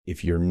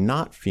if you're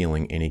not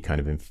feeling any kind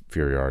of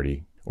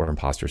inferiority or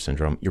imposter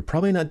syndrome, you're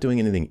probably not doing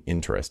anything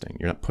interesting.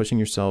 You're not pushing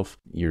yourself.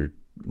 You're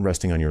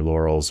resting on your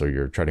laurels or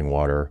you're treading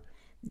water.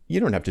 You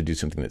don't have to do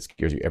something that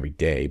scares you every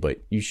day,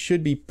 but you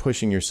should be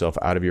pushing yourself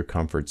out of your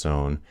comfort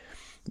zone,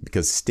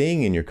 because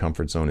staying in your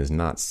comfort zone is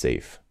not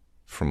safe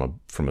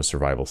from a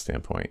survival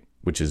standpoint,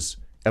 which is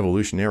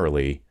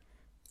evolutionarily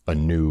a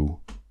new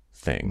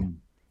thing.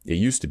 It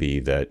used to be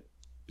that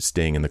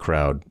staying in the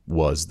crowd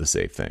was the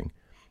safe thing,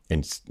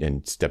 and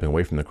stepping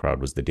away from the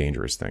crowd was the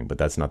dangerous thing, but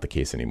that's not the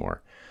case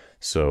anymore.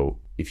 So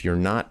if you're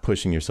not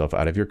pushing yourself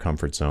out of your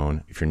comfort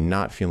zone, if you're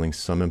not feeling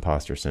some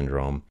imposter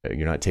syndrome,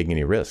 you're not taking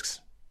any risks.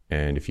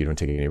 And if you don't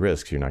take any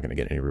risks, you're not going to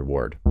get any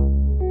reward.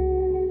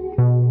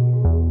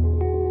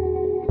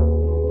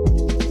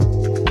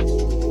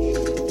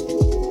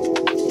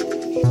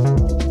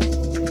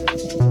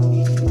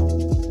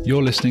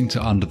 You're listening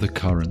to Under the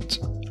Current,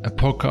 a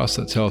podcast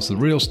that tells the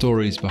real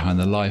stories behind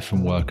the life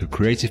and work of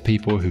creative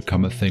people who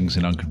come at things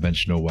in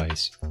unconventional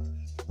ways.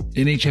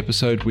 In each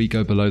episode, we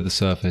go below the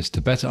surface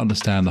to better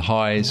understand the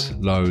highs,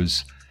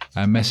 lows,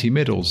 and messy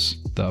middles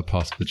that are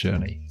part of the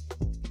journey.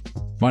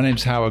 My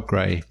name's Howard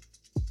Gray,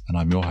 and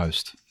I'm your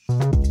host.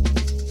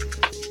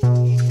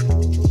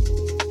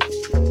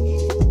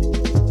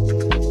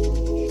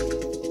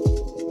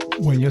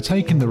 When you're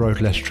taking the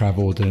road less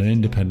travelled in an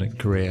independent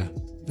career,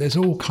 there's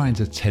all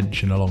kinds of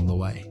tension along the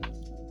way.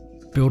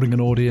 Building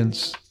an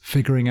audience,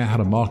 figuring out how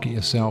to market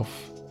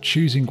yourself,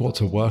 choosing what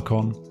to work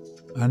on,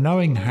 and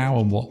knowing how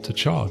and what to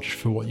charge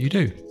for what you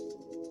do.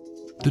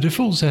 The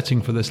default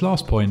setting for this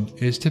last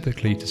point is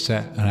typically to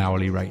set an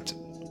hourly rate.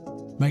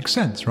 Makes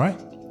sense, right?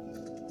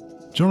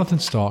 Jonathan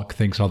Stark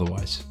thinks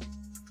otherwise.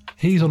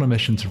 He's on a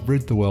mission to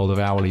rid the world of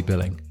hourly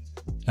billing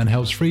and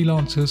helps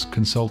freelancers,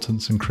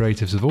 consultants, and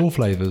creatives of all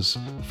flavours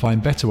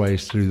find better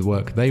ways to do the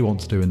work they want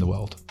to do in the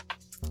world.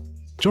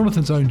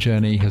 Jonathan's own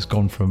journey has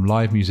gone from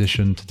live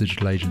musician to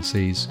digital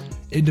agencies,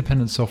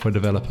 independent software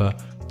developer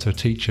to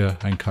teacher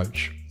and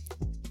coach.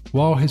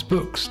 While his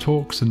books,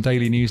 talks, and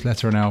daily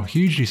newsletter are now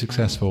hugely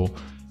successful,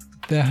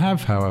 there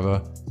have,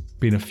 however,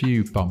 been a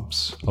few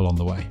bumps along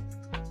the way.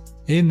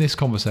 In this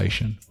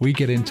conversation, we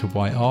get into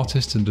why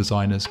artists and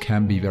designers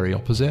can be very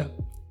opposite,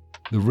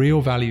 the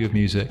real value of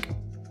music,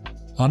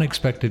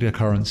 unexpected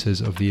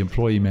occurrences of the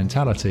employee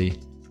mentality,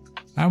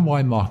 and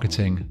why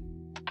marketing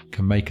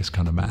can make us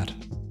kind of mad.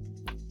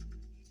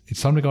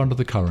 It's time to go under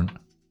the current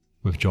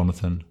with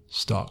Jonathan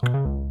Stark.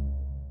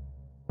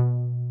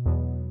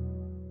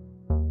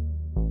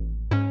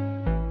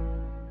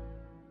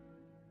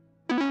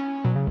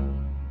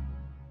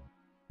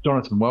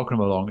 Jonathan,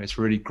 welcome along. It's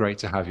really great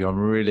to have you. I'm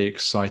really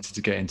excited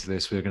to get into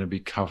this. We're going to be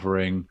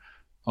covering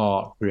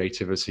art,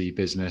 creativity,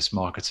 business,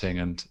 marketing,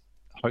 and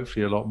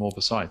hopefully a lot more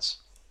besides.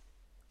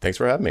 Thanks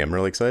for having me. I'm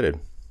really excited.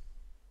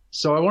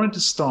 So I wanted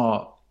to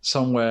start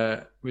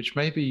somewhere which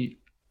maybe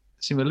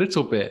seem a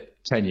little bit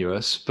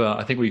tenuous, but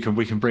I think we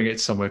can bring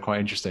it somewhere quite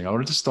interesting. I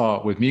wanted to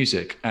start with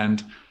music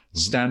and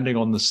standing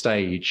on the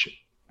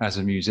stage as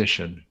a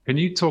musician. Can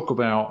you talk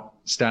about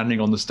standing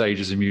on the stage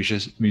as a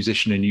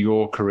musician in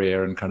your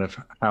career and kind of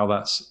how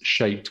that's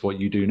shaped what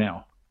you do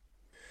now?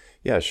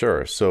 Yeah,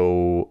 sure.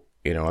 So,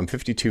 I'm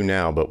 52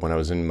 now, but when I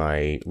was in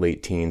my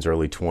late teens,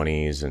 early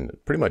 20s, and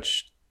pretty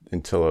much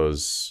until I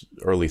was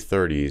early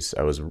 30s,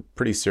 I was a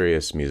pretty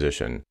serious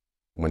musician.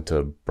 Went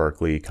to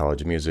Berklee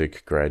College of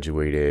Music,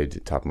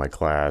 graduated, top of my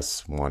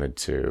class, wanted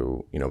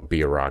to,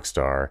 be a rock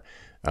star.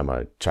 I'm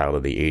a child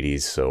of the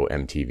 80s, so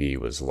MTV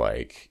was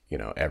like,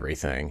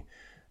 everything.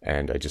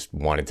 And I just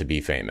wanted to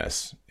be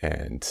famous.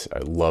 And I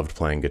loved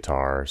playing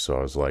guitar. So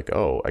I was like,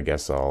 oh, I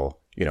guess I'll,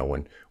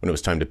 when it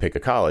was time to pick a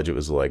college, it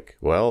was like,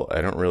 well,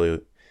 I don't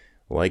really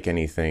like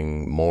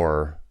anything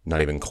more,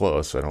 not even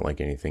close. I don't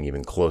like anything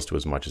even close to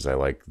as much as I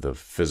like the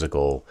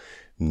physical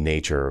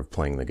nature of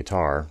playing the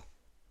guitar.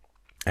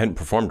 I hadn't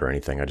performed or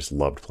anything. I just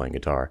loved playing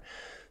guitar.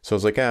 So I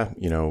was like,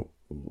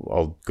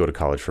 I'll go to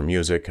college for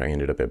music. I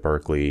ended up at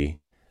Berklee.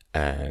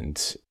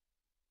 And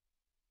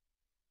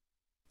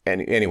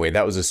anyway,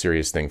 that was a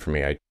serious thing for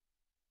me.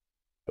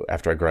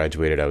 After I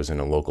graduated, I was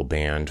in a local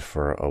band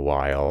for a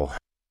while.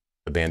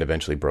 The band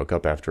eventually broke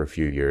up after a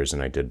few years,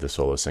 and I did the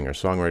solo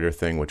singer-songwriter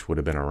thing, which would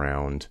have been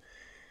around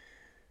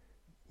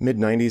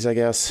mid-90s, I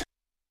guess.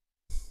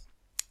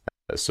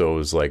 So it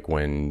was like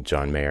when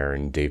John Mayer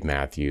and Dave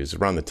Matthews,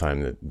 around the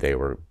time that they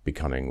were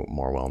becoming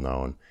more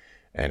well-known.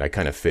 And I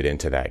kind of fit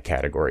into that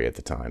category at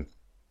the time.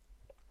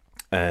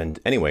 And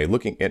anyway,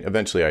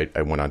 eventually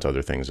I went on to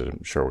other things that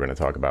I'm sure we're going to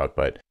talk about,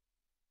 but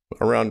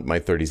around my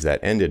 30s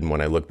that ended. And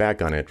when I look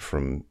back on it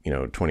from,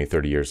 20,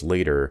 30 years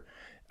later,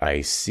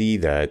 I see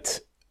that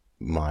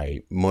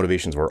my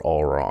motivations were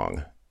all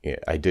wrong.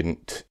 I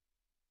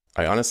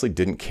honestly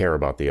didn't care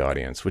about the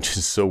audience, which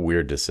is so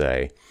weird to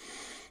say,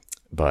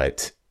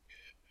 but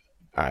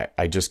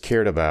I just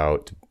cared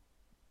about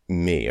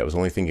me. I was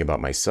only thinking about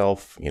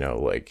myself,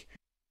 like,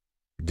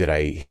 did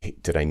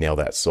I nail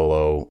that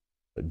solo?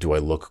 Do I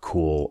look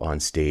cool on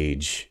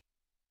stage?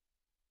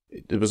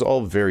 It was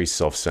all very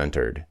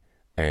self-centered.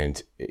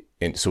 And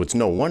so it's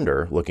no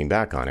wonder, looking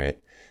back on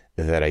it,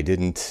 that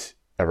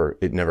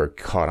it never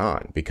caught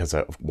on because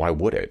why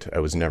would it? I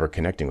was never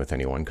connecting with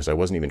anyone because I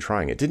wasn't even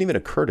trying. It didn't even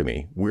occur to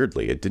me,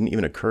 weirdly, it didn't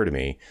even occur to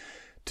me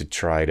to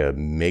try to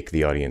make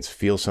the audience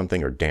feel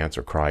something or dance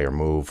or cry or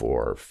move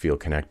or feel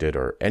connected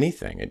or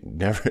anything. It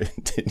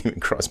didn't even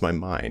cross my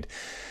mind.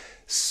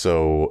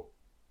 So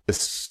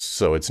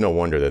it's no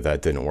wonder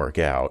that didn't work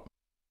out.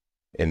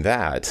 And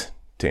that,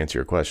 to answer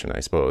your question, I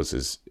suppose,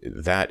 is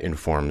that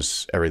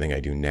informs everything I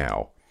do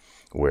now,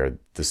 where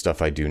the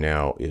stuff I do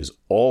now is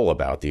all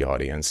about the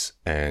audience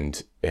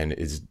and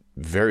is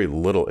very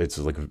little. It's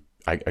like,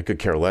 I could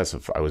care less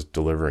if I was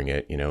delivering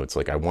it. It's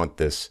like, I want,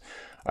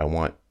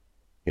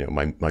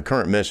 my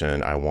current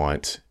mission, I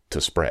want to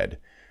spread.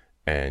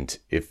 And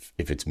if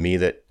it's me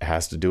that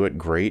has to do it,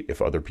 great.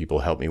 If other people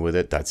help me with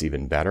it, that's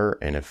even better.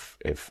 And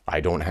if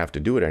I don't have to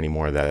do it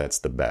anymore, that's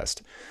the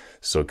best.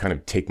 So kind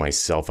of take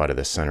myself out of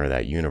the center of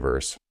that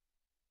universe.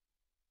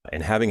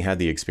 And having had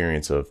the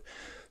experience of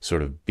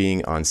sort of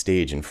being on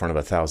stage in front of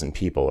 1,000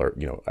 people, or,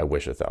 I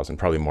wish 1,000,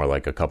 probably more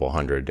like a couple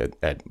hundred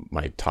at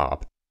my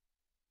top,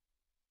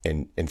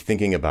 and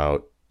thinking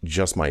about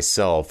just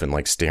myself and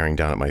like staring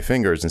down at my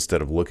fingers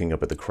instead of looking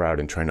up at the crowd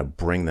and trying to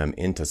bring them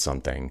into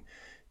something,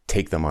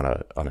 take them on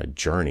a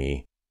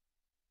journey.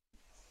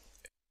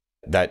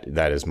 That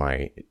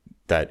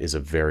is a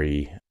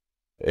very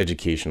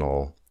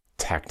educational,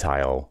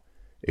 tactile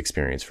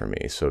experience for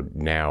me. So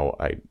now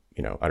I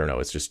don't know,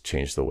 it's just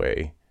changed the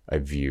way I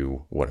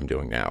view what I'm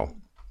doing now.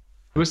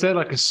 Was there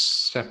like a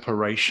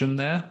separation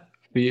there?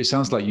 It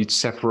sounds like you'd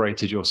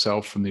separated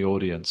yourself from the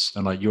audience,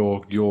 and like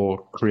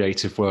your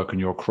creative work and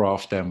your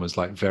craft then was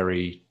like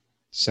very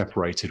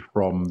separated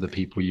from the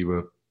people you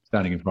were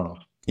standing in front of.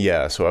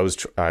 Yeah. So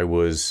I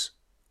was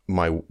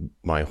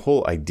my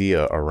whole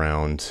idea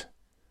around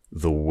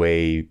the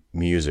way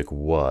music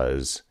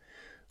was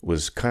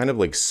kind of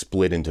like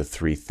split into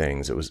three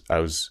things.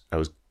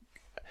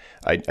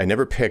 I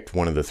never picked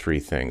one of the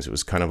three things. It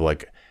was kind of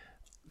like,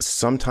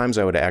 sometimes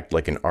I would act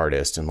like an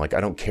artist and like,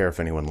 I don't care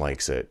if anyone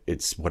likes it.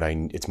 It's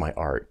my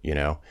art,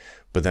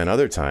 But then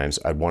other times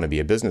I'd want to be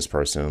a business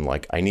person and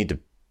like, I need to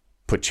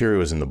put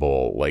Cheerios in the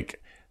bowl.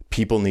 Like,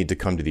 people need to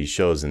come to these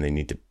shows and they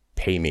need to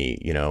pay me,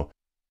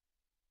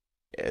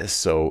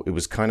 So it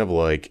was kind of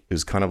like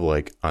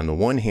on the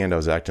one hand, I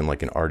was acting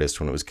like an artist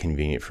when it was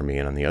convenient for me.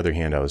 And on the other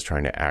hand, I was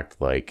trying to act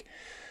like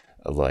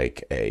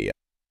a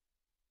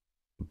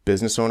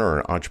business owner or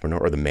an entrepreneur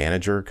or the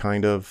manager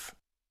kind of,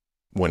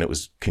 when it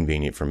was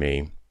convenient for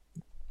me.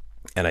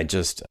 And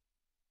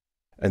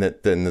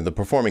then the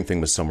performing thing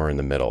was somewhere in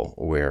the middle,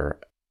 where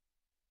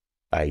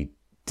I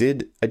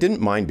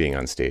didn't mind being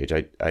on stage.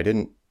 I got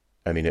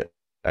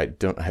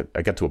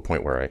to a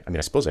point where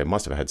I suppose I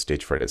must have had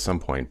stage fright at some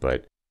point,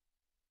 but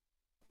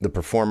the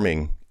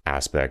performing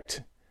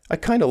aspect, I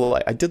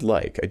did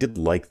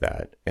like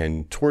that.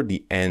 And toward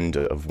the end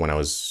of when I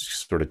was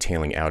sort of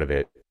tailing out of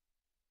it,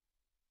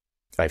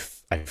 I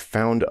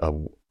found a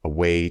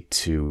way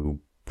to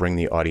bring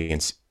the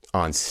audience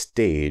on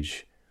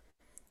stage,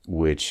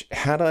 which,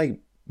 had I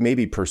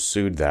maybe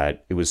pursued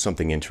that, it was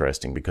something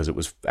interesting because it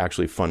was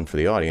actually fun for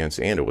the audience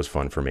and it was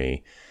fun for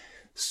me.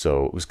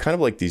 So it was kind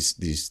of like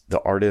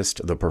the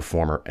artist, the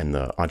performer, and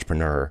the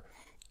entrepreneur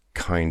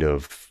kind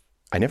of,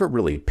 I never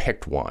really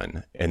picked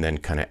one and then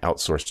kind of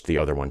outsourced the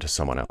other one to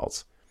someone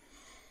else.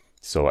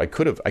 So I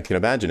can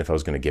imagine if I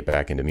was going to get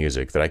back into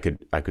music that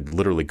I could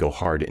literally go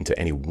hard into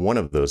any one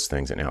of those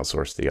things and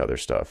outsource the other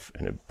stuff,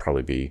 and it'd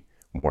probably be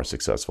more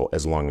successful,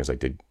 as long as I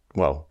did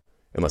well,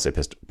 unless I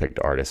picked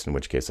artist, in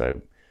which case I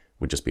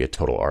would just be a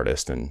total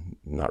artist and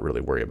not really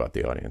worry about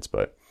the audience.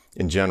 But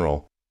in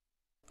general,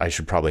 I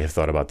should probably have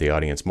thought about the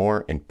audience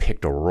more and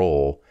picked a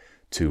role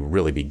to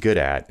really be good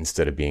at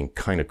instead of being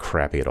kind of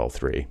crappy at all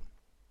three.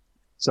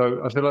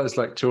 So I feel like there's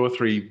like two or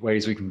three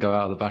ways we can go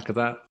out of the back of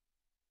that.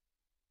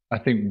 I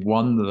think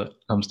one that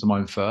comes to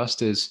mind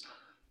first is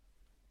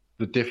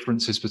the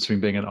differences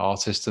between being an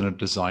artist and a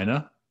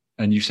designer.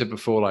 And you said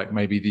before, like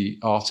maybe the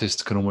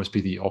artist can almost be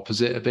the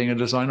opposite of being a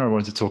designer. I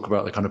wanted to talk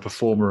about the kind of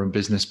performer and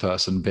business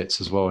person bits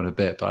as well in a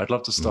bit, but I'd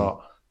love to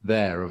start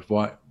there of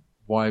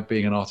why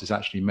being an artist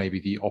actually may be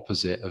the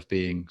opposite of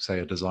being, say,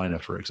 a designer,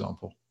 for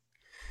example.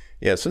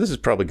 Yeah, so this is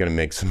probably going to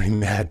make somebody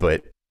mad,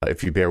 but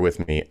if you bear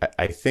with me,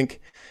 I think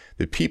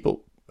the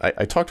people,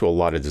 I talk to a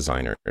lot of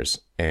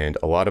designers, and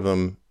a lot of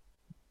them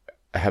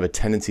have a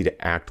tendency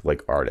to act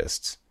like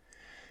artists.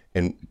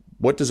 And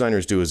what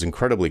designers do is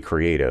incredibly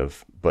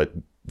creative, but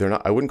they're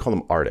not, I wouldn't call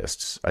them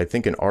artists. I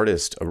think an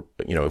artist,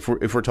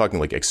 if we're talking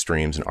like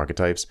extremes and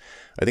archetypes,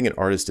 I think an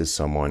artist is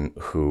someone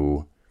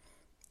who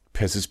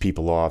pisses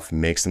people off,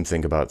 makes them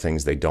think about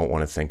things they don't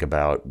want to think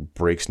about,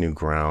 breaks new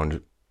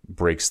ground,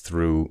 breaks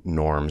through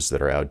norms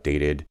that are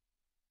outdated.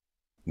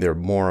 They're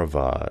more of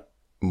a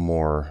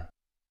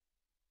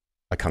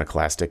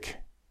iconoclastic,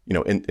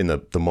 in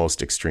the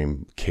most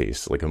extreme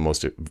case, like a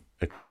most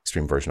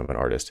extreme version of an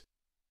artist.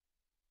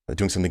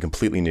 Doing something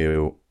completely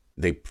new.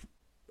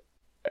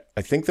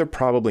 I think they're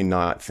probably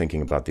not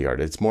thinking about the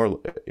art. It's more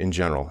in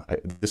general.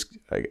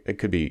 It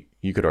could be,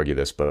 you could argue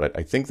this, but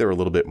I think they're a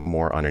little bit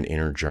more on an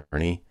inner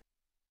journey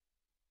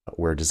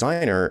Where a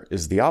designer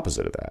is the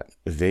opposite of that.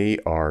 They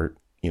are,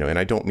 and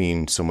I don't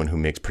mean someone who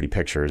makes pretty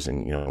pictures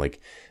and,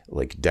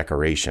 like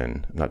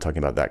decoration. I'm not talking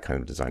about that kind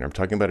of designer. I'm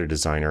talking about a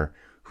designer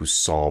who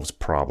solves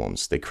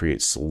problems. They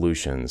create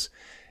solutions.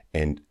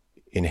 And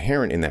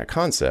inherent in that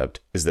concept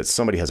is that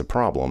somebody has a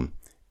problem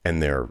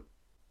and they're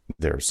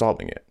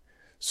solving it.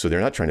 So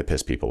they're not trying to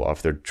piss people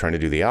off. They're trying to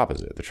do the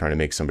opposite. They're trying to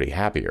make somebody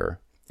happier.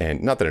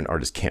 And not that an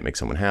artist can't make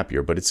someone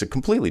happier, but it's a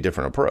completely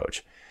different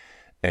approach.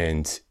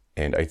 And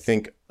I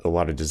think a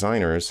lot of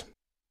designers,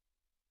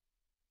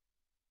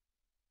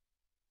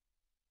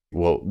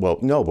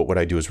 no, but what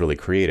I do is really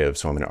creative,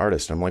 so I'm an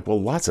artist. I'm like,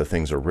 well, lots of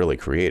things are really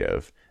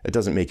creative. It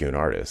doesn't make you an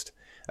artist.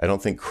 I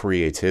don't think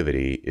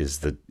creativity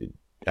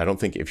I don't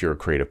think if you're a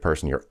creative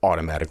person, you're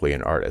automatically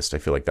an artist. I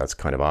feel like that's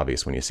kind of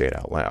obvious when you say it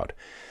out loud.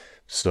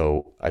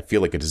 So I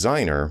feel like a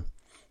designer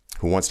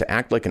who wants to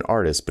act like an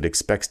artist, but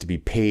expects to be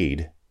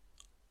paid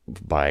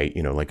by,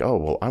 like,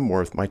 oh,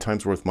 well, my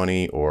time's worth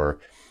money, or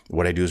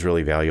what I do is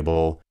really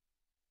valuable.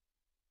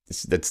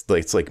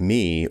 It's like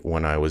me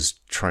when I was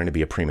trying to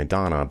be a prima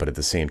donna, but at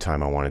the same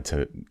time I wanted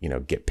to,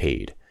 get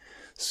paid.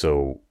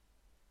 So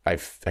I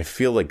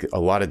feel like a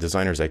lot of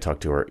designers I talk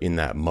to are in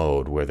that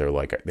mode where they're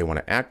like, they want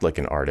to act like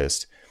an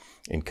artist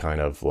and kind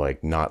of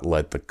like not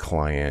let the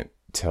client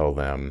tell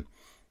them,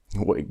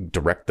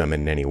 direct them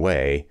in any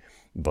way.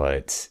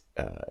 But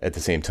at the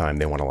same time,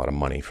 they want a lot of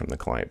money from the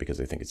client because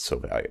they think it's so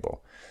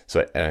valuable.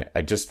 So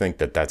I just think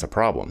that that's a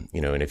problem,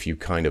 and if you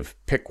kind of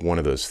pick one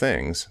of those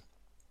things,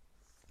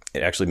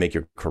 it actually make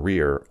your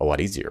career a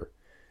lot easier,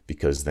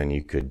 because then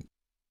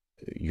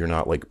you're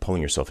not like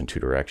pulling yourself in two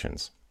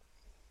directions.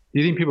 Do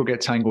you think people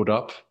get tangled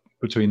up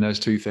between those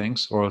two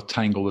things, or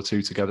tangle the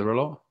two together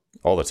a lot?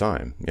 All the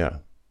time. Yeah.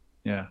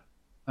 Yeah.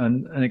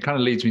 And it kind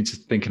of leads me to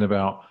thinking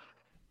about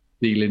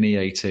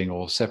delineating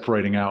or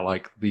separating out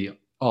like the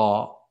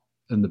art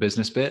and the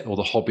business bit, or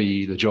the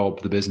hobby, the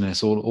job, the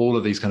business, all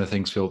of these kind of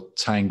things feel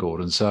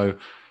tangled. And so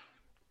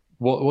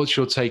what's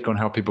your take on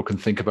how people can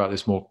think about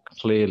this more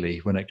clearly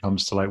when it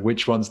comes to like,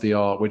 which one's the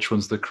art, which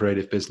one's the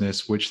creative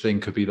business, which thing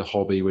could be the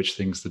hobby, which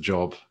thing's the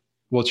job?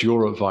 What's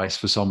your advice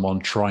for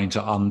someone trying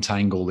to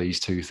untangle these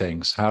two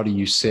things? How do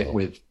you sit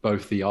with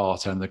both the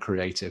art and the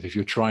creative? If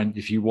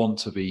you want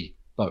to be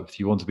both,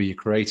 you want to be a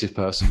creative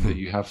person, but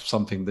you have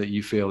something that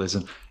you feel is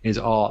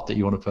art that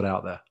you want to put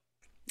out there.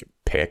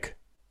 Pick.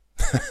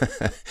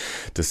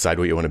 Decide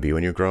what you want to be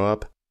when you grow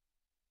up.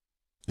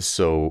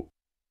 So,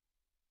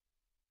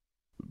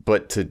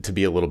 but to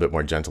be a little bit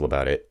more gentle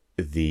about it,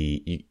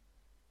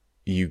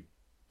 you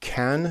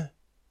can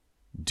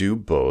do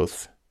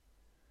both,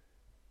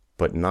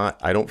 but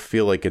I don't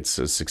feel like it's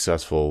a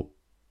successful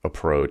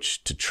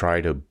approach to try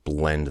to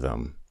blend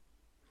them.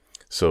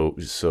 So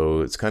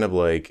it's kind of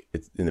like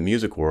in the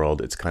music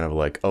world, it's kind of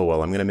like, oh,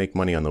 well, I'm going to make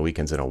money on the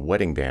weekends in a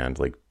wedding band,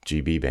 like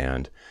GB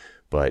band.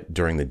 But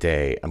during the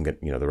day, I'm going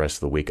to, the rest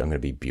of the week, I'm going to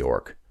be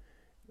Bjork.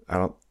 I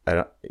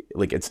don't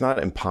like, it's not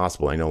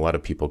impossible. I know a lot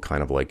of people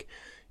kind of like,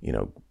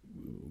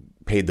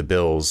 paid the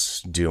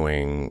bills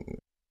doing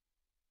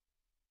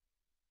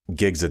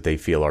gigs that they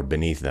feel are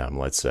beneath them,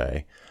 let's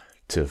say,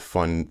 to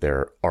fund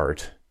their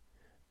art.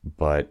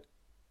 But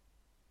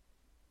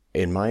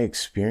in my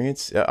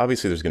experience,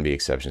 obviously there's going to be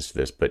exceptions to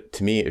this, but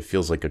to me, it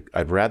feels like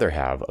I'd rather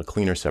have a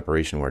cleaner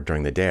separation where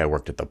during the day I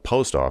worked at the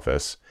post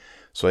office,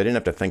 so I didn't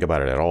have to think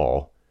about it at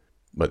all.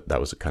 But that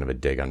was kind of a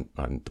dig on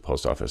the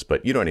post office.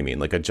 But you know what I mean?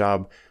 Like a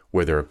job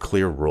where there are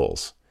clear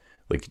rules.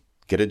 Like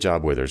get a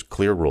job where there's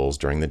clear rules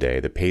during the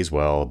day that pays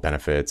well,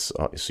 benefits,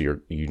 so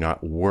you're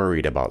not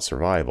worried about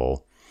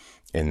survival.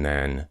 And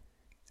then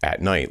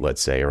at night,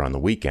 let's say, or on the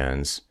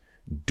weekends,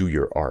 do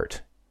your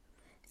art.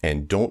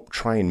 And don't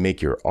try and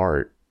make your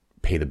art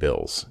pay the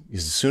bills.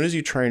 As soon as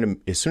you're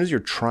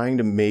trying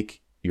to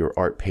make your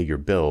art pay your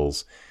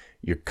bills,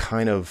 you're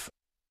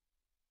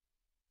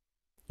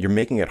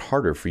making it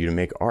harder for you to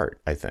make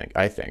art, I think,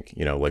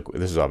 like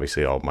this is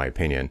obviously all my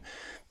opinion,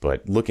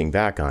 but looking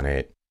back on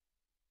it,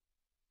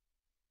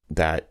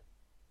 that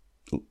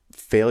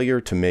failure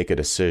to make a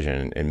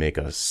decision and make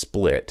a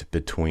split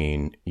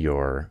between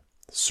your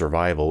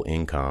survival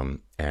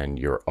income and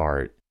your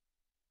art,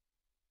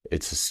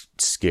 it's a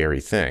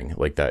scary thing.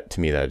 Like that, to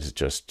me, that is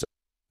just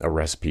a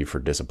recipe for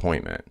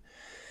disappointment.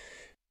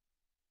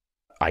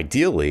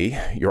 Ideally,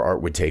 your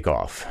art would take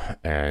off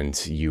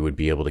and you would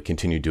be able to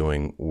continue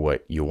doing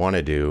what you want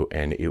to do,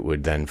 and it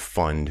would then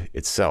fund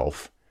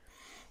itself.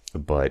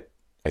 But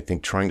I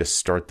think trying to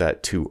start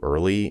that too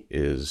early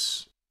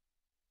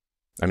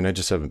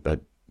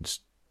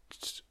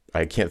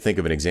I can't think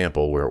of an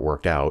example where it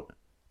worked out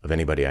of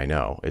anybody I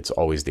know. It's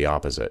always the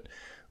opposite,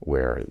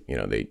 where,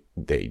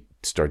 they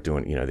start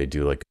doing, they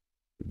do like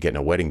getting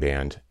a wedding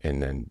band,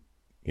 and then,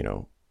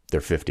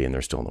 they're 50 and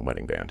they're still in the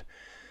wedding band.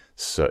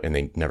 So, and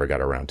they never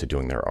got around to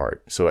doing their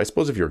art. So I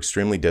suppose if you're an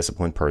extremely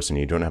disciplined person,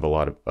 you don't have a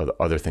lot of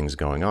other things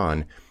going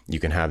on, you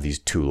can have these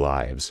two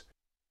lives.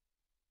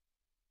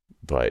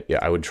 But yeah,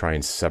 I would try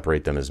and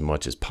separate them as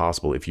much as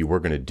possible. If you were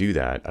going to do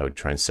that, I would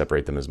try and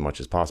separate them as much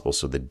as possible.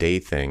 So the day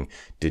thing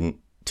didn't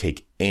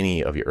take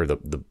any of your, or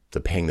the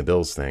paying the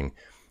bills thing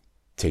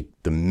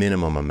take the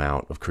minimum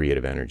amount of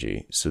creative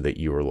energy so that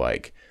you were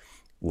like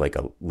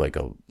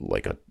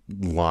a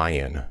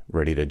lion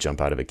ready to jump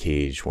out of a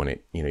cage when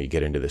you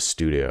get into the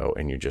studio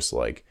and you're just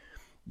like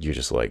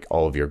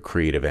all of your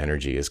creative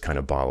energy is kind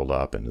of bottled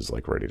up and is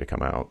like ready to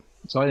come out.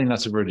 So I think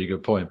that's a really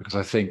good point, because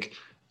I think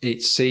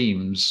it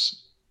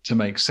seems to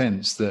make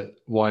sense that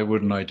why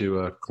wouldn't I do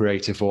a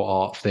creative or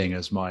art thing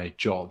as my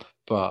job?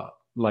 But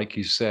like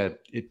you said,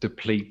 it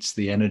depletes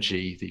the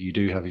energy that you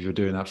do have if you're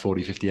doing that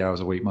 40, 50 hours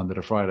a week, Monday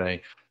to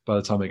Friday. By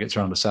the time it gets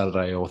around to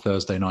Saturday or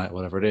Thursday night,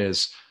 whatever it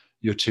is,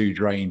 you're too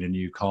drained and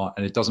you can't,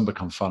 and it doesn't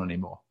become fun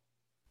anymore.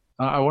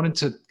 I wanted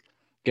to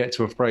get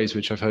to a phrase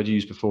which I've heard you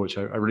use before, which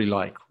I really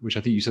like, which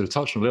I think you sort of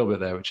touched on a little bit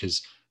there, which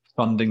is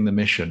funding the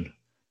mission.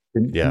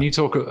 Can you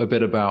talk a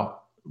bit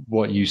about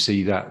what you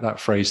see that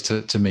phrase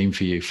to mean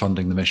for you,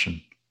 funding the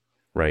mission?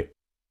 Right.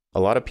 A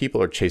lot of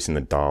people are chasing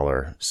the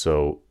dollar.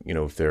 So,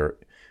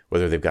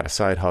 whether they've got a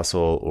side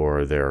hustle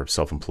or they're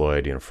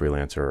self-employed,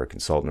 freelancer or a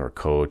consultant or a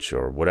coach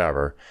or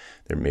whatever,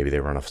 maybe they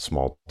run a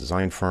small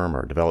design firm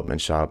or a development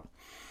shop.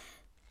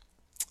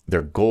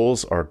 Their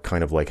goals are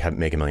kind of like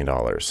make $1 million.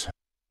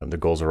 The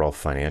goals are all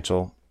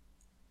financial,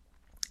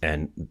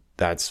 and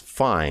that's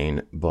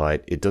fine,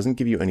 but it doesn't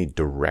give you any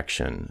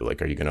direction.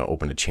 Like, are you going to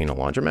open a chain of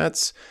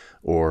laundromats,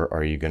 or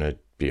are you going to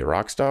be a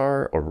rock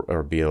star, or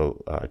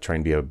try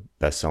and be a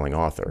best-selling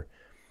author?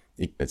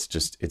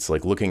 It's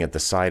like looking at the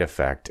side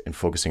effect and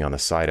focusing on the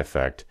side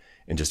effect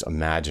and just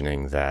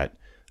imagining that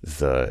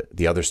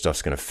the other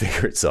stuff's going to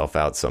figure itself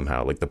out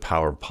somehow, like the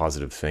power of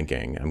positive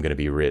thinking. I'm going to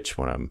be rich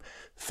when I'm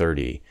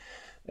 30.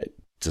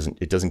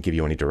 It doesn't give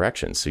you any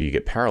direction. So you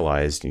get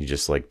paralyzed and you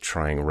just like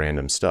trying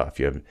random stuff.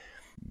 You have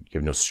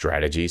no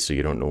strategy, so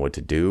you don't know what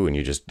to do, and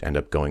you just end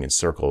up going in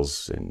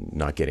circles and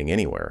not getting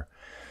anywhere.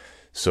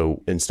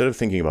 So instead of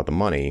thinking about the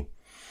money,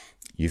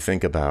 you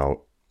think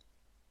about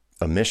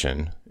a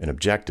mission, an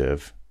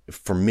objective.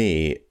 For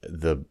me,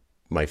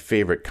 my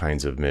favorite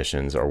kinds of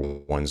missions are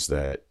ones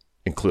that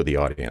include the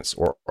audience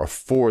or are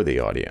for the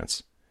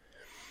audience,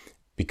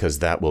 because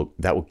that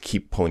will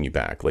keep pulling you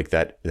back. Like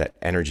that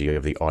energy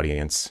of the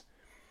audience.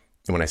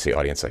 And when I say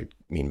audience, I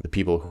mean the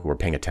people who are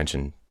paying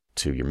attention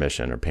to your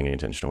mission or paying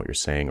attention to what you're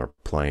saying or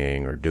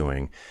playing or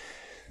doing.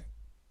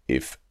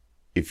 If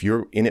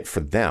you're in it for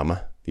them,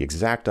 the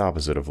exact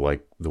opposite of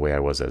like the way I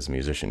was as a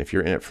musician, if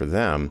you're in it for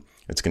them,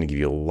 it's going to give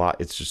you a lot.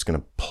 It's just going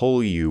to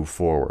pull you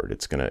forward.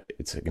 It's going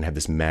to have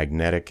this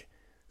magnetic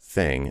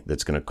thing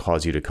that's going to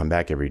cause you to come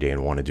back every day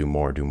and want to do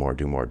more, do more,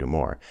 do more, do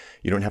more.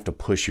 You don't have to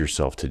push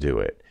yourself to do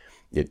it.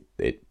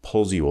 It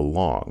pulls you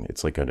along.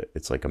 It's like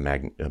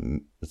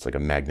a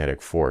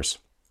magnetic force.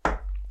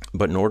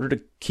 But in order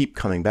to keep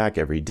coming back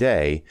every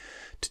day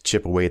to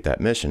chip away at that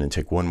mission and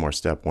take one more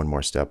step,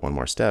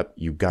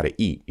 you've got to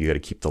eat. You got to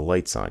keep the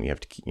lights on. You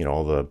have to keep,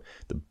 all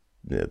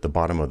the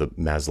bottom of the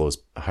Maslow's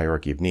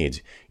hierarchy of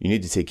needs. You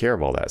need to take care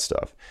of all that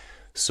stuff.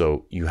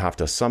 So you have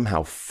to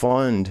somehow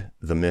fund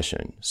the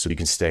mission so you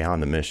can stay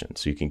on the mission,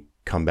 so you can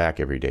come back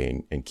every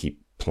day and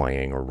keep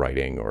playing or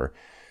writing or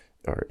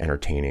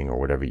entertaining or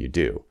whatever you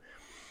do.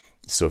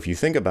 So if you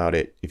think about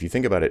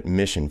it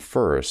mission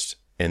first,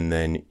 and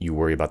then you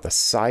worry about the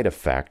side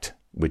effect,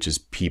 which is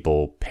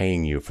people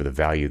paying you for the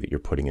value that you're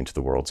putting into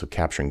the world. So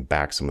capturing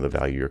back some of the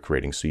value you're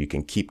creating so you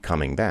can keep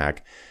coming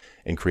back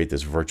and create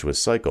this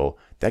virtuous cycle,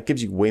 that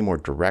gives you way more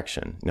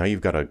direction. Now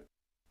you've got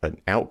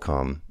an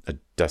outcome, a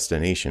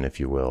destination, if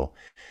you will,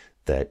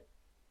 that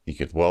you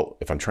could,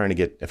 if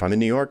I'm in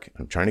New York,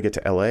 I'm trying to get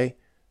to LA,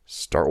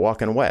 start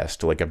walking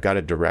west. Like I've got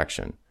a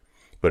direction.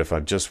 But if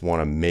I just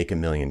want to make $1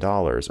 million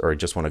or I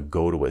just want to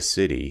go to a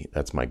city,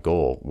 that's my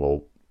goal.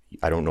 Well,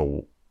 I don't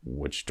know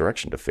which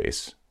direction to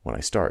face when I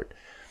start.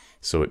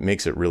 So it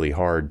makes it really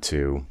hard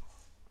to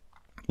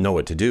know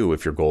what to do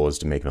if your goal is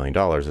to make $1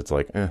 million. It's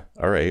like,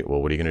 all right,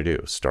 well, what are you going to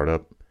do?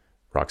 Startup,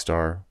 rock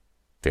star,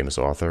 famous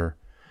author?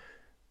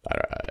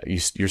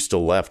 You're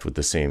still left with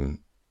the same.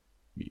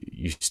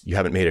 You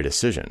haven't made a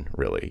decision,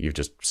 really. You've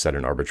just set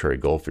an arbitrary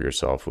goal for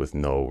yourself with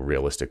no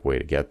realistic way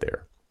to get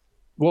there.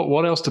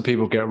 What else do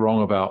people get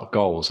wrong about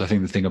goals? I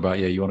think the thing about,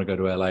 you want to go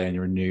to LA and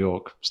you're in New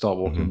York, start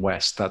walking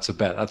west. That's a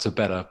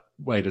better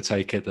way to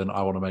take it than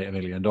I want to make $1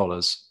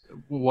 million.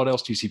 What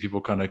else do you see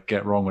people kind of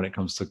get wrong when it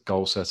comes to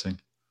goal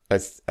setting?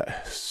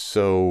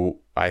 So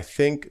I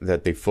think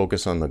that they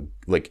focus on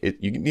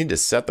you need to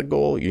set the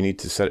goal. You need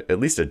to set at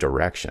least a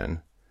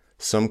direction,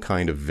 some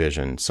kind of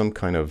vision, some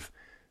kind of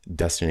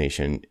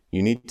destination.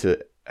 You need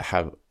to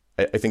have,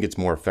 I think it's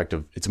more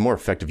effective. It's a more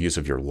effective use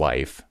of your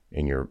life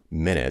and your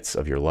minutes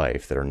of your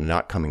life that are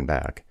not coming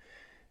back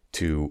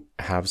to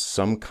have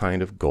some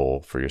kind of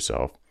goal for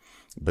yourself.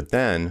 But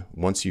then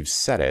once you've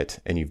set it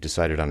and you've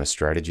decided on a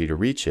strategy to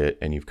reach it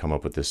and you've come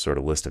up with this sort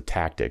of list of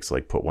tactics,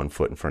 like put one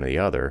foot in front of the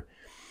other,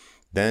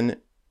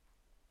 then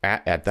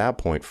at that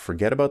point,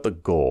 forget about the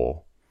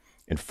goal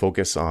and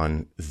focus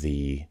on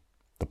the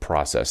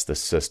process, the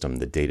system,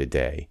 the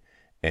day-to-day.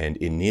 And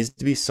it needs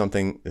to be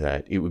something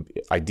that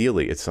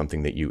ideally it's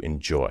something that you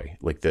enjoy,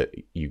 like that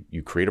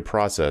you create a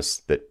process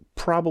that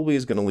probably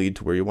is going to lead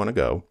to where you want to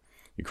go.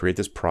 You create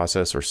this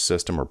process or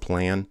system or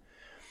plan,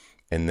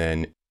 and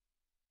then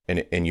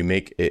and you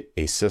make it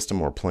a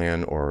system or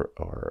plan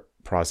or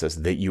process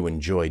that you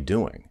enjoy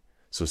doing.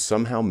 So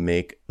somehow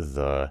make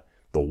the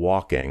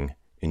walking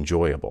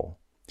enjoyable.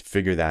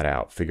 Figure that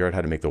out. Figure out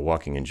how to make the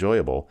walking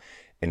enjoyable.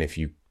 And if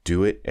you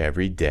do it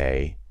every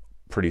day,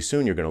 pretty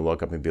soon you're going to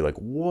look up and be like,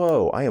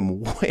 whoa, I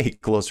am way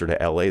closer to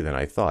LA than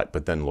I thought.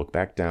 But then look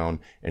back down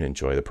and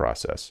enjoy the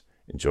process.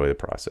 Enjoy the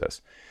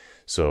process.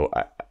 So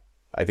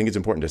I think it's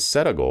important to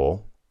set a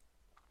goal,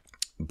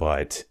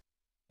 but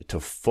to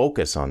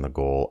focus on the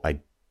goal, I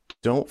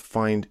don't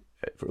find,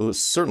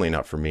 certainly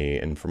not for me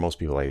and for most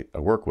people I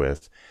work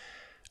with,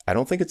 I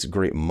don't think it's a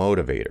great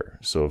motivator.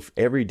 So if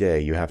every day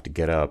you have to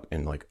get up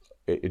and like,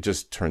 it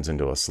just turns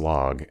into a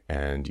slog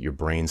and your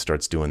brain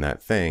starts doing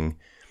that thing.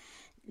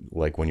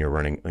 Like when you're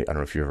running, I don't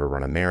know if you ever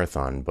run a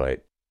marathon,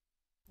 but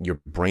your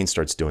brain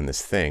starts doing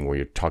this thing where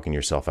you're talking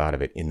yourself out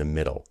of it in the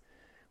middle,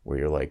 where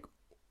you're like,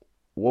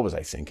 what was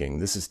I thinking?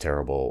 This is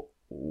terrible.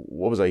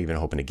 What was I even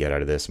hoping to get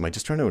out of this? Am I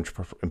just trying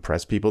to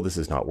impress people? This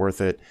is not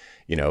worth it.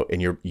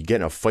 And you get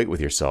in a fight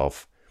with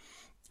yourself,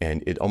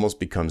 and it almost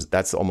becomes,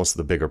 that's almost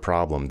the bigger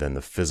problem than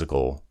the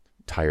physical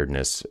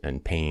tiredness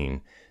and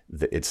pain.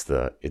 It's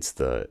that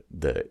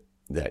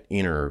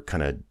inner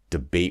kind of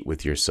debate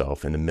with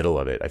yourself in the middle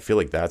of it. I feel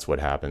like that's what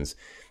happens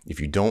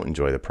if you don't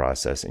enjoy the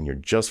process and you're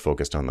just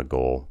focused on the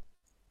goal.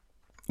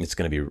 It's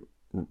going to be,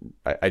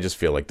 I just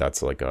feel like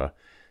that's like a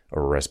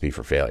recipe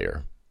for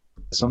failure.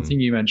 Something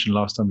you mentioned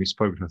last time we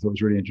spoke, which I thought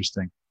was really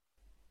interesting,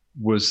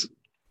 was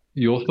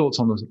your thoughts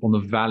on the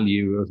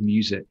value of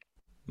music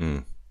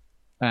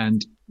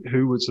and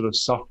who would sort of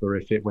suffer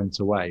if it went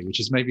away, which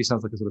is maybe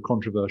sounds like a sort of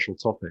controversial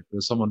topic.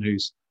 There's someone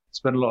who's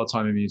spent a lot of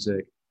time in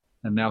music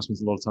and now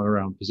spends a lot of time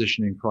around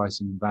positioning,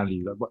 pricing, and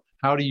value. Like,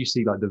 how do you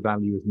see like the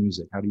value of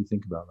music? How do you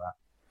think about that?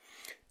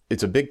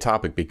 It's a big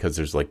topic because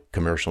there's like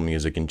commercial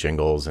music and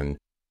jingles and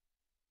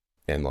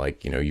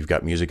like, you've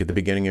got music at the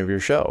beginning of your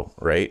show,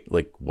 right?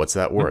 Like, what's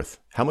that worth?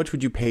 How much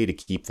would you pay to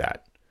keep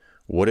that?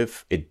 What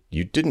if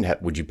you didn't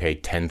have, would you pay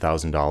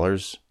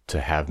 $10,000 to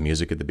have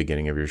music at the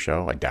beginning of your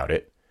show? I doubt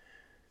it.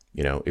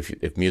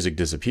 If music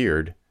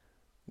disappeared,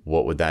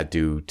 what would that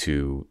do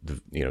to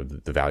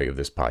the value of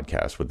this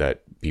podcast? Would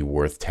that be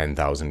worth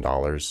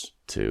 $10,000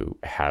 to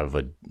have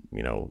a,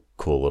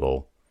 cool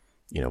little,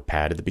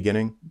 pad at the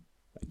beginning?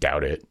 I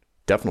doubt it.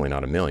 Definitely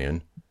not $1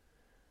 million.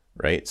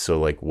 Right. So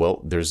like,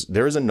 well, there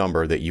is a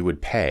number that you would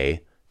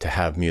pay to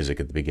have music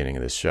at the beginning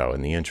of this show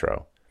in the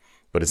intro,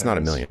 but it's not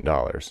 $1 million.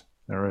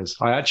 There is.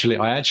 I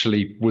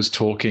actually was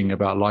talking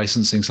about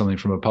licensing something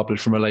from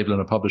a label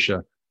and a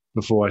publisher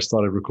before I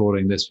started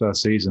recording this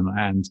first season,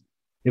 and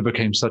it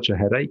became such a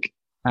headache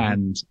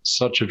and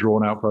such a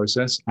drawn out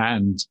process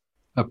and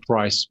a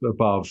price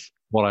above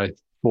what I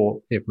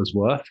thought it was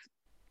worth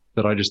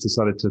that I just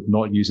decided to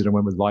not use it and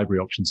went with library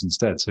options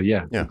instead. So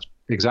yeah.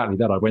 Exactly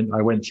that.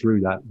 I went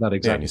through that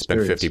exact. Yeah, and you spent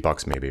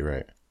 $50 maybe,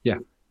 right? Yeah.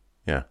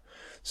 Yeah.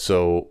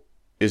 So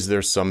is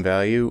there some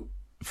value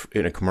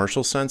in a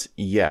commercial sense?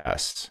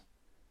 Yes.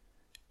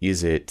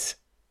 Is it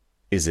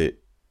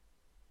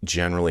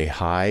generally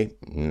high?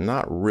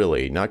 Not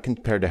really. Not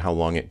compared to how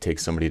long it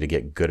takes somebody to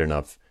get good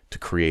enough to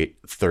create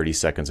 30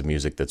 seconds of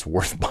music that's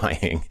worth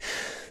buying.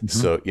 Mm-hmm.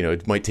 So,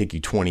 it might take you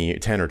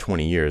 10 or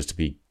 20 years to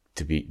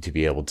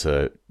be able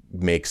to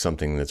make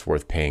something that's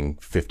worth paying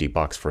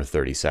 $50 for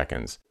 30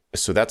 seconds.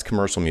 So that's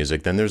commercial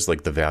music. Then there's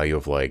like the value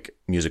of like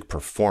music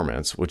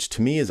performance, which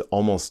to me is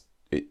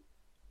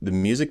the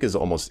music is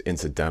almost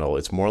incidental.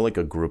 It's more like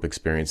a group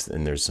experience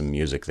and there's some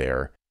music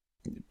there.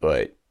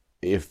 But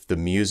if the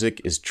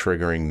music is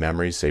triggering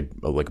memories, say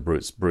like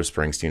Bruce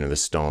Springsteen or the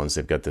Stones,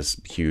 they've got this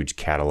huge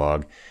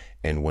catalog.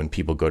 And when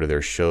people go to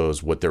their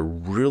shows, what they're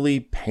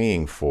really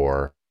paying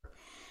for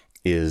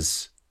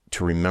is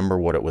to remember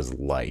what it was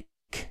like.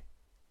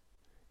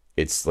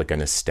 It's like a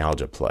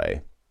nostalgia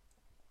play.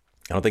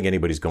 I don't think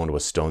anybody's going to a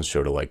Stones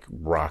show to like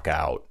rock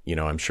out.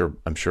 I'm sure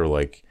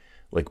like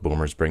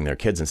boomers bring their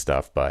kids and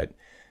stuff, but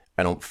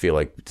I don't feel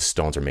like the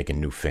Stones are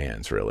making new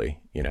fans really,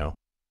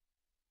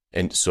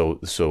 And so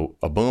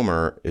a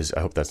boomer is, I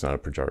hope that's not a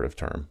pejorative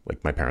term.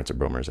 Like my parents are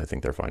boomers. I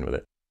think they're fine with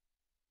it.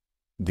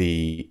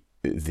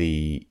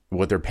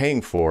 What they're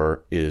paying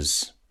for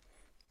is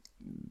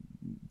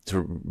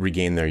to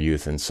regain their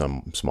youth in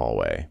some small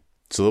way.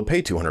 So they'll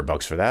pay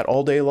 $200 for that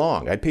all day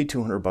long. I'd pay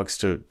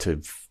 $200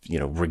 to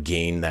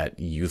regain that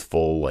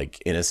youthful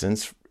like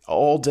innocence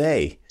all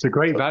day. It's a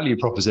great value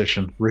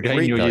proposition.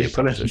 Regain your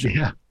youthfulness.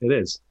 Yeah, it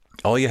is.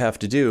 All you have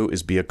to do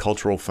is be a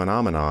cultural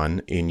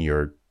phenomenon in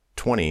your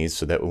 20s,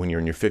 so that when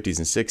you're in your 50s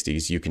and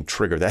 60s, you can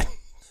trigger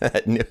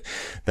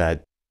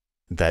that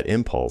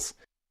impulse.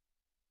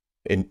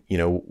 And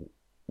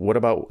what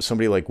about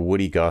somebody like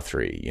Woody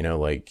Guthrie?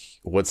 Like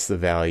what's the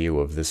value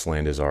of this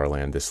land is our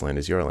land, this land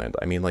is your land?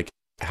 I mean, like,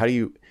 how do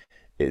you,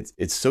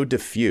 it's so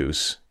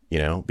diffuse,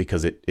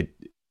 because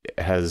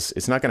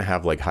it's not going to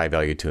have like high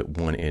value to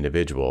one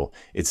individual.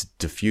 It's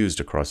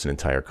diffused across an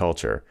entire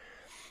culture.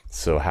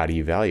 So how do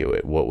you value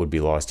it? What would be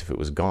lost if it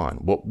was gone?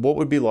 What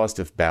would be lost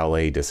if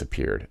ballet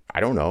disappeared? I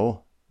don't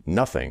know.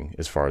 nothing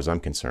as far as I'm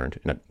concerned.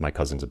 And my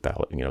cousin's a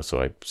ballad,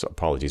 so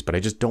apologies, but I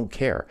just don't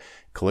care.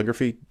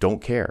 Calligraphy,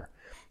 don't care.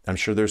 I'm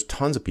sure there's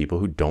tons of people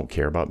who don't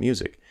care about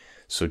music.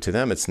 So to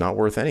them, it's not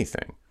worth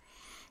anything.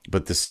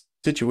 But the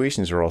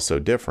situations are all so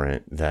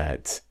different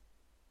that,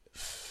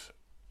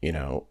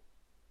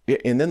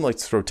 and then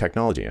let's throw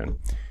technology in.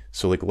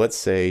 So like, let's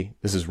say,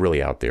 this is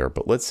really out there,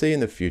 but let's say in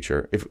the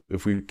future,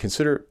 if we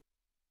consider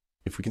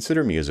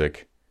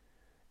music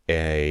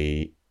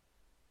a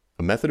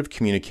method of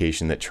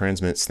communication that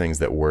transmits things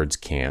that words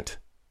can't,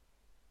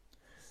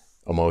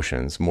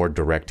 emotions, more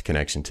direct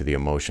connection to the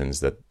emotions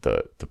that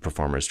the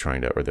performer is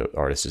trying to, or the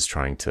artist is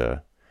trying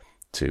to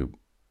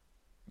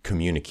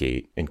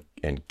communicate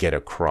and get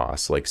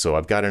across. Like, so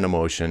I've got an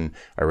emotion,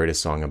 I write a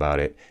song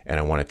about it, and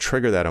I want to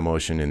trigger that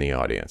emotion in the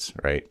audience,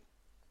 right?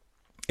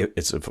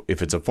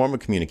 If it's a form of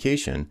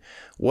communication,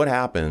 what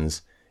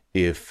happens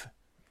if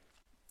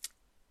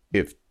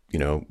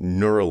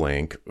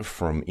Neuralink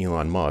from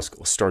Elon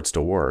Musk starts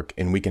to work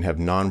and we can have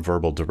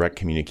nonverbal direct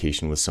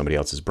communication with somebody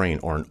else's brain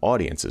or an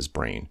audience's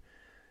brain?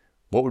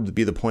 What would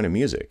be the point of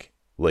music?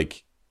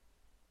 Like,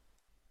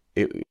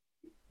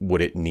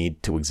 would it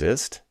need to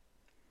exist?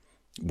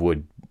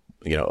 Would,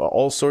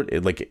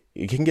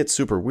 it can get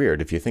super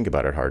weird if you think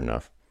about it hard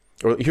enough.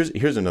 Or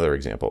here's another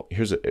example.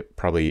 Here's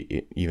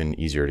probably even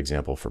easier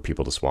example for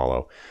people to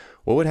swallow.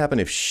 What would happen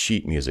if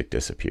sheet music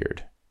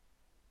disappeared?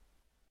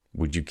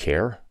 Would you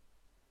care?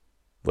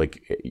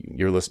 Like,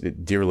 dear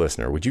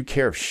listener, would you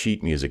care if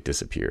sheet music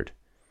disappeared?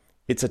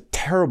 It's a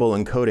terrible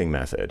encoding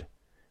method.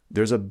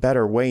 There's a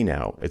better way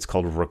now. It's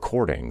called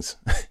recordings.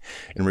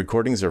 And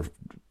recordings are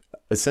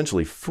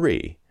essentially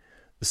free.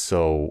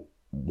 So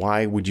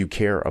why would you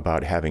care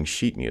about having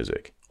sheet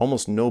music?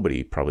 Almost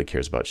nobody probably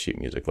cares about sheet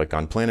music. Like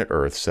on planet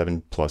Earth,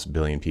 7+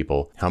 billion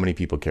people, how many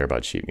people care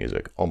about sheet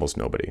music? Almost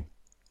nobody.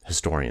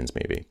 Historians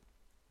maybe.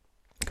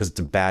 Because it's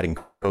a bad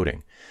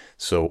encoding.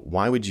 So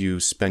why would you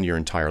spend your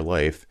entire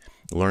life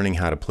learning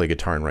how to play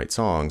guitar and write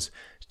songs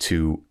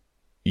to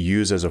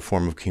use as a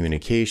form of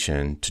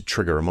communication to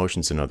trigger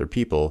emotions in other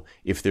people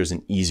if there's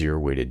an easier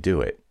way to do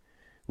it?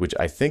 Which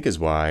I think is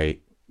why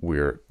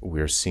we're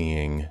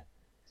seeing,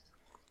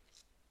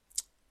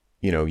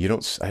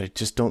 I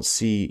just don't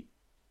see,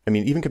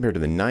 even compared to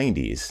the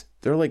 90s,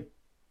 there are like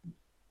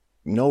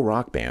no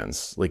rock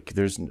bands. Like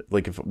there's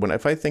like,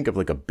 if I think of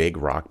like a big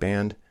rock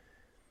band,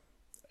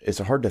 it's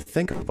hard to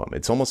think of them.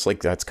 It's almost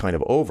like that's kind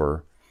of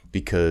over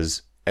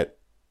because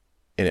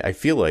and I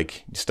feel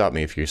like, stop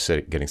me if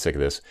you're getting sick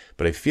of this,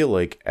 but I feel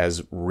like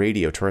as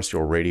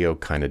terrestrial radio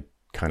kind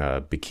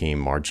of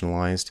became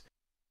marginalized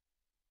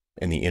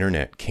and the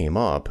internet came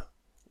up,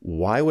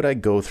 why would I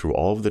go through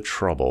all of the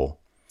trouble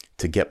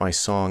to get my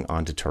song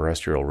onto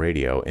terrestrial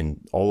radio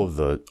and all of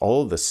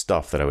the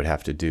stuff that I would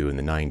have to do in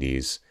the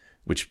 90s,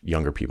 which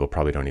younger people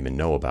probably don't even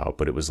know about,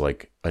 but it was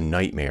like a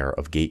nightmare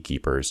of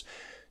gatekeepers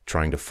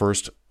trying to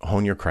first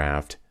hone your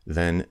craft,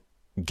 then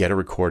get a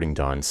recording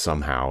done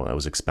somehow. That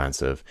was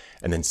expensive.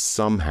 And then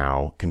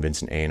somehow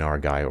convince an A&R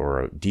guy or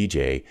a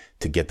DJ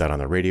to get that on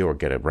the radio or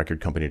get a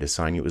record company to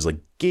sign you. It was like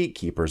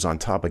gatekeepers on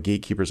top of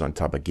gatekeepers on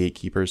top of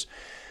gatekeepers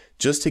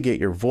just to get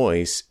your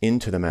voice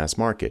into the mass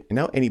market. And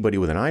now anybody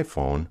with an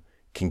iPhone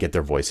can get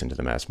their voice into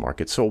the mass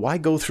market. So why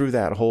go through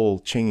that whole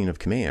chain of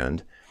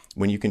command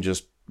when you can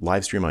just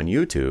live stream on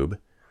YouTube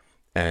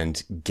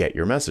and get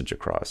your message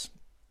across?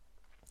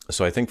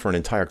 So I think for an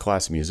entire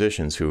class of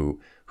musicians who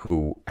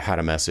had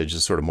a message,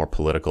 sort of more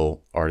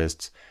political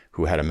artists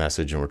who had a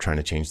message and were trying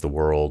to change the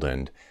world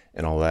and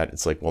all that,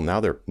 it's like, well,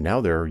 now they're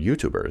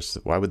YouTubers.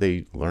 Why would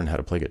they learn how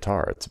to play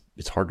guitar?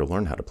 It's hard to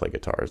learn how to play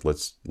guitars.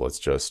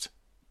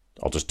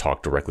 I'll just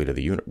talk directly to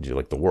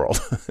the world.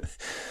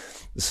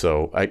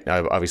 So I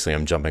obviously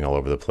I'm jumping all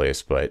over the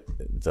place, but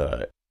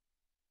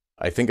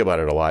I think about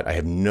it a lot. I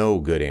have no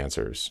good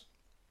answers.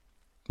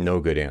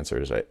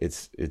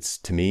 It's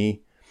to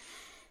me,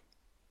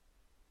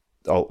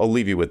 I'll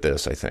leave you with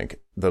this. I think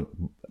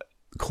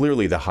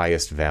clearly the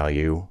highest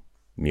value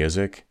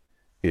music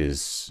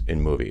is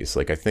in movies.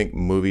 Like I think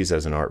movies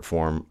as an art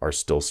form are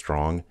still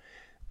strong.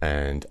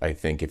 And I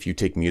think if you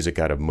take music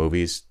out of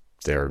movies,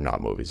 they're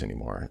not movies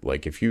anymore.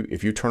 Like if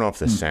you turn off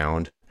the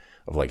sound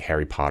of like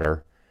Harry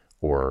Potter,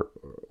 or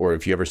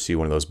if you ever see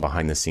one of those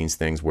behind the scenes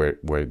things where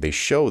they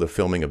show the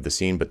filming of the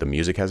scene, but the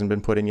music hasn't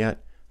been put in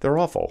yet, they're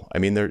awful. I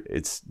mean,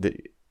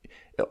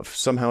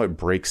 somehow it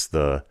breaks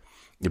the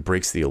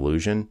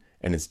illusion.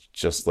 And it's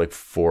just like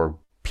four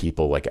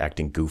people like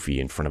acting goofy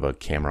in front of a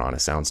camera on a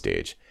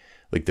soundstage.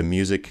 Like the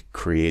music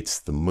creates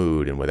the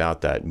mood, and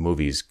without that,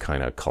 movies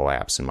kind of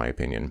collapse, in my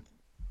opinion.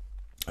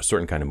 A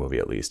certain kind of movie,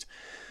 at least.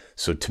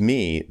 So to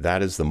me,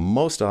 that is the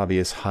most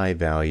obvious high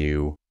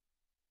value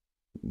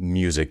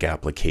music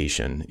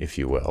application, if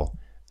you will.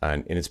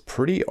 And it's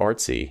pretty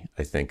artsy,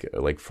 I think.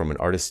 Like from an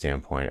artist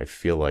standpoint, I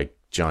feel like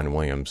John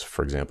Williams,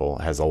 for example,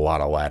 has a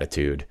lot of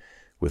latitude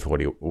with what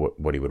he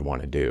would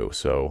want to do.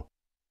 So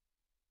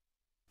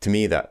to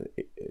me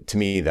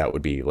that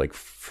would be like,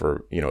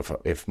 for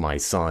if my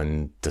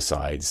son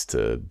decides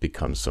to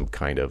become some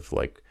kind of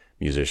like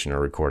musician or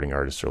recording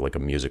artist or like a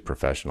music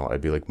professional.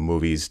 I'd be like,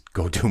 movies,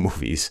 go do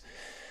movies.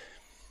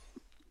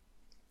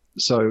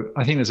 So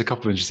I think there's a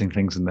couple of interesting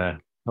things in there.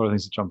 One of the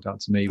things that jumped out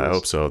to me was... I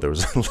hope so. There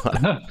was a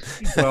lot.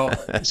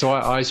 Well, so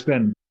I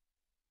spent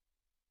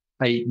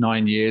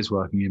 8-9 years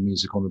working in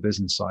music on the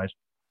business side.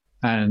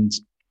 And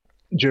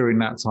during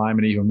that time,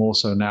 and even more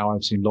so now,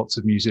 I've seen lots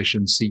of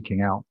musicians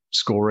seeking out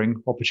scoring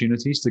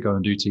opportunities to go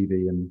and do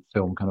TV and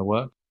film kind of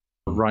work.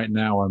 Right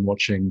now, I'm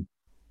watching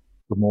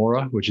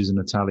Gomorrah, which is an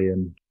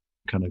Italian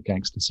kind of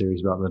gangster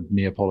series about the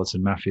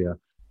Neapolitan mafia.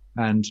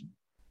 And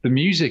the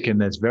music in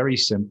there is very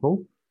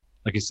simple.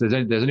 Like there's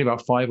only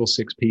about 5 or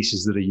 6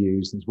 pieces that are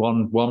used. There's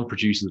one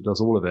producer that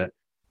does all of it.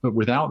 But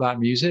without that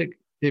music,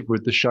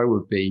 the show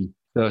would be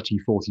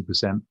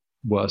 30-40%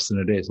 worse than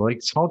it is. Like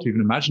it's hard to even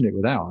imagine it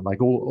without.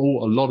 Like a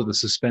lot of the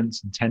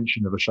suspense and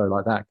tension of a show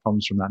like that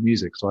comes from that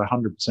music. So I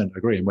 100%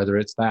 agree. And whether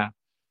it's that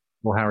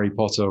or Harry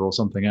Potter or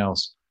something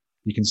else,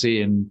 you can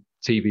see in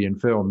TV and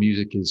film,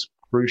 music is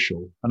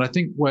crucial. And I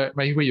think where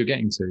you're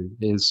getting to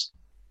is,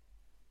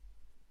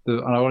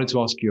 and I wanted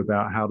to ask you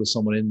about how does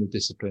someone in the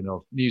discipline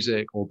of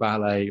music or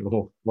ballet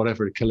or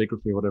whatever,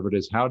 calligraphy or whatever it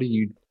is, how do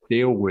you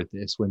deal with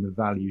this when the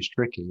value is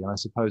tricky? And I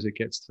suppose it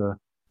gets to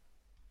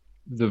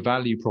the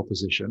value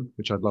proposition,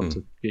 which I'd love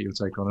to get your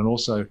take on, and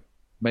also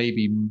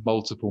maybe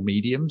multiple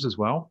mediums as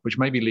well, which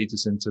maybe leads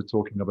us into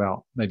talking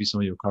about maybe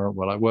some of your current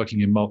work, like working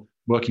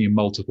in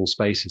multiple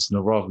spaces.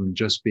 And rather than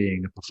just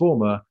being a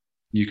performer,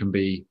 you can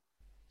be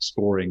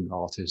scoring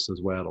artist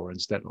as well, or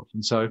instead of.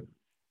 And so,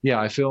 yeah,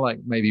 I feel like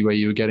maybe where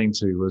you were getting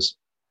to was,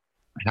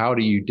 how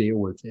do you deal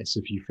with this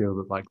if you feel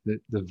that like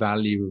the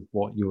value of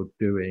what you're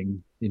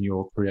doing in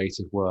your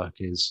creative work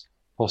is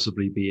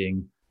possibly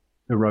being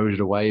eroded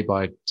away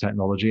by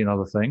technology and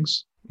other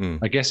things?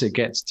 I guess it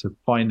gets to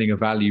finding a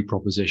value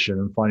proposition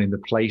and finding the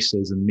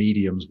places and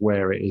mediums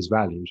where it is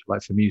valued.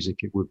 Like for music,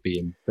 it would be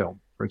in film,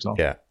 for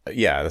example.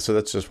 Yeah. So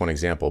that's just one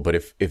example. But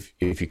if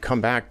you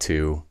come back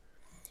to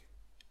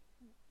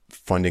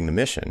funding the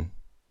mission,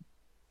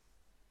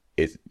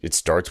 it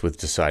starts with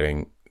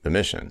deciding the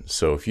mission.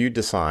 So if you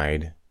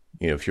decide,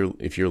 if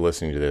you're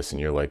listening to this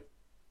and you're like,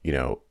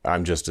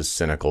 I'm just a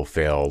cynical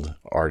failed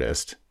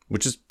artist,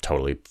 which is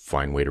totally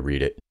fine way to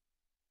read it,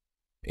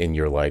 and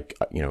you're like,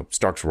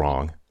 Stark's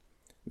wrong,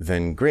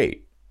 then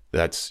great.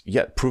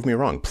 Prove me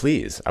wrong,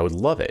 please. I would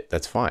love it.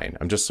 That's fine.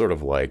 I'm just sort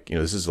of like,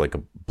 this is like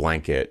a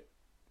blanket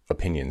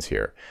opinions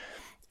here,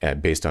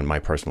 based on my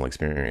personal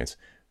experience.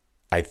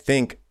 I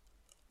think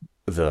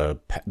the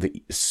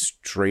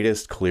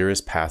straightest,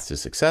 clearest path to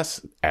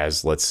success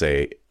as, let's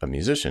say, a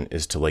musician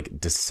is to like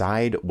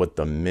decide what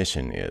the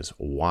mission is.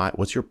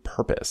 What's your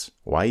purpose?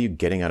 Why are you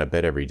getting out of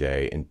bed every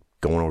day and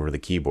going over the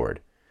keyboard?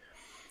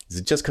 Is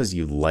it just because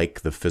you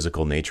like the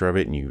physical nature of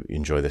it and you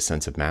enjoy the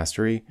sense of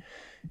mastery?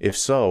 If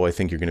so, I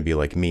think you're going to be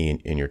like me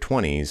in your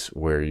 20s,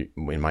 where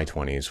in my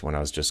 20s, when I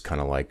was just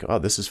kind of like, oh,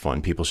 this is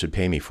fun. People should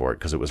pay me for it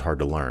because it was hard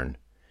to learn.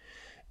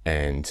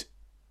 And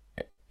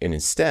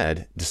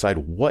instead decide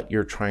what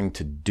you're trying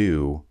to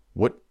do,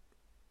 what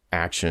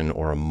action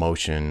or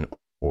emotion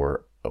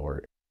or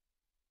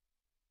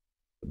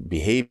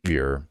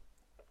behavior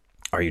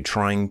are you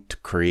trying to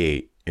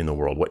create in the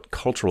world? What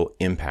cultural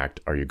impact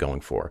are you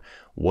going for?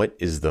 What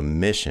is the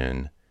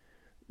mission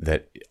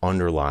that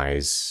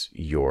underlies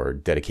your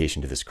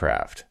dedication to this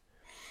craft?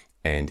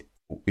 And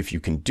if you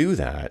can do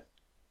that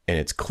and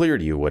it's clear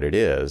to you what it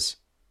is,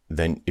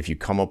 then if you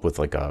come up with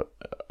like a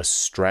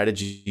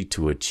strategy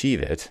to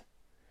achieve it,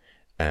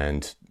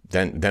 and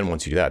then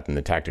once you do that, then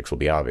the tactics will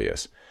be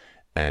obvious.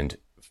 And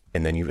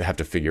then you have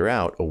to figure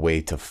out a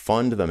way to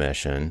fund the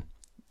mission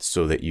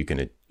so that you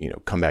can,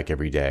 come back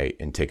every day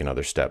and take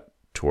another step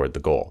toward the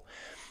goal.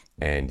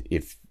 And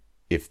if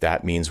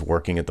that means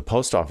working at the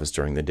post office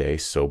during the day,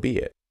 so be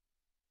it.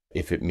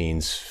 If it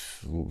means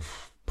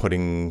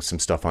putting some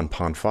stuff on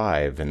Pond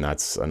 5 and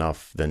that's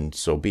enough, then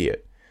so be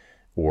it.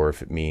 Or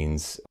if it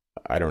means,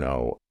 I don't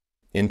know,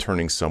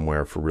 interning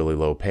somewhere for really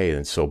low pay,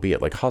 then so be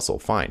it. Like hustle,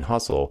 fine,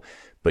 hustle.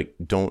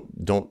 But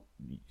don't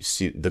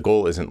see, the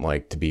goal isn't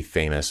like to be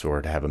famous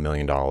or to have $1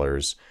 million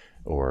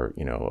or,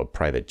 a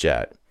private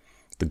jet.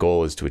 The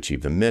goal is to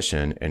achieve the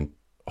mission, and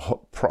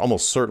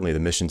almost certainly the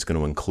mission's going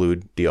to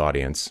include the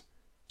audience,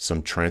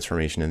 some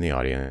transformation in the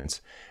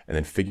audience, and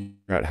then figure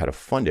out how to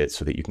fund it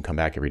so that you can come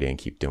back every day and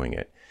keep doing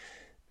it.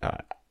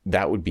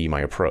 That would be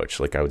my approach.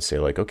 Like I would say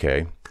like,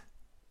 okay,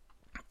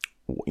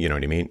 you know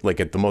what I mean? Like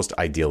at the most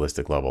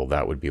idealistic level,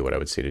 that would be what I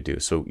would say to do.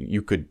 So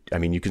you could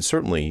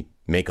certainly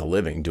make a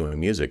living doing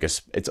music.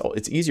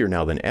 It's easier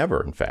now than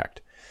ever, in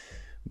fact.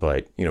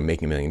 But,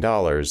 making $1 million,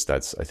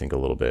 that's, I think, a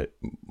little bit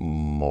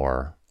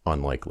more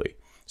unlikely.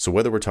 So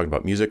whether we're talking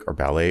about music or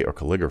ballet or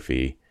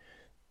calligraphy,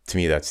 to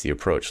me, that's the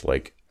approach.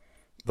 Like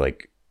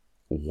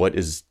what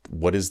is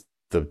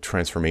the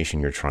transformation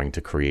you're trying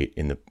to create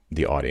in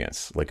the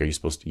audience? Like, are you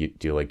supposed to,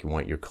 do you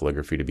want your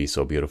calligraphy to be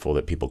so beautiful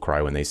that people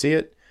cry when they see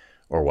it?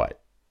 Or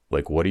what?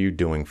 Like, what are you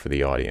doing for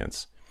the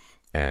audience?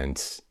 And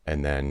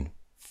then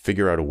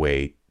figure out a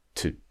way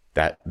to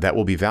that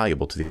will be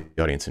valuable to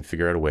the audience, and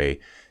figure out a way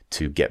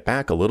to get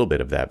back a little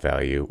bit of that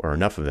value or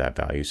enough of that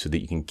value so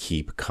that you can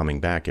keep coming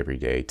back every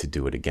day to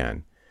do it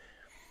again.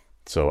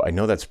 So I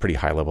know that's pretty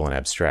high level and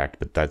abstract,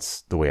 but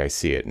that's the way I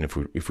see it. And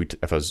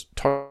if I was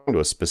talking to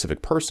a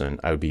specific person,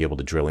 I would be able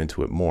to drill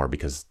into it more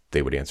because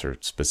they would answer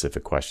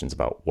specific questions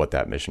about what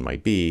that mission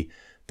might be.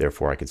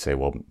 Therefore, I could say,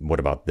 well, what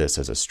about this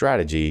as a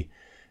strategy?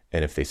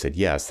 And if they said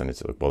yes, then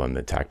it's like, well, then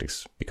the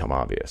tactics become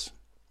obvious.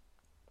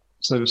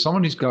 So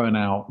someone who's going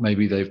out,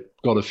 maybe they've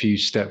got a few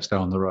steps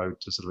down the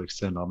road, to sort of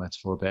extend our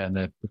metaphor a bit, and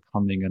they're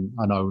becoming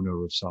an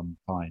owner of some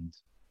kind.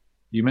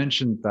 You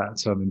mentioned that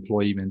term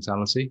employee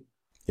mentality.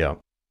 Yeah.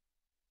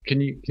 Can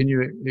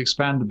you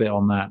expand a bit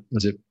on that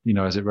as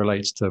it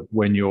relates to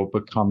when you're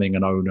becoming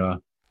an owner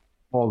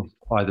of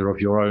either of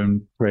your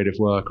own creative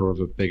work or of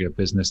a bigger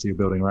business that you're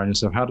building around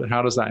yourself?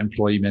 How does that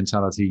employee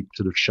mentality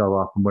sort of show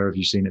up, and where have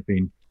you seen it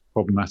being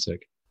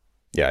problematic?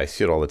 Yeah, I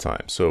see it all the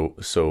time. So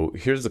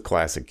here's the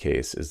classic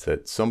case is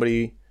that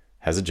somebody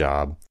has a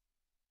job.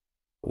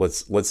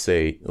 Let's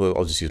say,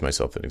 I'll just use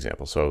myself as an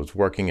example. So I was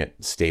working at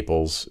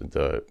Staples,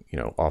 the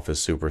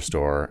office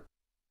superstore,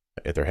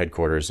 at their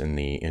headquarters in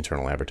the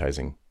internal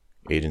advertising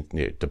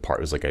department. It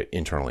was like an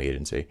internal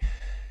agency.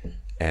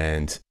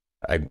 And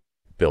I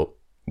built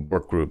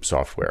workgroup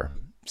software,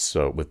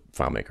 so with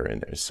FileMaker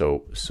in there.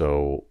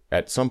 So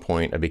at some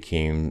point I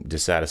became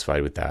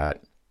dissatisfied with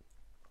that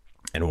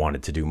and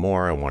wanted to do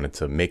more. I wanted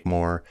to make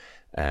more,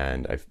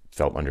 and I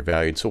felt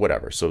undervalued. So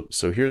whatever.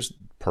 So here's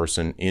a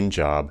person in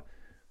job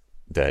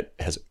that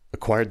has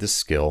acquired this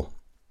skill.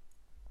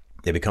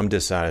 They become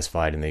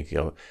dissatisfied and they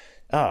go,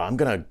 oh, I'm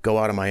going to go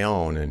out on my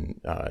own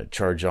and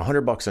charge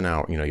 $100 an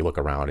hour. You look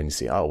around and you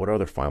see, oh, what are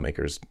other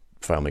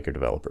FileMaker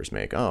developers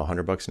make? Oh,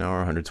 $100 an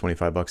hour,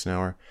 $125 an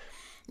hour.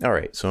 All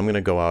right. So I'm going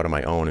to go out on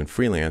my own and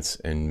freelance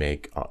and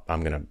make,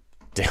 I'm going to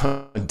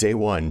day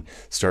one,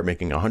 start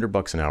making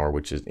 $100 an hour,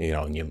 which is,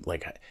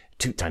 like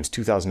 2 times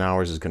 2,000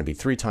 hours is going to be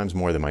 3 times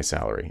more than my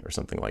salary or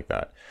something like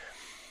that.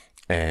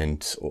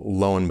 And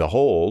lo and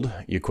behold,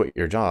 you quit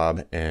your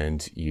job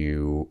and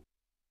you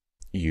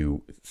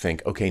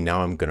think, okay,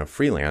 now I'm going to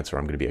freelance or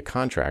I'm going to be a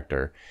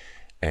contractor.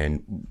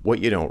 And what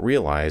you don't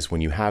realize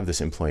when you have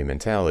this employee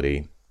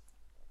mentality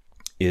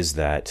is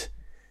that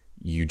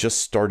you just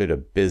started a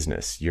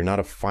business. You're not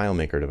a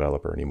FileMaker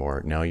developer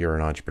anymore. Now you're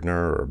an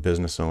entrepreneur or a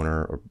business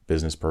owner or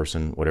business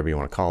person, whatever you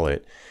want to call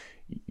it.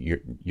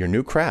 Your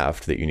new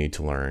craft that you need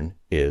to learn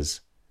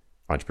is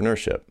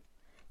entrepreneurship.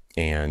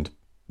 And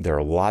there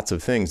are lots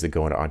of things that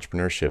go into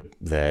entrepreneurship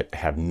that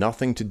have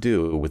nothing to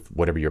do with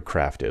whatever your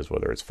craft is,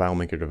 whether it's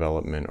FileMaker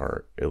development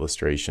or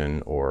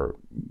illustration or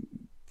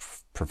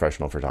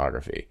professional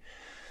photography.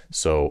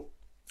 So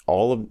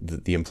all of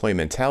the employee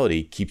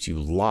mentality keeps you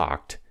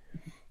locked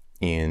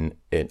in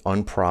an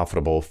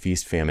unprofitable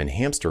feast, famine,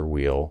 hamster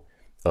wheel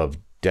of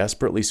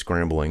desperately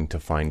scrambling to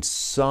find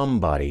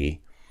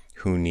somebody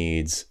who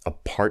needs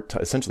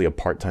essentially a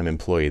part-time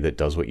employee that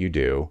does what you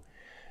do.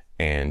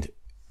 And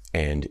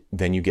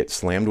then you get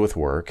slammed with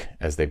work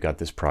as they've got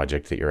this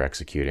project that you're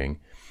executing.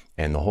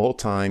 And the whole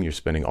time you're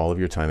spending all of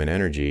your time and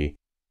energy,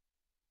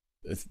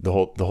 the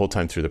whole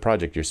time through the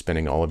project, you're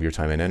spending all of your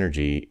time and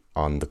energy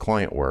on the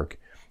client work,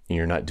 and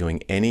you're not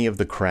doing any of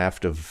the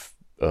craft of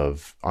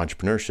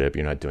entrepreneurship.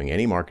 You're not doing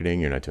any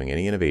marketing. You're not doing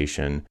any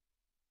innovation.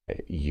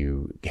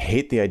 You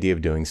hate the idea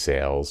of doing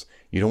sales.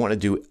 You don't want to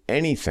do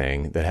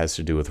anything that has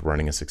to do with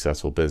running a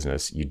successful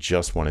business. You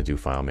just want to do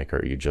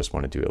FileMaker. You just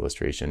want to do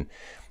illustration.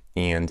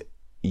 And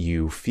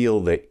you feel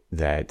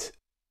that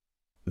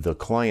the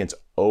clients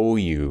owe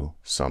you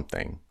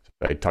something.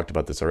 I talked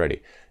about this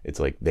already. It's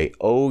like they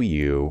owe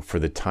you for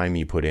the time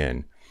you put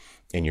in,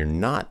 and you're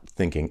not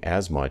thinking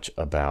as much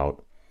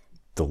about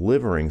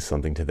delivering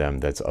something to them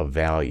that's of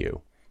value.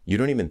 You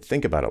don't even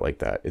think about it like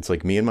that. It's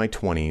like me in my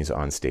 20s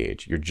on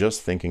stage. You're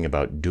just thinking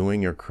about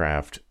doing your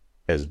craft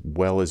as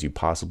well as you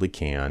possibly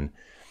can.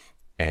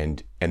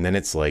 And then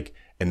it's like,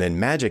 and then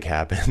magic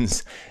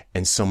happens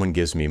and someone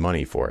gives me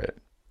money for it.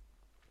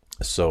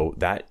 So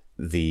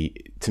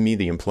to me,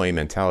 the employee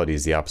mentality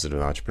is the opposite of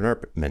an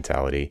entrepreneur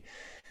mentality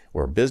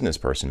or a business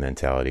person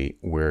mentality,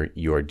 where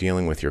you are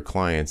dealing with your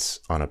clients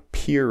on a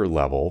peer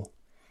level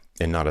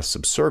and not a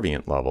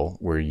subservient level,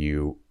 where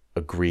you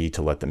agree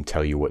to let them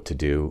tell you what to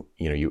do.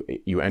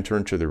 You enter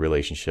into the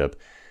relationship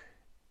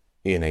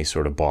in a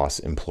sort of boss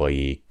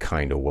employee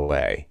kind of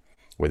way,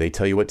 where they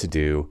tell you what to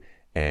do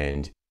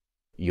and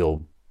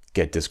you'll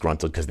get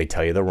disgruntled because they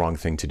tell you the wrong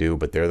thing to do,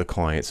 but they're the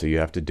client, so you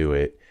have to do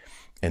it.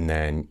 And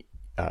then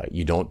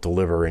you don't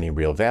deliver any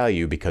real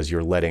value because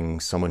you're letting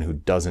someone who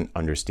doesn't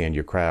understand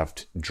your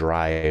craft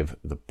drive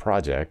the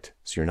project.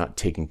 So you're not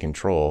taking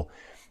control,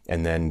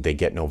 and then they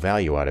get no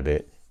value out of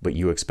it, but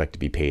you expect to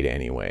be paid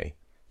anyway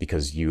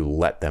because you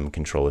let them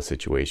control a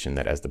situation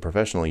that, as the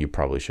professional, you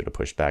probably should have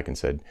pushed back and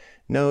said,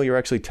 no, you're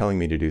actually telling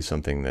me to do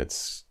something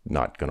that's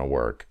not going to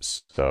work.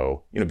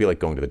 So, it'd be like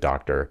going to the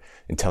doctor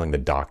and telling the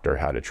doctor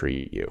how to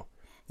treat you.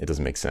 It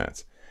doesn't make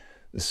sense.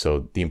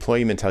 So the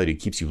employee mentality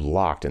keeps you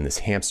locked in this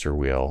hamster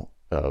wheel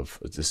of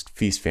this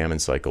feast famine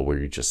cycle where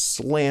you're just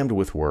slammed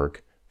with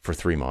work for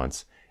 3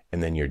 months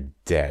and then you're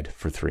dead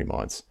for 3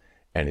 months.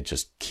 and it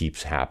just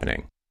keeps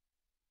happening.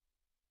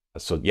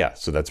 So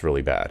that's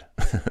really bad.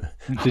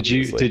 Did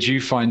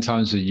you find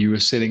times that you were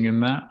sitting in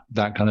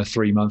that kind of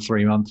 3 month where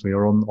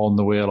you're on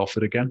the wheel off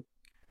it again?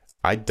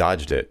 I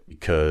dodged it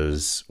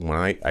because when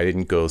I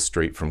didn't go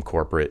straight from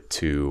corporate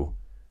to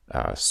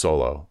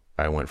solo.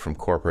 I went from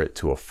corporate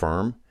to a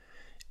firm,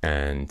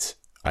 and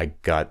I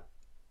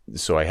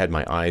had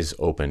my eyes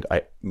opened.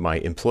 My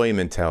employee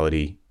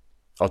mentality,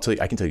 I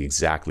can tell you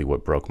exactly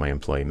what broke my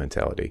employee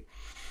mentality.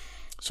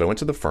 So I went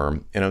to the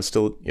firm, and I was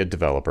still a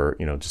developer,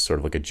 just sort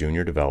of like a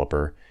junior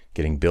developer,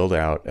 getting billed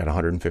out at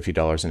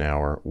 $150 an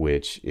hour,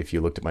 which if you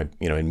looked at my,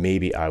 and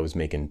maybe I was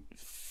making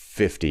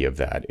 50 of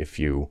that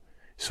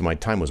so my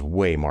time was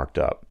way marked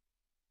up.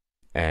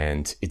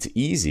 And it's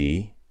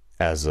easy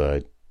as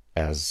a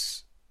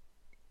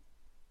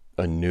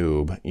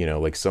noob,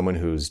 like someone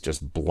who's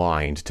just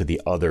blind to the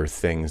other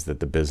things that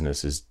the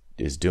business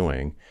is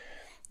doing,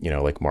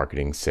 like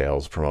marketing,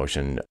 sales,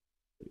 promotion,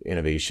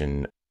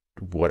 innovation,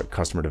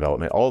 customer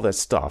development, all that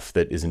stuff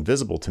that is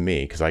invisible to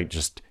me. Cause I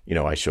just,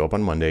 I show up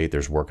on Monday,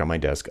 there's work on my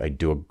desk. I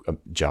do a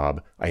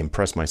job. I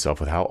impress myself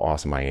with how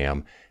awesome I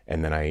am.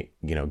 And then I,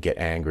 get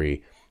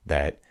angry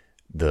that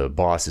the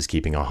boss is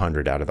keeping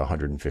 100 out of the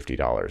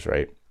 $150,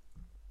 right?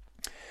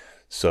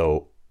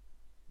 So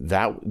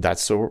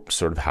that's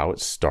sort of how it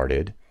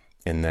started.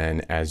 And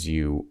then as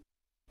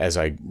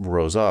I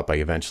rose up, I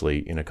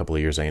eventually, in a couple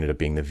of years, I ended up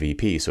being the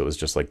VP. So it was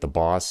just like the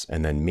boss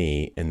and then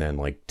me and then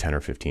like 10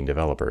 or 15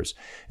 developers.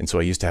 And so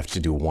I used to have to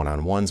do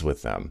one-on-ones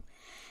with them.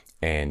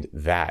 And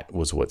that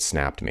was what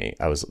snapped me.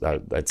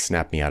 That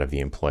snapped me out of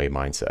the employee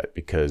mindset,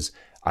 because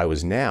I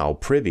was now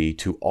privy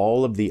to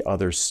all of the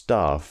other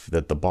stuff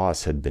that the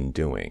boss had been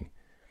doing,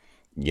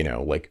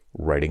 like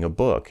writing a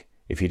book.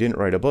 If he didn't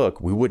write a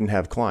book, we wouldn't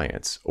have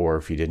clients. Or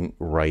if he didn't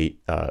write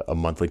a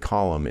monthly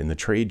column in the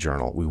trade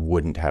journal, we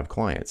wouldn't have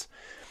clients.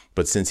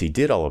 But since he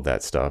did all of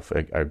that stuff,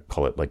 I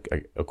call it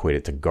I equate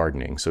it to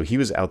gardening. So he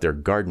was out there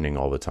gardening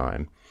all the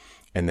time.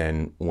 And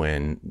then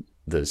when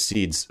the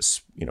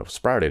seeds,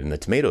 sprouted and the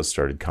tomatoes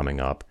started coming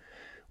up,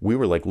 we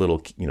were like little,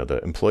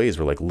 the employees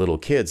were like little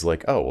kids,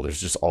 like, oh, well,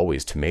 there's just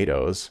always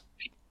tomatoes.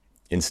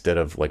 Instead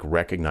of like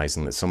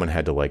recognizing that someone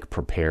had to like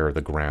prepare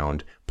the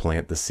ground,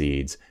 plant the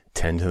seeds,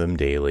 tend to them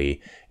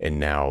daily. And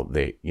now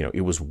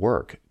it was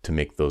work to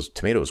make those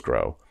tomatoes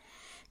grow.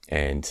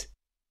 And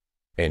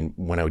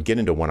when I would get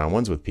into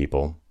one-on-ones with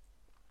people,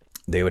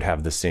 they would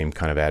have the same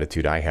kind of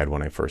attitude I had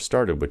when I first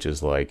started, which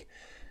is like,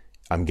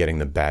 I'm getting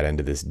the bad end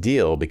of this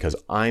deal because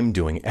I'm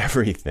doing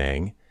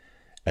everything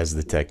as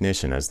the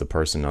technician, as the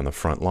person on the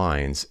front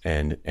lines,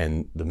 and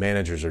the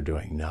managers are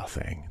doing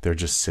nothing. They're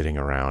just sitting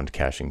around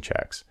cashing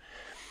checks.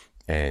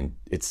 And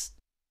it's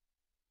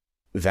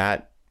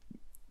that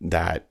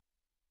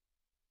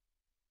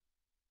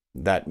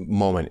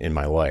moment in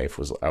my life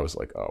I was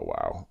like, oh,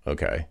 wow,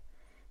 okay,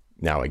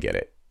 now I get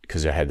it.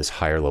 Because I had this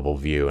higher level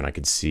view, and I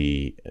could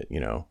see,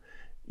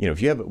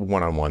 if you have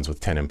one-on-ones with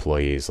 10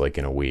 employees, like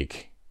in a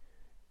week,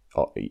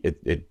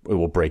 it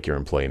will break your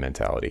employee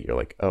mentality. You're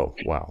like, oh,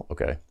 wow,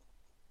 okay.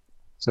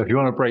 So if you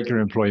want to break your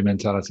employee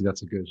mentality,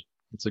 that's a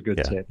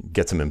good tip.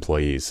 Get some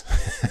employees.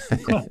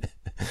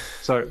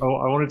 So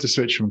I wanted to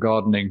switch from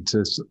gardening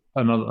to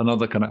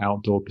another kind of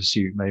outdoor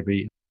pursuit,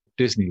 maybe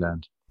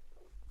Disneyland.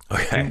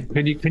 Okay.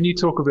 Can you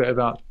talk a bit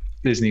about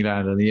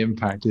Disneyland and the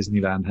impact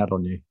Disneyland had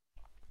on you?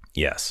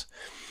 Yes.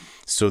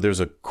 So there's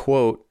a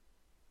quote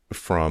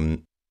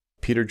from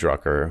Peter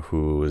Drucker,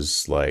 who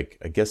was like,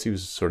 I guess he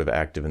was sort of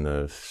active in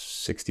the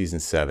 60s and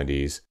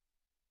 70s.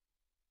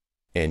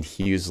 And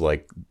he was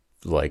like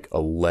a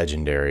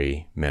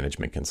legendary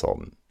management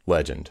consultant,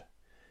 legend.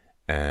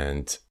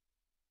 And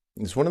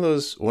he's one of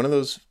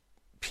those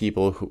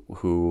people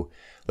who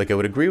like, I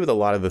would agree with a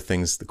lot of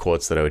the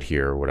quotes that I would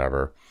hear or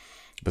whatever.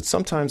 But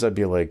sometimes I'd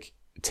be like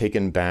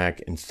taken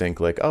back and think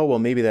like, oh, well,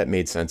 maybe that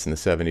made sense in the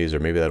 70s, or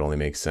maybe that only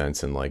makes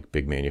sense in like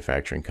big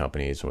manufacturing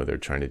companies where they're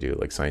trying to do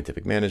like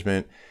scientific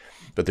management.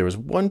 But there was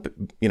one,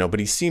 but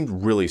he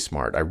seemed really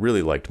smart. I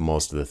really liked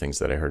most of the things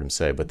that I heard him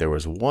say, but there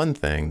was one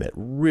thing that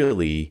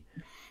really,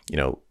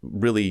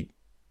 really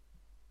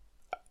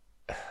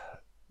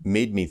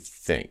made me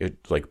think,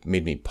 it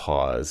made me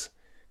pause.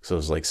 So I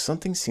was like,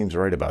 something seems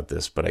right about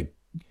this, but I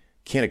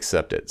can't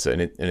accept it. So,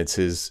 and it's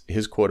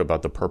his quote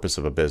about the purpose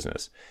of a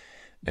business.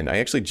 And I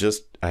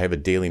have a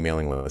daily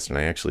mailing list, and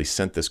I actually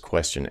sent this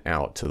question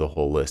out to the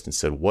whole list and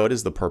said, what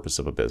is the purpose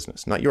of a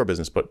business? Not your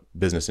business, but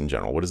business in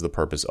general. What is the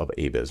purpose of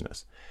a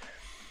business?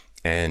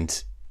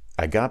 And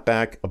I got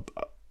back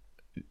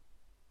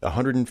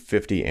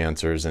 150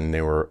 answers, and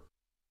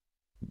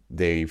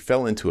they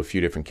fell into a few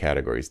different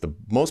categories. The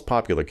most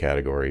popular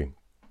category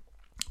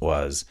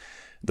was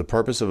the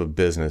purpose of a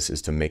business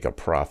is to make a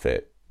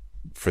profit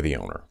for the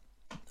owner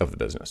of the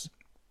business.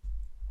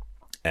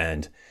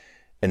 And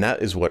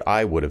that is what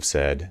I would have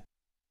said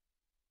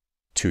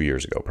 2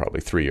 years ago,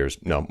 probably 3 years,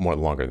 no, more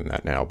longer than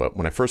that now. But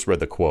when I first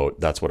read the quote,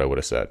 that's what I would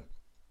have said.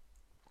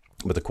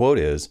 But the quote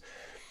is,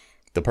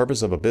 the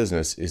purpose of a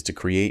business is to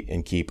create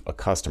and keep a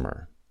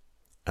customer.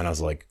 And I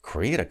was like,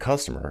 create a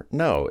customer?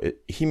 No,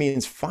 he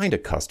means find a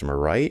customer,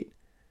 right?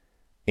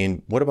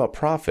 And what about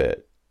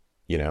profit?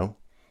 You know?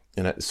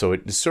 And so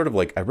it's sort of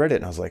like, I read it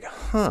and I was like,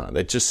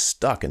 that just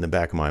stuck in the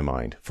back of my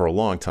mind for a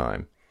long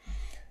time.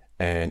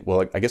 And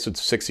well, I guess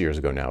it's 6 years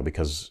ago now,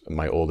 because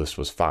my oldest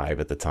was 5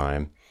 at the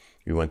time.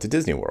 We went to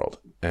Disney World,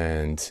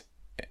 and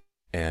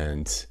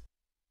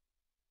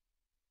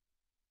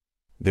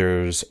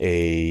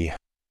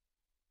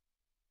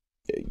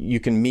you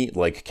can meet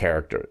like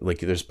character, like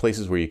there's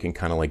places where you can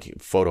kind of like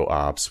photo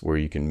ops where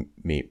you can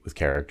meet with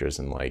characters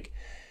and like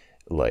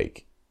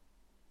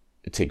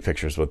take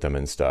pictures with them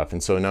and stuff.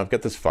 And so now I've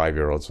got this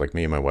 5-year-old, it's like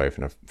me and my wife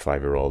and a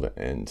 5-year-old,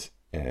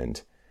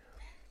 and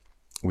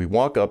we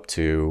walk up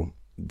to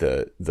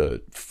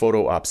the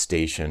photo op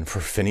station for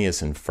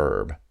Phineas and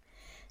Ferb,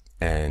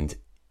 and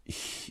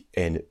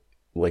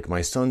like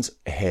my son's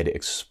head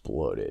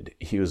exploded.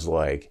 He was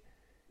like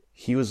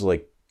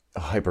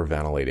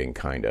hyperventilating,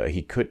 kind of.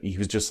 He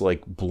was just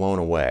like blown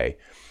away.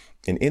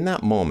 And in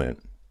that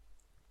moment,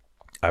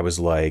 I was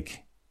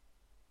like,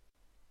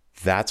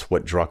 that's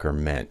what Drucker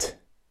meant.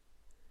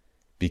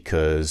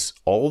 Because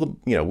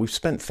you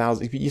spend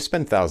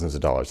thousands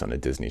of dollars on a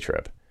Disney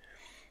trip.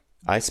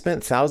 I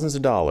spent thousands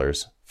of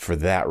dollars for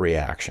that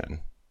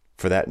reaction,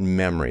 for that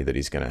memory that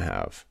he's going to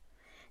have.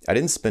 I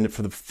didn't spend it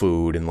for the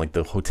food and like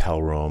the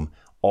hotel room,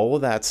 all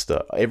of that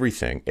stuff,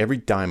 everything, every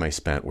dime I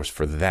spent was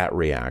for that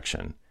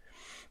reaction.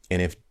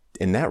 And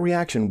that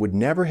reaction would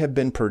never have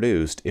been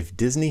produced if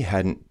Disney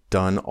hadn't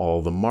done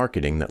all the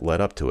marketing that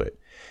led up to it.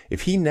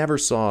 If he never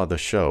saw the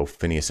show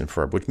Phineas and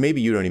Ferb, which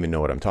maybe you don't even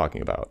know what I'm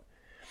talking about,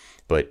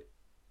 but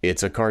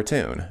it's a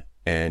cartoon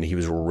and he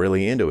was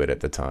really into it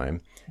at the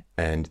time,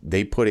 and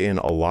they put in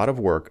a lot of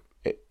work,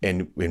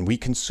 and we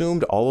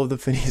consumed all of the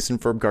Phineas and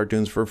Ferb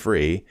cartoons for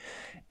free.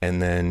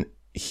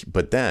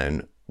 But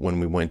then when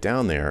we went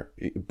down there,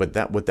 what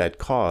that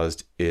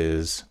caused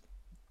is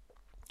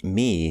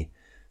me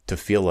to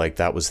feel like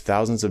that was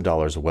thousands of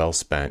dollars well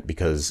spent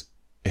because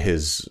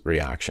his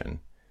reaction.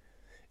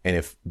 And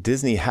if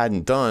Disney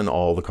hadn't done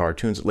all the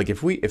cartoons, like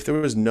if there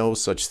was no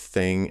such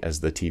thing as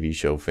the TV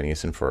show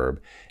Phineas and Ferb,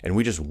 and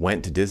we just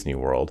went to Disney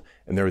World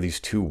and there were these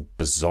two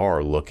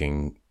bizarre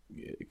looking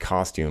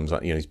costumes,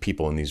 these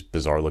people in these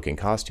bizarre looking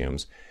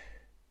costumes,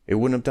 he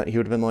would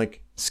have been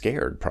like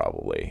scared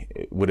probably.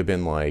 It would have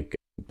been like,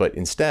 but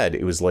instead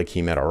it was like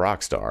he met a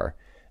rock star,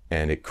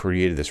 and it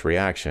created this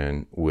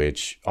reaction,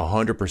 which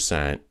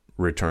 100%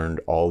 returned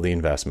all the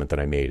investment that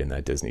I made in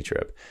that Disney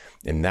trip.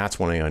 And that's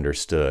when I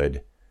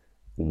understood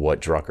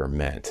what Drucker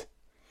meant.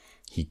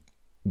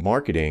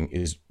 Marketing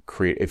is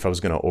if I was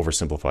going to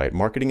oversimplify it,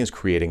 marketing is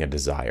creating a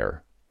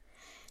desire.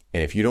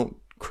 And if you don't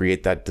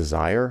create that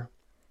desire,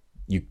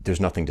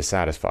 there's nothing to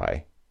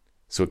satisfy.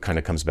 So it kind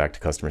of comes back to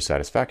customer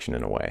satisfaction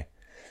in a way.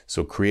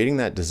 So creating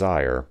that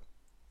desire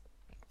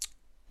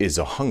is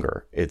a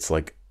hunger. It's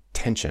like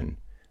tension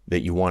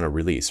that you want to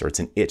release, or it's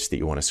an itch that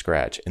you want to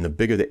scratch. And the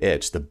bigger the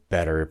itch, the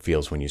better it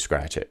feels when you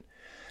scratch it.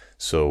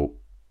 So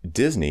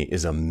Disney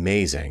is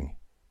amazing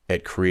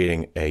at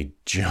creating a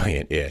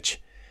giant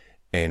itch.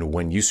 And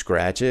when you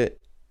scratch it,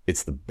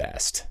 it's the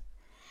best.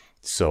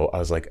 So I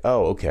was like,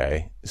 oh,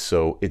 okay.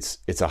 So it's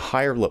a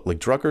higher level. Like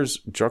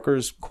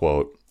Drucker's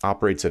quote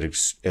operates at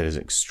an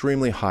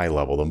extremely high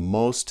level, the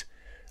most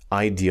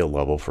ideal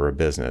level for a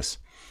business.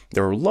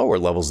 There are lower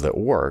levels that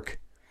work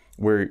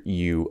where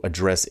you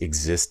address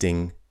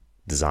existing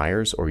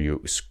desires or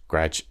you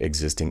scratch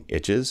existing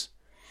itches.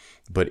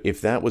 But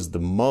if that was the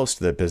most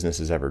that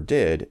businesses ever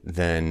did,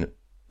 then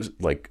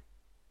like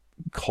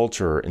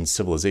culture and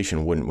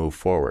civilization wouldn't move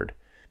forward,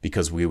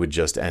 because we would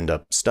just end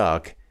up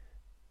stuck.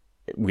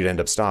 We'd end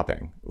up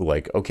stopping.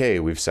 Like, okay,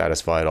 we've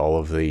satisfied all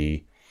of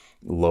the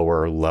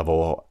lower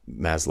level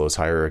Maslow's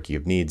hierarchy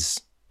of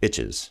needs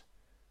itches.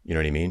 You know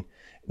what I mean?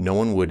 No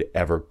one would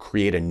ever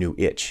create a new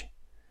itch.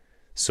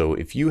 So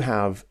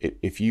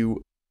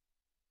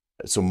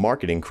so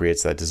marketing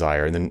creates that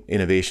desire, and then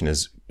innovation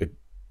is an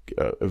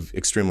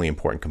extremely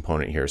important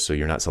component here. So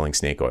you're not selling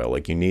snake oil.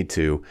 Like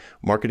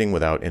marketing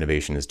without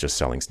innovation is just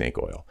selling snake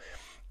oil.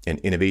 And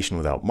innovation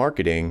without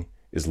marketing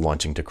is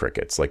launching to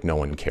crickets. Like no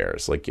one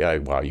cares. Like, yeah,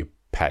 wow, you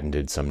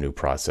patented some new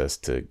process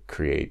to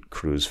create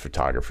cruise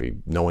photography.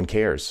 No one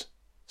cares.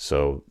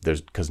 So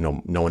because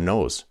no one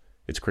knows.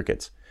 It's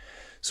crickets.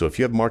 So if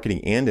you have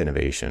marketing and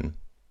innovation,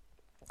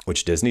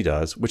 which Disney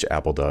does, which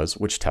Apple does,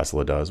 which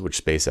Tesla does,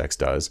 which SpaceX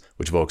does,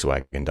 which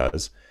Volkswagen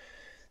does,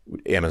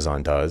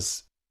 Amazon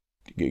does,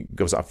 it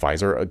goes on,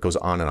 Pfizer, it goes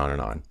on and on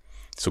and on.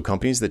 So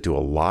companies that do a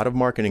lot of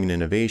marketing and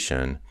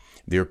innovation,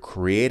 they're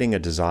creating a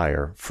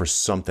desire for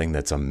something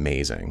that's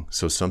amazing.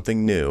 So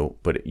something new,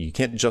 but you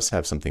can't just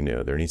have something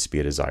new. There needs to be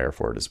a desire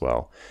for it as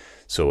well.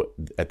 So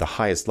at the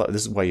highest level,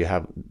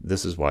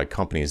 this is why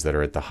companies that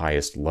are at the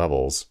highest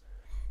levels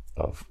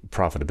of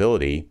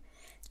profitability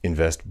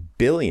invest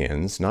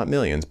billions, not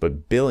millions,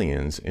 but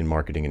billions in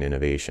marketing and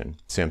innovation.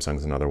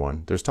 Samsung's another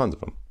one. There's tons of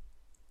them.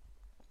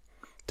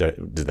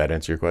 Did that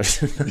answer your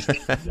question?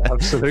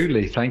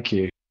 Absolutely. Thank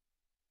you.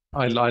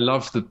 I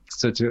love that.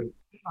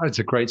 It's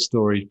a great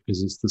story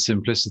because it's the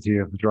simplicity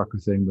of the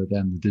Drucker thing, but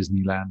then the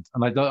Disneyland.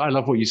 And I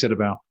love what you said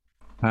about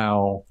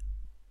how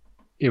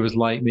it was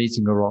like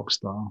meeting a rock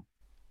star,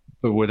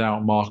 but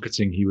without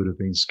marketing, he would have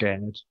been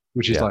scared,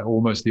 which is Yeah. like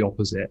almost the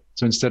opposite.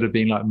 So instead of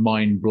being like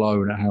mind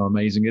blown at how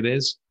amazing it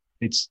is,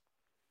 it's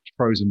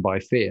frozen by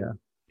fear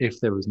if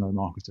there was no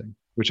marketing,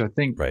 which I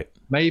think Right.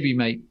 maybe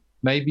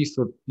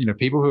for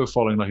people who are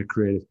following like a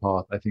creative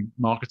path, I think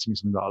marketing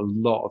is something that a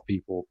lot of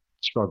people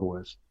struggle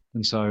with.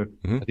 And so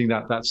Mm-hmm. I think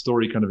that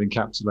story kind of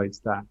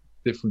encapsulates that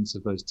difference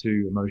of those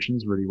two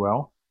emotions really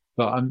well.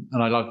 But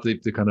and I love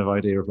the kind of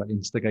idea of like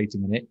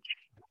instigating an itch.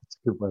 It's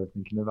a good way of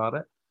thinking about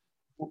it.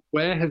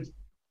 Where have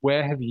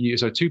where have you?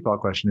 So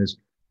two-part question is,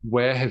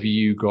 where have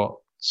you got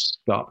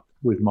stuck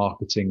with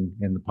marketing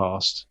in the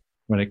past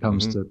when it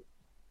comes Mm-hmm. to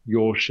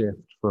your shift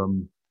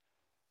from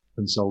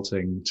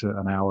consulting to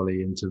an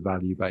hourly into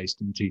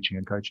value-based and teaching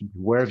and coaching?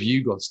 Where have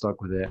you got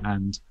stuck with it?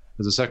 And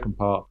as a second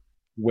part,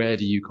 where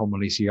do you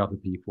commonly see other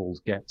people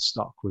get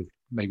stuck with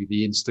maybe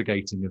the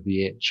instigating of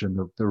the itch and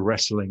the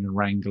wrestling and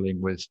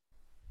wrangling with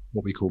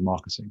what we call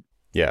marketing?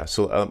 Yeah.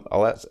 So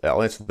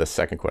I'll answer the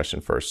second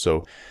question first.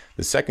 So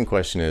the second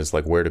question is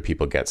like, where do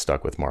people get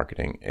stuck with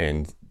marketing?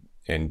 And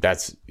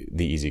that's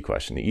the easy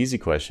question. The easy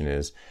question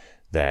is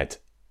that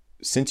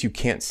since you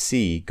can't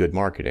see good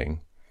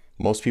marketing,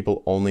 most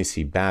people only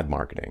see bad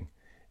marketing,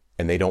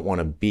 and they don't want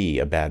to be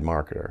a bad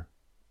marketer.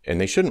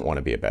 And they shouldn't want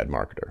to be a bad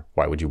marketer.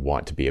 Why would you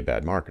want to be a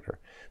bad marketer?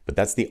 But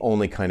that's the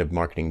only kind of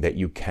marketing that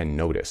you can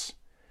notice.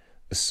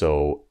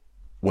 So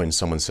when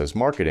someone says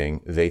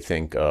marketing, they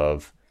think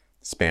of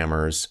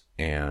spammers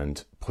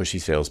and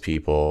pushy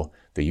salespeople,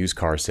 the used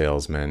car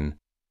salesman,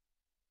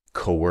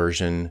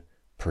 coercion,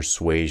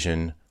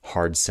 persuasion,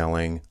 hard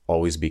selling,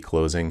 always be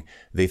closing.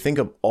 They think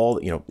of all,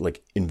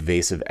 like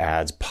invasive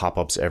ads,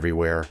 pop-ups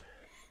everywhere.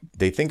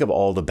 They think of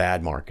all the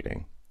bad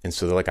marketing. And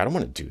so they're like, I don't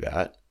want to do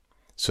that.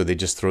 So they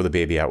just throw the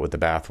baby out with the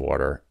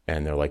bathwater,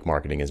 and they're like,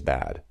 marketing is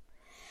bad.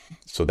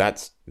 So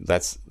that's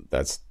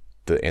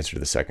the answer to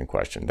the second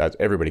question. That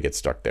everybody gets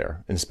stuck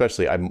there, and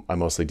especially I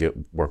mostly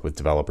work with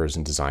developers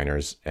and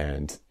designers,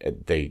 and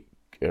they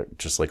are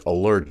just like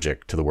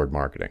allergic to the word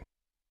marketing.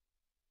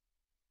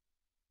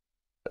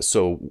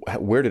 So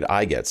where did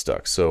I get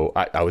stuck? So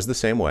I was the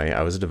same way.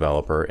 I was a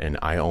developer, and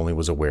I only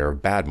was aware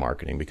of bad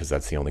marketing because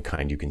that's the only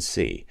kind you can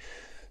see.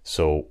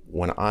 So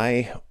when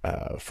I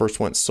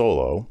first went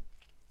solo,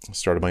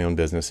 started my own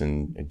business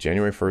in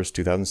January 1st,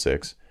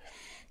 2006,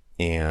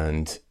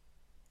 and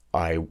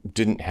I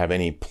didn't have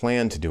any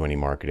plan to do any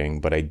marketing,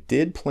 but I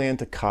did plan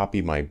to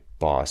copy my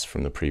boss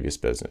from the previous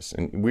business.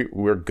 And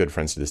we're good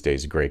friends to this day.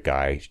 He's a great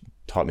guy,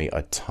 taught me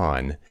a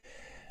ton.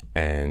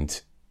 And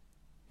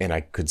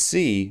I could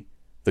see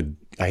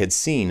I had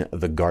seen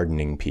the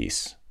gardening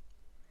piece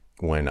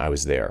when I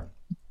was there.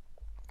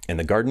 And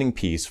the gardening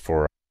piece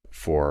for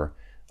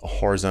a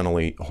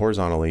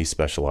horizontally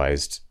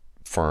specialized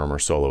firm or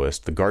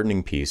soloist, the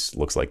gardening piece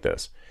looks like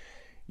this.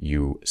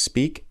 You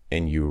speak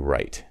and you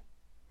write.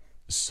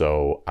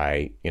 So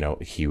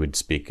he would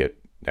speak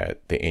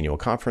at the annual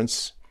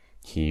conference.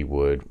 He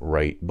would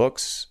write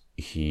books.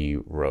 He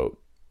wrote,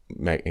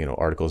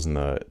 articles in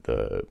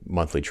the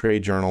monthly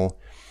trade journal.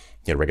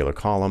 He had a regular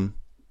column.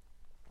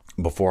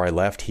 Before I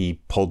left,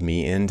 he pulled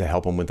me in to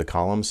help him with the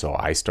column. So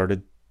I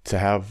started to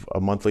have a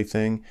monthly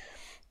thing.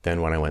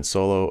 Then when I went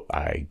solo,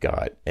 I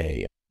got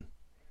a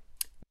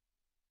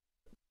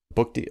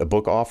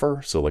book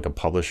offer. So like a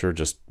publisher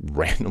just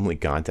randomly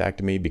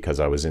contacted me because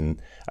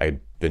I'd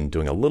been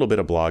doing a little bit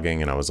of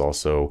blogging, and I was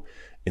also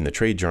in the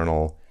trade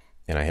journal,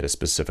 and I had a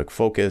specific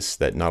focus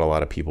that not a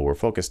lot of people were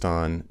focused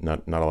on,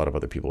 not a lot of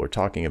other people were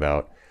talking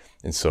about.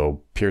 And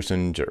so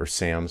Pearson or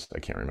Sam's, I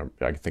can't remember,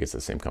 I think it's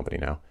the same company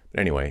now.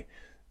 But anyway,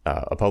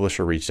 a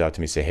publisher reached out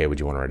to me, say, hey, would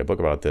you want to write a book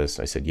about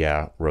this? I said,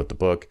 yeah, wrote the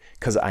book,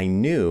 because I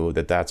knew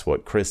that that's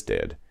what Chris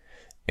did.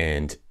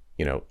 And,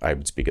 I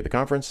would speak at the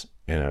conference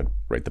and I'd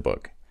write the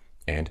book.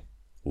 And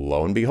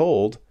lo and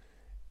behold,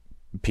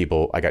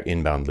 I got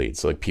inbound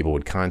leads. So like people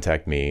would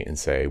contact me and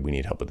say, we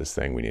need help with this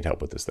thing. We need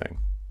help with this thing.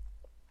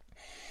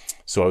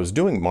 So I was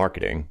doing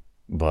marketing,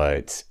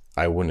 but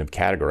I wouldn't have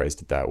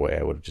categorized it that way.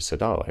 I would have just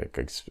said, oh,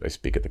 I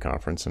speak at the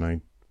conference and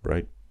I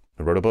wrote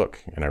a book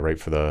and I write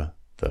for the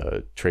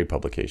trade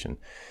publication.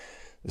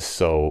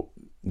 So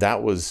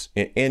that was,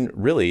 and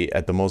really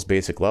at the most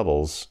basic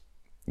levels,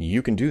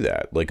 you can do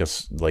that. Like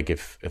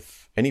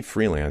if any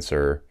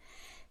freelancer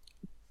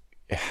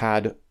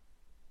had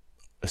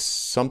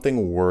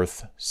something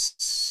worth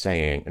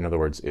saying, in other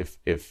words,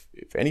 if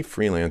any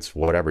freelance,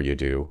 whatever you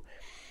do,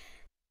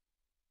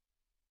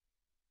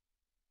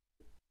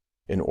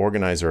 an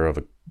organizer of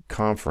a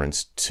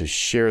conference to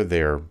share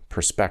their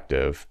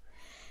perspective,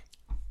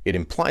 it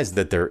implies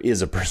that there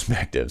is a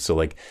perspective. So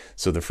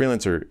the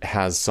freelancer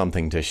has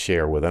something to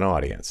share with an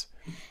audience.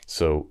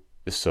 So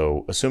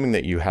assuming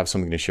that you have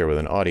something to share with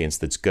an audience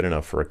that's good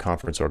enough for a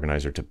conference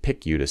organizer to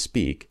pick you to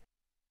speak,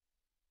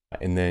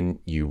 and then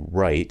you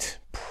write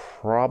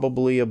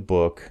probably a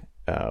book.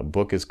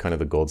 Book is kind of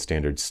the gold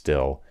standard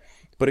still,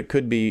 but it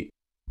could be,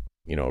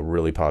 a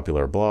really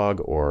popular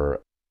blog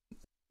or,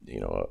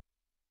 a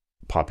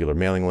popular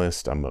mailing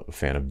list. I'm a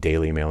fan of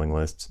daily mailing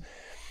lists.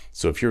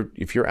 So if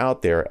you're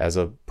out there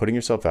putting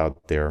yourself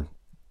out there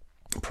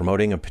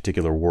promoting a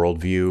particular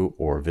worldview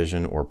or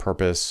vision or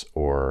purpose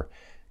or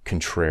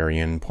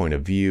contrarian point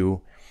of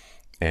view,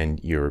 and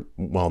you're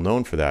well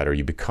known for that, or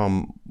you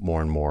become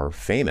more and more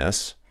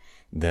famous,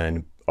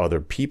 then other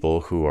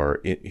people who are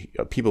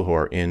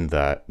in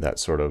that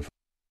sort of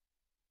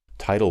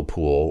tidal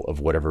pool of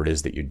whatever it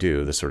is that you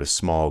do, the sort of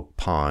small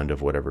pond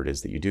of whatever it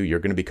is that you do, you're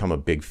going to become a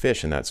big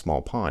fish in that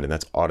small pond, and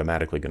that's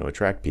automatically going to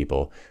attract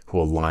people who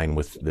align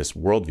with this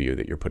worldview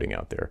that you're putting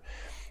out there.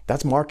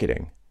 That's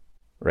marketing,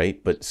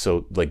 right? But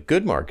so like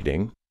good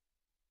marketing,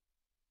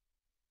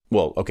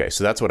 well, okay,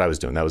 so that's what I was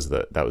doing. That was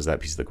that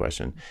piece of the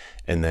question.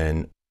 And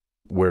then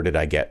where did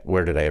I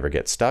ever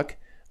get stuck?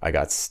 I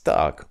got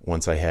stuck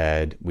once we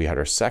had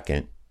our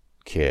second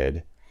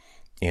kid,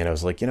 and I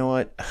was like, you know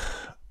what?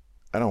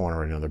 I don't want to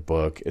write another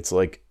book. It's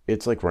like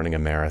running a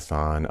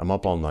marathon. I'm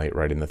up all night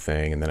writing the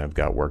thing, and then I've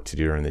got work to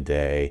do during the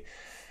day.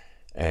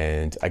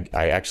 And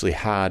I actually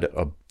had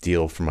a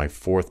deal for my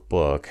fourth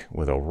book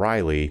with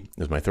O'Reilly. It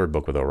was my third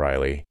book with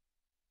O'Reilly.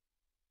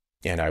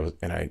 And I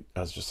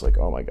was just like,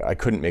 oh my God, I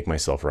couldn't make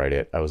myself write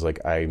it. I was like,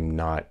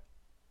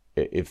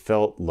 it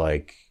felt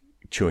like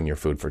chewing your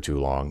food for too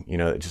long. You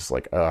know, it's just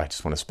like, oh, I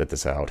just want to spit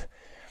this out.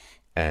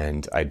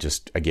 And I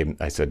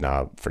said,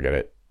 nah, forget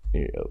it.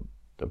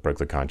 Break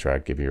the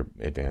contract, give your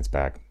advance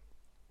back.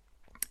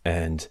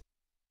 And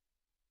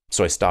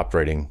so I stopped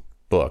writing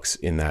books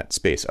in that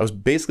space. I was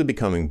basically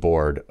becoming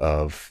bored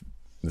of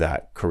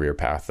that career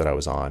path that I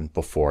was on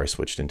before I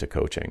switched into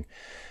coaching.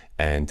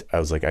 And I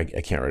was like, I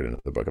can't write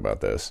another book about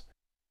this.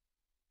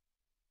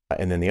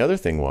 And then the other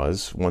thing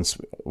was,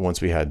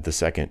 once we had the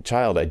second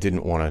child, I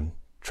didn't want to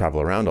travel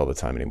around all the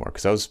time anymore,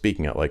 because I was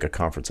speaking at like a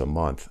conference a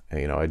month.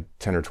 And, you know, I had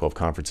 10 or 12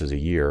 conferences a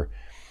year.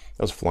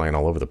 I was flying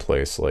all over the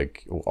place,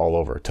 like all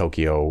over.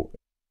 Tokyo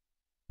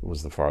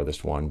was the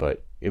farthest one,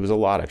 but it was a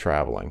lot of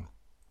traveling.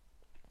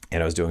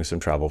 And I was doing some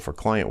travel for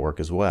client work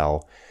as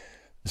well.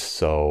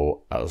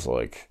 So I was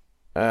like,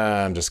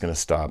 I'm just going to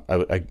stop.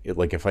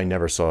 Like if I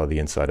never saw the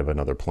inside of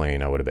another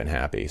plane, I would have been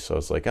happy. So I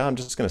was like, I'm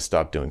just going to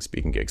stop doing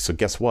speaking gigs. So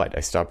guess what?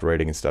 I stopped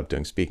writing and stopped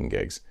doing speaking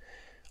gigs.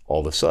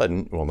 All of a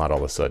sudden, well, not all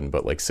of a sudden,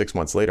 but like 6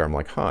 months later, I'm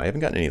like, I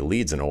haven't gotten any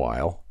leads in a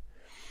while.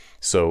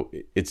 So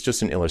it's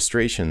just an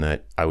illustration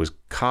that I was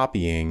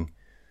copying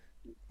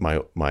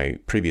my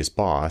previous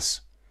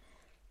boss,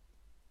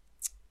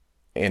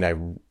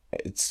 and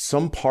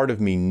some part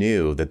of me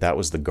knew that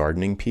was the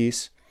gardening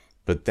piece,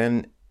 but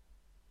then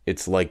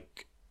it's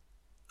like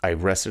I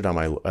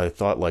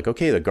thought like,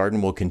 okay, the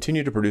garden will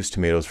continue to produce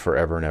tomatoes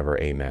forever and ever,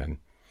 amen.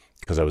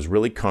 Because I was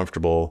really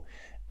comfortable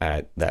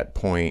at that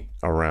point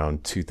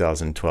around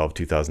 2012,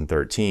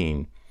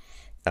 2013.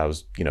 I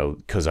was,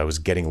 because I was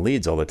getting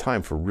leads all the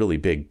time for really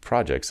big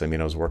projects. I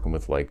mean, I was working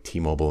with like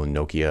T-Mobile and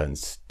Nokia and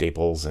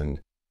Staples, and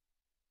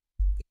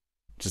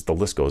just the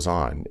list goes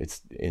on.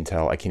 It's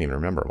Intel. I can't even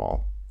remember them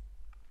all.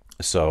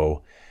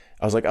 So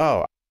I was like,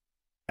 oh,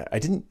 I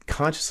didn't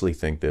consciously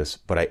think this,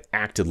 but I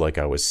acted like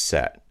I was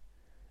set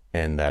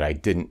and that I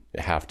didn't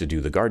have to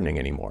do the gardening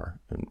anymore.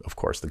 And of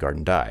course, the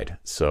garden died.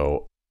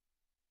 So,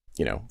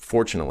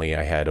 fortunately,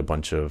 I had a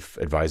bunch of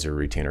advisor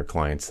retainer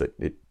clients that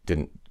it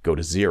didn't go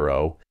to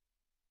zero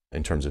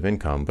in terms of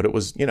income, but it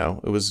was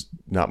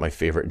not my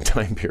favorite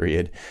time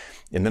period.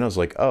 And then I was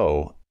like,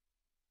 oh,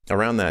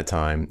 around that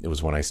time, it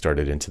was when I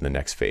started into the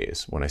next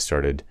phase, when I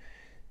started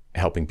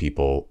helping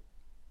people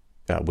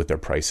with their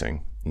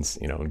pricing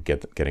and,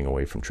 getting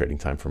away from trading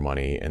time for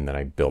money. And then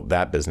I built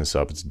that business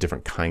up. It's a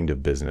different kind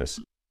of business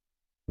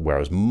where I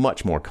was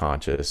much more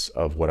conscious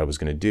of what I was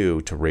going to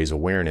do to raise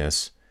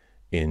awareness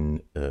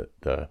in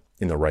the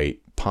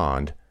right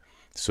pond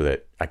so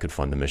that I could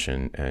fund the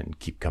mission and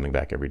keep coming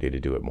back every day to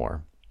do it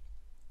more.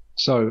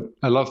 So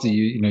I love that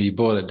you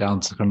boil it down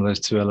to kind of those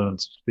two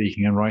elements of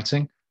speaking and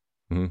writing.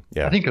 Mm-hmm.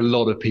 Yeah. I think a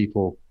lot of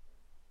people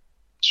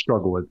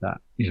struggle with that.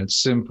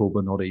 It's simple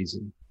but not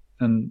easy.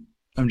 And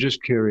I'm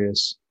just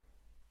curious,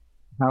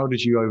 how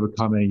did you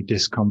overcome any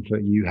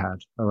discomfort you had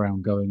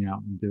around going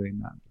out and doing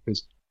that?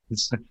 Because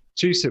it's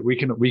we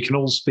can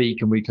all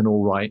speak and we can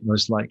all write,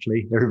 most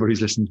likely.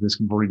 Everybody's listening to this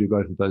can probably do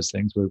both of those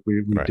things.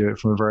 We right. do it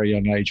from a very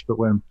young age. But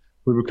when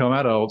we become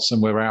adults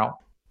and we're out,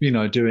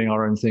 doing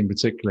our own thing,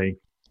 particularly,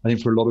 I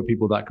think for a lot of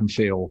people that can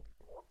feel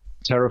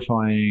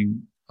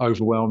terrifying,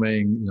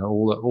 overwhelming,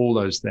 all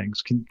those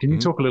things. Can you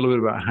talk a little bit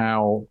about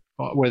how,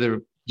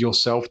 whether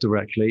yourself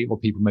directly or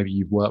people maybe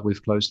you've worked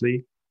with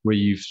closely, where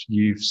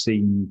you've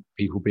seen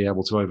people be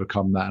able to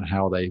overcome that and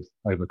how they've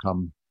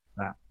overcome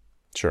that?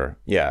 Sure.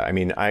 Yeah. I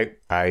mean,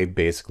 I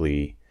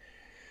basically,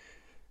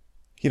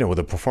 with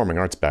a performing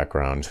arts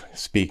background,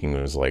 speaking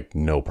was like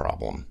no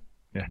problem.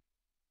 Yeah.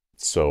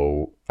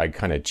 So I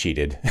kind of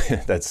cheated.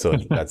 That's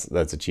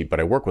a cheat. But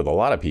I work with a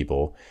lot of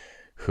people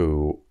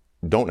who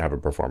don't have a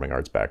performing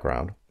arts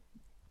background,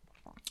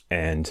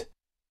 and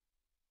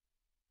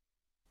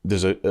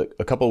there's a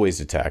couple of ways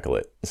to tackle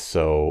it.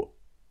 So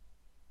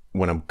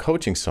when I'm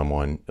coaching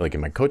someone, like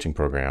in my coaching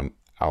program,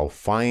 I'll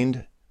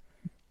find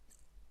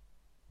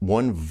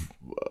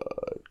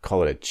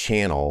call it a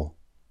channel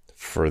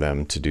for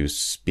them to do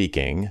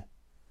speaking,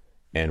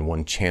 and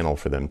one channel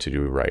for them to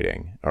do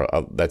writing.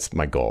 Or that's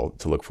my goal,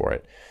 to look for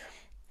it.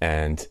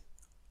 And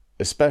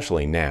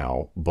especially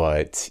now,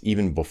 but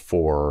even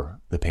before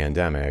the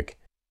pandemic,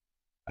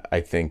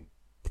 I think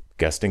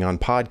guesting on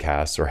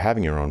podcasts or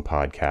having your own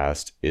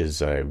podcast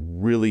is a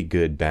really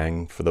good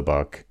bang for the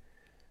buck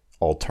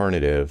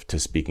alternative to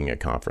speaking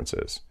at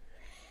conferences.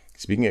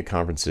 Speaking at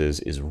conferences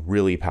is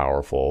really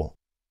powerful.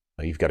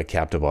 You've got a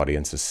captive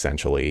audience,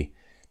 essentially.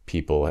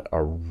 People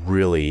are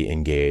really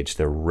engaged.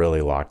 They're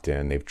really locked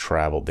in. They've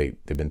traveled. They've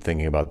been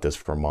thinking about this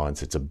for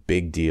months. It's a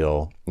big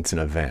deal. It's an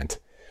event.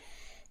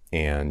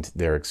 And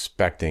they're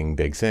expecting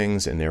big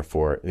things, and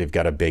therefore they've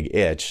got a big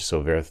itch.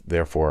 So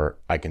therefore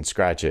I can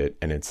scratch it,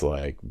 and it's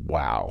like,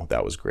 wow,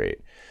 that was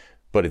great.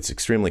 But it's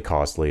extremely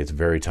costly. It's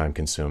very time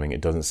consuming.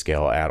 It doesn't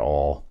scale at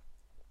all.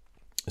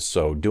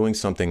 So doing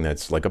something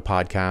that's like a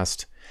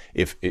podcast,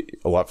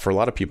 for a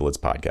lot of people, it's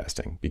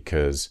podcasting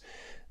because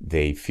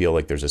they feel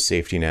like there's a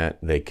safety net.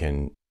 They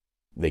can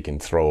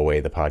throw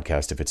away the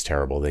podcast if it's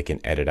terrible. They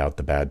can edit out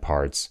the bad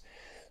parts.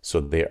 So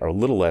they are a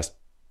little less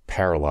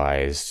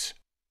paralyzed.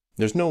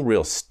 There's no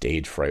real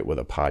stage fright with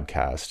a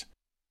podcast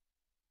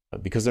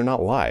because they're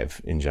not live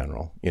in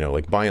general.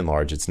 Like by and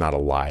large, it's not a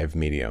live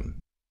medium,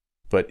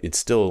 but it's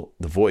still,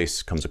 the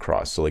voice comes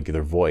across. So like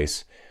their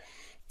voice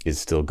is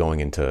still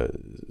going into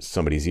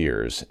somebody's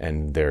ears,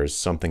 and there's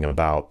something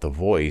about the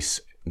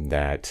voice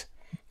that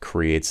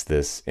creates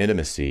this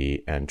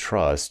intimacy and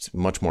trust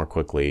much more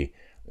quickly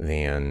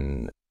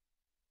than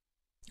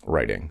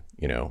writing.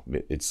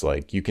 It's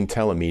like you can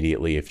tell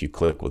immediately if you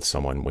click with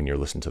someone when you're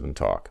listening to them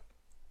talk.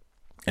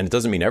 And it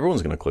doesn't mean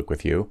everyone's going to click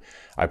with you.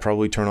 I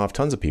probably turn off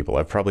tons of people.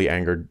 I've probably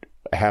angered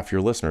half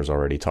your listeners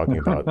already talking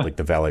about like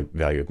the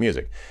value of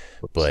music.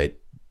 But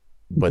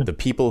the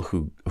people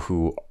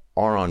who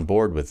are on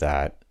board with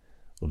that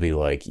will be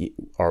like,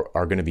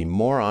 are going to be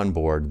more on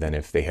board than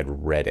if they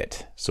had read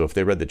it. So if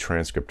they read the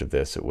transcript of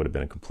this, it would have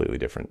been a completely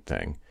different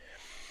thing.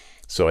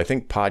 So I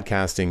think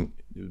podcasting,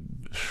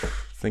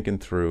 thinking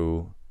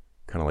through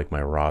kind of like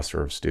my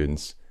roster of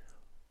students,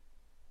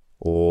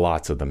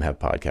 lots of them have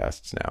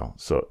podcasts now.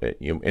 So,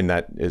 and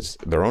that is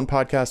their own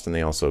podcast, and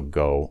they also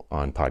go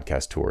on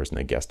podcast tours and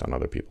they guest on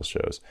other people's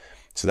shows.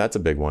 So that's a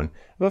big one.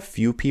 I have a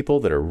few people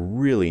that are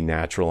really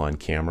natural on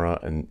camera,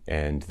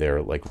 and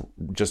they're like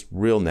just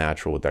real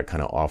natural with that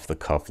kind of off the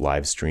cuff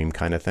live stream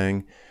kind of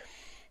thing.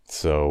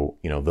 So,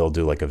 they'll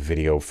do like a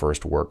video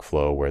first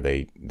workflow where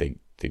they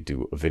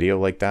do a video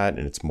like that,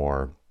 and it's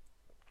more,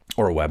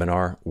 or a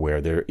webinar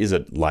where there is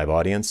a live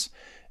audience,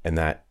 and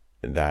that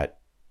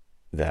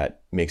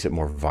makes it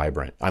more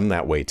vibrant. I'm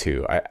that way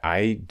too.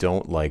 I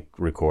don't like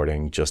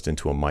recording just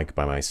into a mic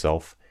by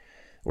myself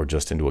or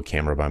just into a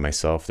camera by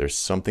myself. There's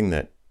something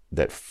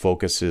that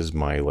focuses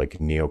my like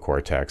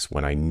neocortex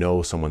when I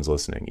know someone's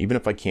listening, even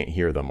if I can't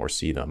hear them or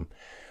see them.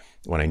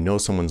 When I know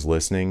someone's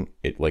listening,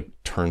 it like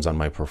turns on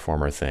my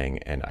performer thing,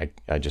 and I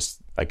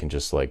can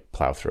just like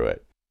plow through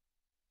it.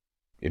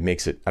 It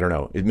makes it, I don't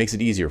know, it makes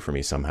it easier for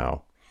me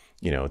somehow.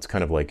 It's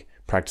kind of like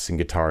practicing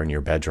guitar in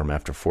your bedroom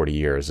after 40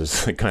 years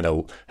is kind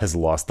of has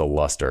lost the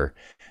luster,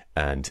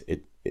 and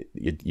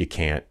I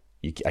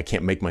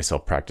can't make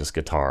myself practice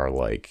guitar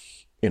like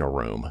in a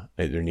room.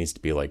 There needs to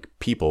be like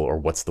people, or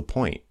what's the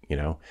point,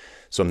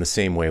 So I'm the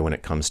same way when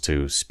it comes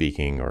to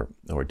speaking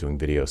or doing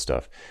video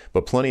stuff.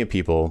 But plenty of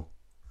people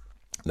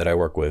that I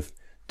work with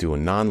do a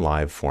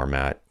non-live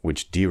format,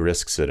 which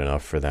de-risks it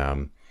enough for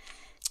them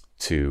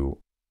to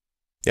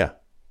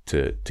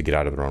get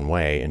out of their own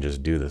way and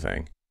just do the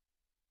thing.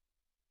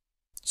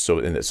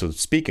 So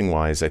speaking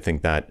wise, I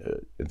think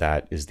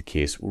that is the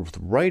case. With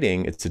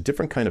writing, it's a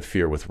different kind of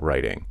fear with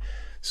writing.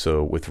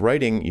 So with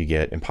writing, you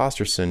get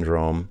imposter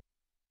syndrome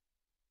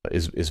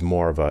is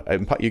more of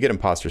you get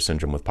imposter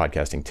syndrome with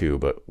podcasting too,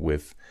 but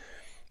with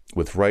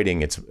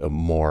writing, it's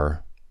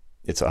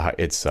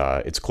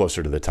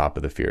closer to the top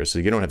of the fear. So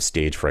you don't have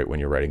stage fright when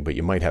you're writing, but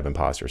you might have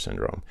imposter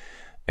syndrome.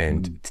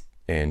 And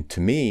to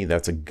me,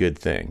 that's a good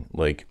thing.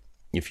 Like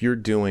if you're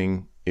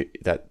doing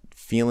that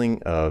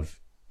feeling of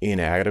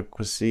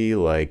inadequacy,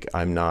 like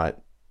I'm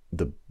not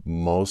the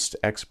most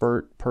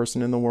expert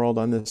person in the world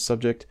on this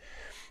subject,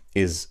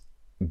 is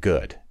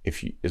good.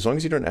 As long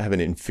as you don't have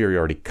an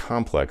inferiority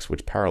complex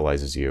which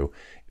paralyzes you,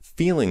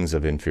 feelings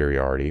of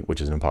inferiority, which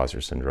is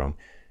imposter syndrome,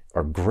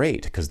 are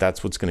great because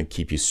that's what's going to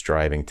keep you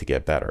striving to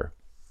get better.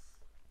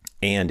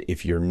 And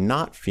if you're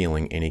not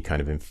feeling any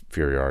kind of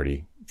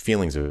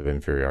feelings of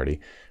inferiority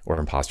or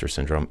imposter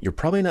syndrome, you're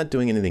probably not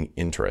doing anything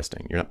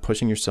interesting. You're not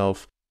pushing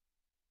yourself.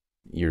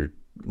 You're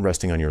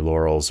resting on your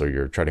laurels, or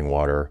you're treading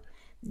water.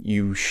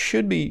 You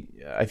should be,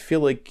 I feel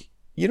like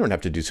you don't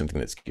have to do something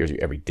that scares you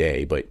every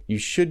day, but you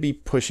should be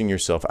pushing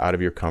yourself out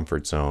of your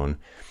comfort zone,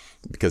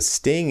 because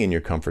staying in your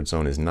comfort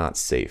zone is not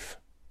safe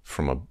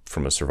from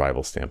a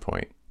survival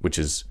standpoint, which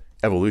is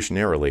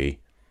evolutionarily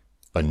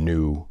a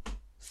new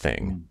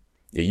thing.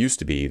 It used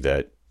to be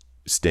that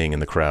staying in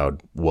the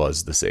crowd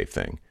was the safe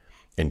thing,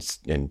 and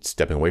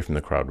stepping away from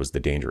the crowd was the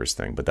dangerous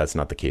thing, but that's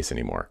not the case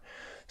anymore.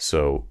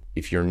 So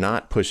if you're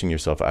not pushing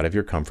yourself out of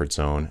your comfort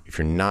zone, if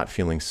you're not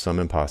feeling some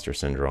imposter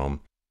syndrome,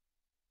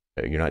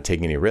 You're not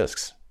taking any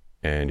risks.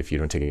 And if you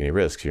don't take any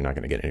risks, you're not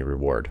going to get any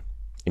reward.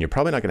 And you're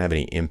probably not going to have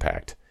any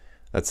impact.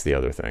 That's the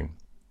other thing.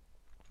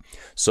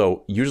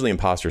 So usually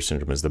imposter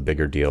syndrome is the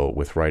bigger deal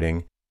with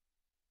writing.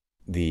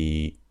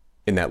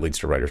 And that leads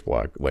to writer's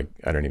block. Like,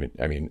 I don't even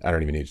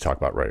need to talk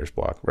about writer's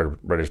block.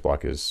 Writer's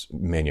block is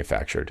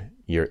manufactured.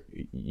 You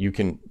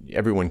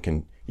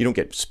don't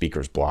get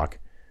speaker's block.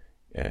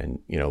 And,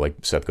 like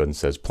Seth Godin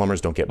says,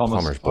 plumbers don't get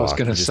plumber's block. I was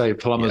going to say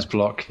plumber's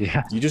block.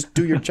 Yeah. You just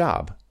do your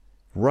job.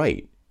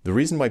 Right. The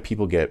reason why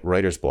people get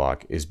writer's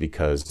block is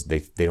because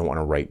they don't want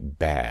to write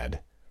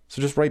bad.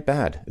 So just write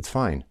bad. It's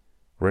fine.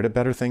 Write a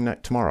better thing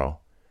tomorrow.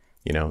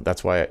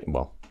 That's why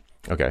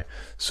okay.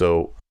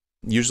 So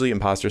usually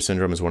imposter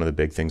syndrome is one of the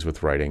big things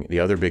with writing. The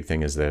other big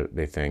thing is that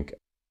they think,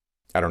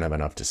 I don't have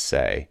enough to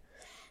say.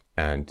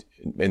 And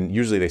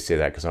usually they say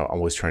that because I'm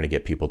always trying to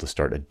get people to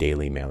start a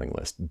daily mailing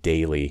list.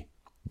 Daily,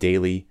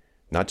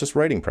 not just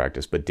writing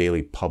practice, but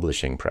daily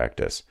publishing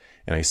practice.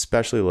 And I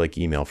especially like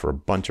email for a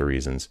bunch of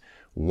reasons.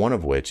 One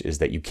of which is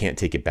that you can't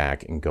take it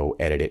back and go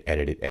edit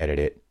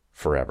it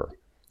forever.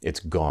 It's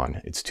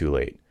gone. It's too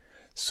late.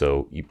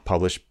 So you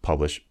publish.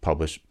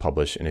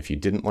 And if you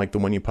didn't like the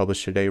one you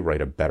published today,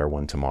 write a better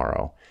one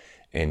tomorrow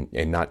and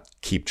not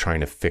keep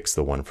trying to fix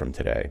the one from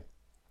today.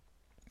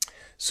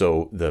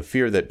 So the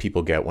fear that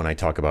people get when I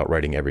talk about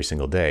writing every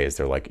single day is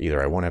they're like,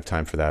 either I won't have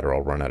time for that or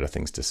I'll run out of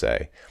things to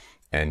say.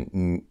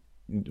 And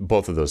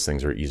both of those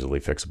things are easily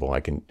fixable.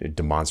 I can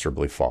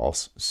demonstrably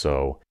false.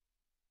 So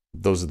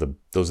those are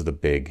the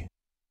big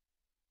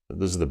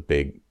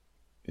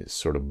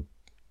sort of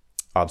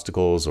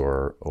obstacles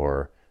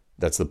or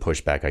that's the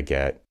pushback I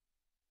get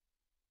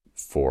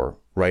for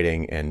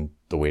writing, and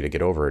the way to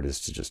get over it is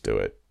to just do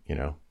it,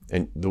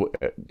 And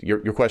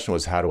your question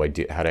was how do I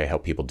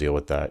help people deal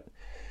with that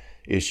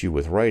issue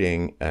with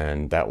writing?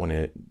 And that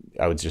one,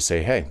 I would just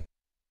say, hey,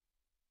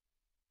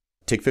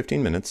 take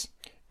 15 minutes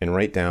and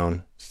write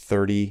down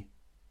 30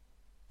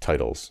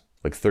 titles,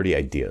 like 30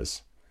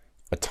 ideas.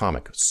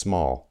 Atomic,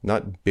 small,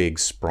 not big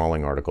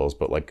sprawling articles,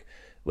 but like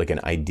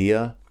an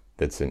idea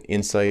that's an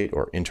insight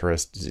or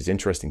is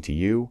interesting to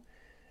you.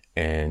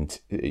 And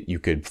you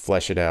could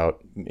flesh it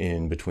out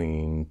in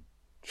between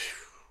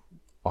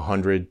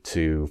 100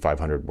 to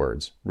 500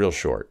 words, real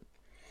short.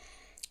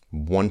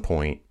 1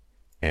 point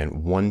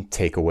and one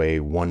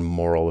takeaway, one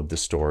moral of the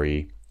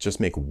story.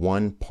 Just make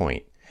 1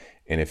 point.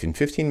 And if in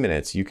 15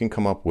 minutes you can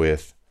come up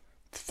with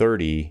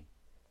 30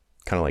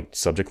 kind of like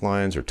subject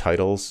lines or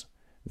titles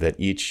that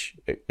each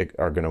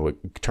are going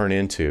to turn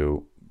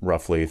into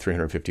roughly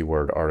 350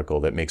 word article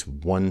that makes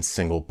one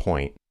single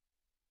point.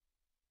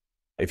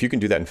 If you can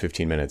do that in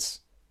 15 minutes,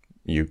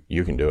 you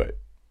can do it.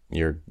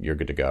 You're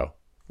good to go.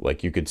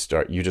 Like you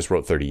just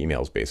wrote 30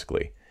 emails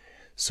basically.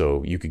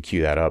 So you could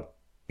queue that up,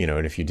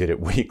 and if you did it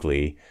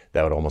weekly,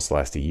 that would almost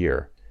last a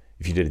year.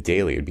 If you did it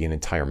daily, it'd be an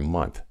entire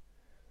month.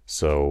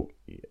 So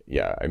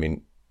yeah,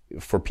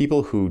 for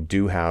people who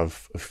do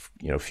have,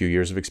 a few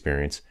years of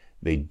experience,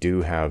 they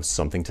do have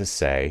something to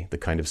say, the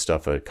kind of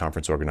stuff a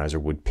conference organizer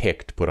would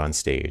pick to put on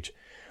stage.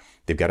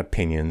 They've got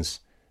opinions.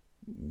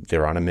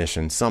 They're on a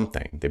mission,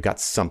 they've got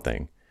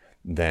something,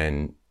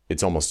 then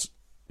it's almost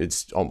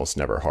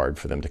never hard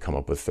for them to come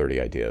up with 30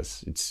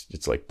 ideas.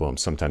 It's like, boom,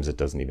 sometimes it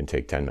doesn't even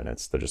take 10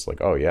 minutes. They're just like,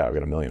 oh yeah, I've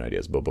got a million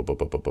ideas. Boom, boom, boom,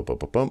 boom, boom, boom,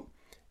 boom, boom.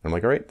 And I'm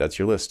like, all right, that's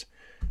your list.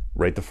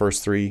 Write the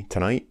first 3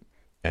 tonight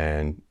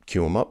and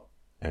queue them up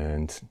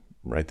and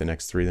write the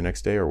next 3 the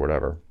next day or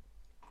whatever.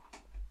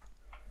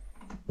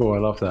 Oh, I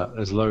love that.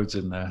 There's loads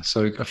in there.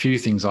 So a few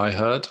things I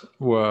heard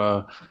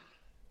were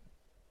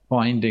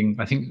finding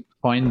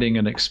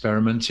and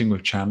experimenting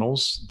with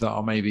channels that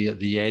are maybe at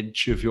the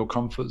edge of your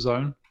comfort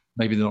zone.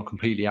 Maybe they're not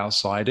completely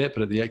outside it,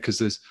 but at the edge, because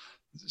it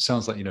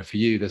sounds like, for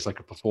you, there's like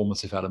a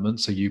performative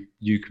element. So you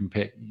can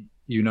pick,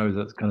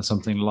 that kind of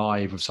something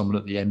live with someone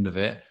at the end of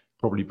it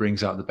probably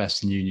brings out the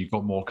best in you, and you've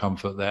got more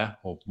comfort there,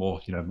 or more,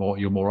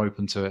 you're more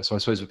open to it. So I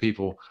suppose for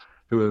people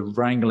who are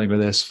wrangling with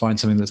this, find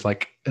something that's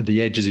like at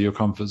the edges of your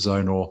comfort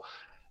zone or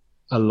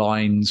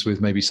aligns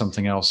with maybe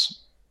something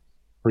else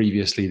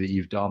previously that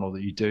you've done or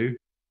that you do.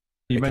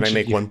 Can I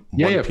make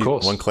of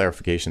course. One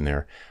clarification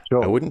there?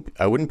 Sure.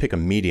 I wouldn't pick a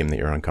medium that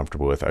you're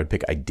uncomfortable with. I would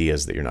pick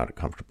ideas that you're not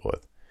comfortable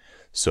with.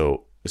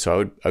 So I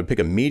would pick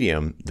a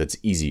medium that's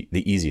easy,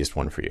 the easiest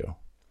one for you.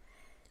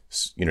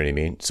 You know what I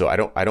mean? So I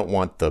don't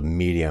want the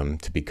medium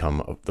to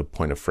become the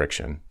point of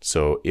friction.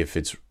 So if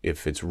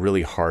it's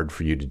really hard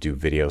for you to do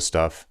video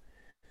stuff,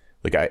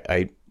 like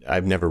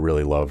I've never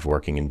really loved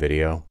working in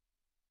video.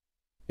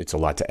 It's a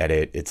lot to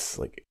edit. It's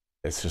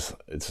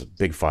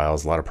big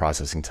files, a lot of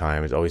processing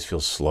time. It always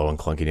feels slow and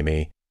clunky to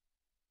me.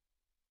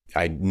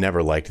 I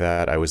never liked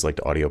that. I always liked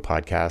audio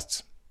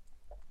podcasts.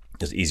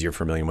 It's easier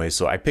for a million ways.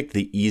 So I picked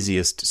the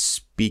easiest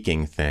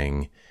speaking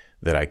thing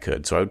that I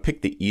could. So I would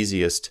pick the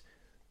easiest,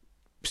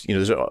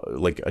 there's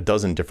like a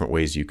dozen different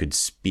ways you could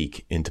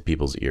speak into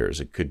people's ears.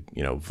 It could,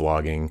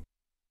 vlogging,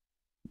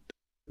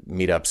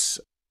 meetups,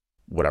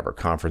 whatever,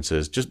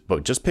 conferences,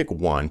 just pick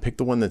one, pick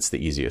the one that's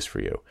the easiest for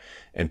you,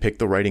 and pick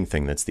the writing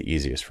thing that's the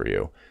easiest for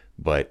you.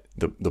 But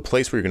the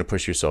place where you're going to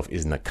push yourself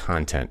is in the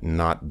content,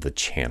 not the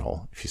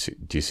channel.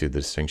 Do you see the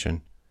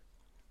distinction?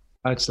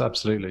 That's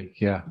absolutely,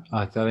 yeah.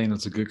 I think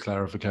that's a good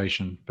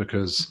clarification,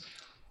 because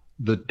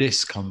the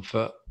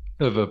discomfort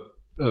of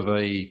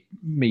a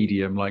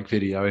medium like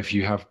video, if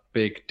you have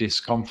big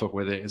discomfort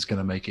with it, is going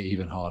to make it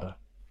even harder.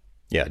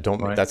 Yeah,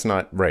 Right? That's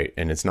not right,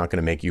 and it's not going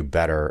to make you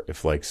better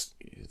if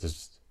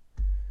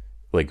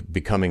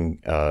becoming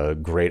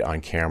great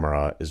on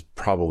camera is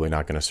probably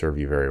not going to serve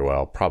you very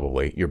well.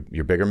 Probably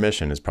your bigger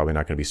mission is probably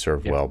not going to be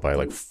served well by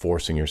like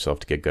forcing yourself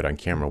to get good on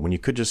camera when you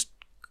could just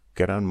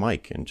get on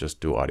mic and just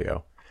do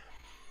audio.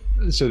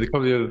 So a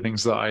couple of the other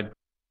things that I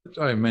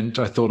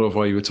thought of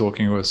while you were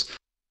talking was,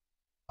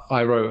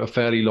 I wrote a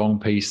fairly long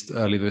piece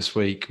early this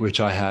week, which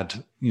I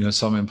had,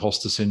 some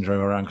imposter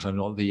syndrome around because I'm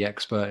not the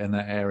expert in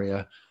that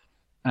area.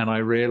 And I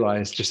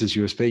realized just as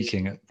you were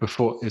speaking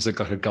before, it's like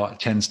a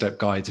 10-step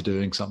guide to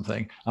doing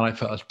something. And I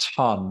put a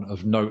ton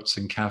of notes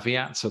and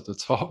caveats at the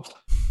top,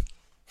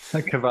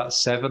 like about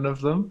 7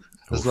 of them.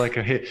 It's like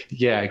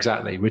yeah,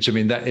 exactly. Which, I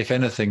mean, that if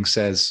anything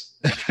says,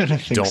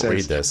 don't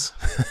read this.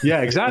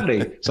 Yeah, exactly.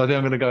 So I think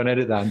I'm going to go and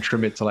edit that and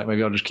trim it to like,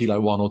 maybe I'll just keep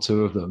like 1 or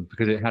 2 of them,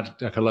 because it had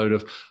like a load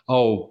of,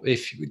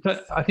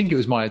 I think it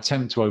was my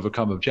attempt to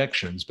overcome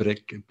objections, but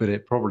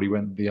it probably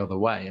went the other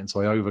way. And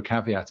so I over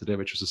caveated it,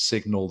 which was a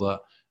signal that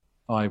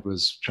I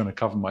was trying to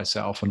cover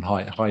myself and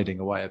hiding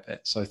away a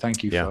bit. So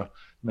thank you for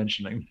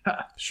mentioning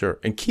that. Sure.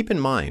 And keep in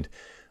mind,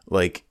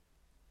 like,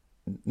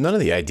 none of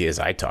the ideas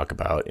I talk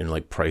about in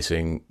like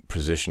pricing,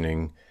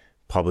 positioning,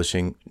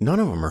 publishing, none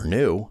of them are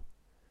new.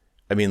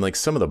 I mean, like,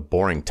 some of the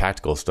boring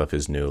tactical stuff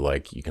is new,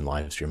 like you can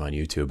live stream on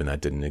YouTube, and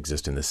that didn't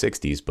exist in the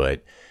 60s,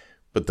 but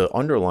the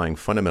underlying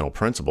fundamental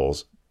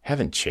principles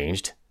haven't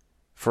changed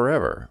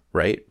forever,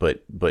 right?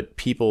 But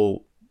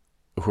people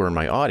who are in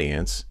my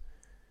audience,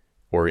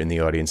 or in the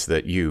audience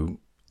that you,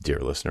 dear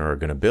listener, are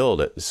going to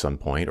build at some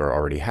point or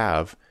already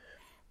have,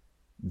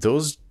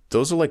 those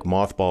are like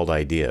mothballed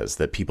ideas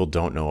that people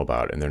don't know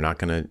about, and they're not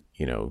going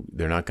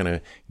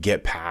to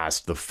get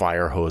past the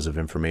fire hose of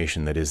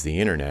information that is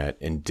the internet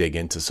and dig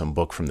into some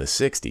book from the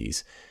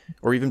 60s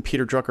or even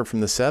Peter Drucker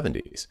from the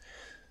 70s.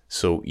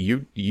 So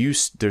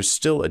there's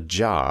still a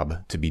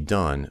job to be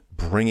done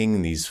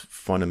bringing these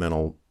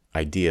fundamental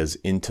ideas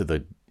into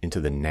the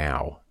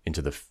now,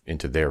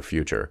 into their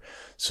future,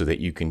 so that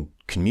you can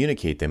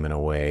communicate them in a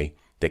way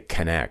that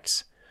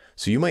connects.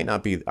 So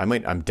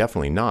I'm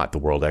definitely not the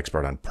world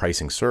expert on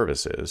pricing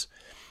services,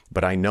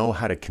 but I know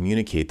how to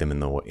communicate them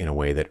in a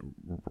way that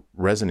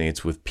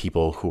resonates with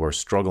people who are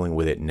struggling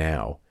with it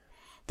now.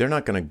 They're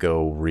not going to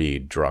go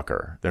read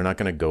Drucker. They're not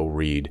going to go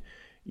read,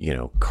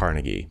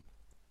 Carnegie,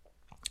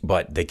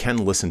 but they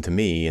can listen to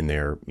me in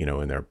their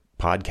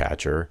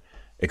podcatcher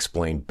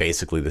explain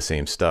basically the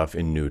same stuff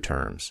in new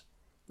terms.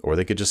 Or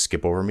they could just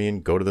skip over me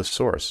and go to the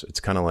source. It's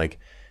kind of like,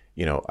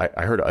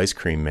 I heard Ice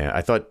Cream Man.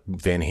 I thought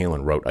Van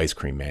Halen wrote Ice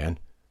Cream Man,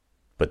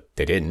 but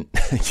they didn't.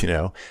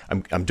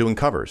 I'm doing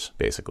covers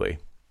basically.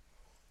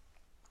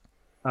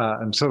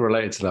 I'm so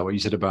related to that, what you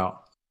said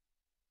about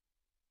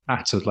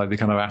like the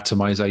kind of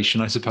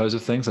atomization, I suppose,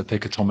 of things, like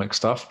Picotomic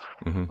stuff.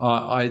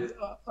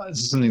 Mm-hmm.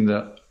 It's something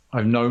that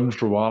I've known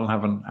for a while and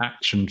haven't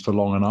actioned for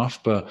long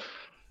enough, but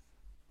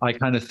I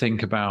kind of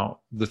think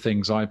about the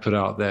things I put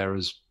out there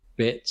as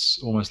bits,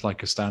 almost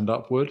like a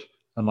stand-up would.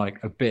 And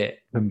like a bit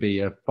can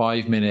be a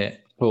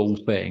 5-minute full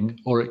thing,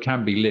 or it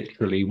can be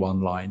literally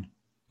 1 line.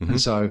 Mm-hmm.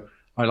 And so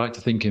I like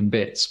to think in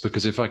bits,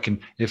 because if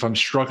I'm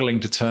struggling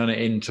to turn it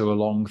into a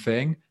long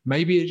thing,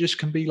 maybe it just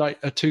can be like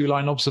a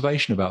 2-line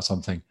observation about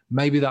something.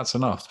 Maybe that's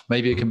enough.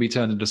 Maybe it can be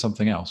turned into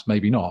something else,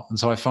 maybe not. And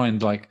so I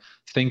find like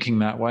thinking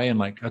that way, and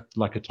like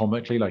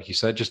atomically, like you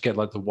said, just get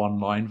like the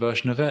 1-line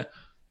version of it.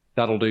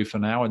 That'll do for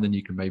now, and then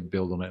you can maybe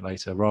build on it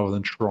later, rather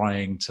than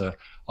trying to,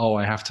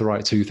 I have to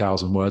write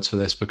 2,000 words for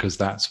this because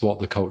that's what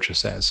the culture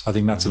says. I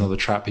think that's another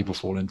trap people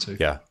fall into.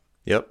 Yeah.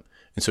 Yep.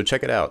 And so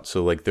check it out.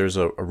 So like there's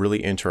a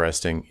really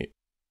interesting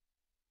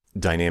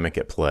dynamic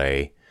at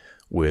play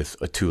with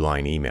a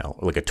 2-line email,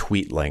 like a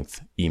tweet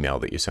length email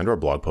that you send, or a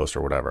blog post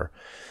or whatever,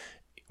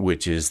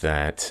 which is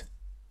that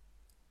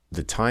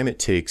the time it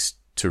takes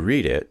to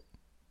read it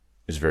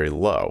is very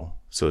low.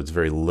 So it's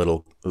very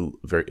little.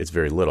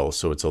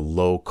 So it's a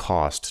low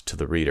cost to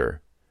the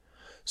reader.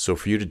 So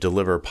for you to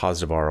deliver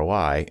positive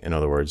ROI, in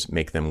other words,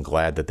 make them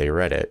glad that they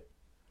read it,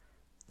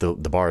 the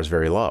bar is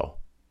very low,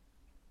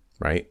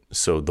 right?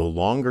 So the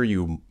longer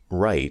you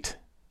write,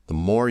 the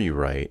more you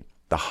write,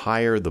 the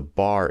higher the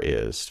bar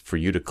is for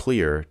you to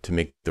clear to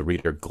make the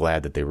reader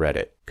glad that they read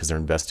it, because they're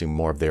investing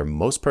more of their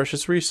most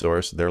precious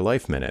resource, their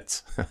life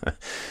minutes.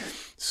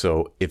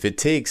 So if it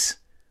takes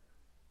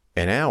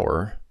an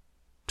hour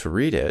to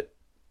read it,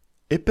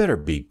 it better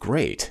be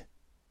great,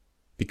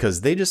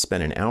 because they just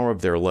spent an hour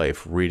of their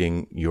life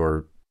reading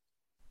your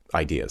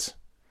ideas.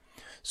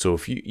 So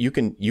if you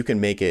can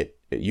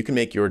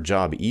make your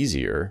job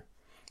easier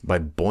by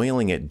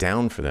boiling it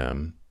down for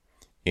them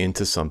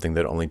into something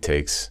that only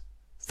takes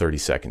 30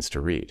 seconds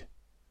to read.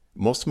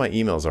 Most of my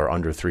emails are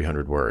under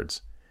 300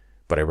 words,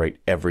 but I write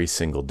every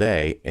single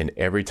day. And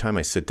every time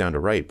I sit down to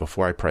write,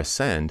 before I press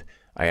send,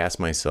 I ask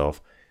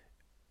myself,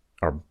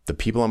 are the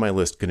people on my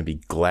list going to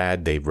be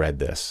glad they read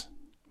this?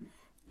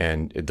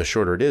 And the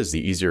shorter it is,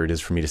 the easier it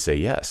is for me to say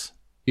yes.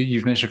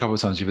 You've mentioned a couple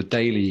of times you have a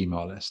daily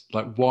email list.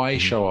 Like, why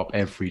show up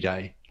every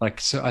day? Like,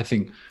 so I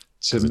think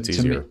it's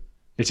easier.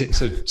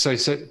 So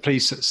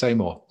please say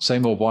more. Say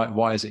more.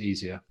 Why is it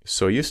easier?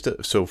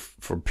 So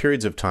for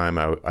periods of time,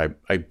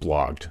 I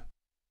blogged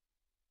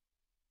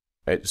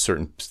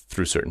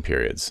through certain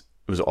periods.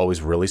 It was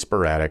always really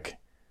sporadic.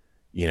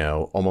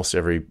 Almost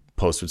every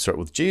post would start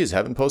with, geez,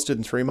 haven't posted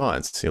in 3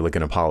 months, like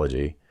an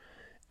apology.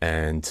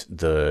 And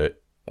the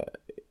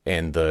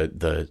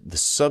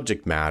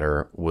subject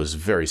matter was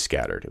very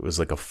scattered. It was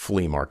like a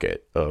flea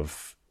market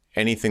of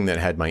anything that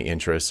had my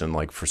interest. And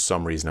like, for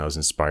some reason I was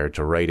inspired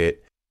to write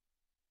it.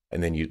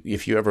 And then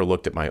if you ever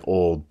looked at my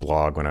old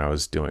blog when I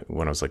was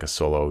like a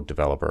solo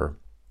developer,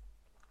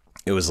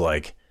 it was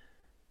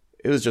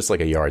just like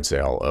a yard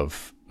sale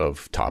of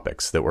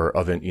topics that were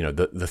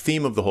the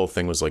theme of the whole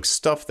thing was like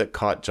stuff that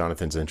caught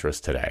Jonathan's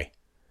interest today.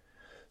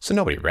 So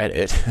nobody read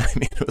it. I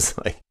mean,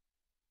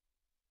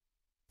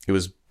 it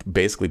was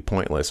basically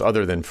pointless,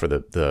 other than for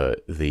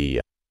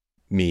the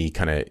me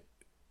kind of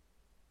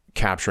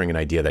capturing an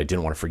idea that I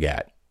didn't want to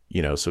forget.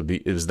 So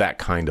it was that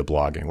kind of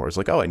blogging where it's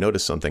like, oh, I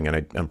noticed something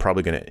and I'm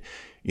probably going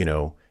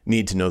to,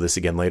 need to know this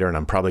again later, and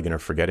I'm probably going to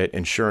forget it.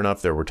 And sure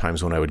enough, there were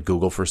times when I would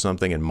Google for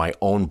something and my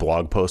own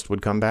blog post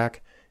would come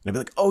back. And I'd be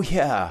like, oh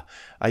yeah,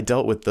 I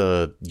dealt with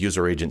the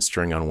user agent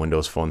string on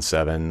Windows Phone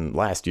 7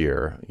 last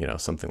year,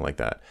 something like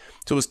that.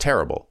 So it was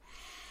terrible.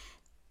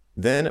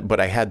 But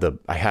I had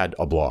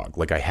a blog,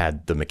 like I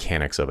had the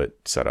mechanics of it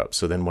set up.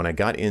 So then when I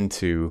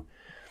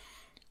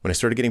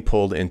started getting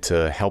pulled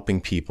into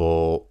helping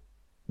people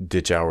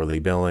ditch hourly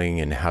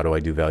billing and how do I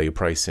do value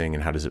pricing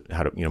and how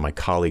do my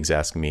colleagues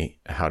ask me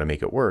how to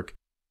make it work,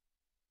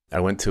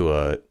 I went to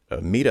a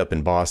meetup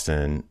in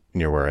Boston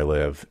near where I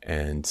live,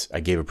 and I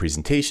gave a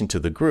presentation to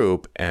the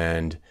group,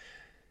 and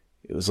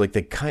it was like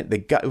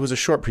it was a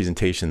short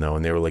presentation though,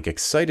 and they were like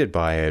excited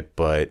by it,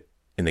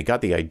 and they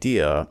got the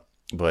idea,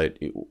 but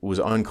it was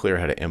unclear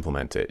how to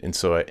implement it. And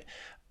so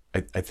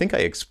I think I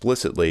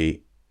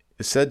explicitly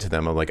said to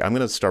them, I'm like, I'm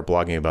going to start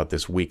blogging about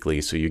this weekly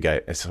so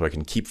I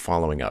can keep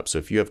following up. So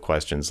if you have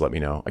questions, let me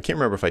know. I can't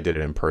remember if I did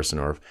it in person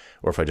or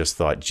if I just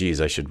thought, geez,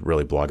 I should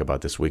really blog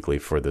about this weekly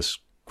for this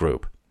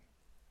group.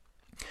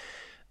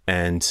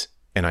 And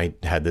I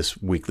had this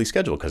weekly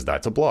schedule because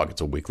that's a blog.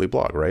 It's a weekly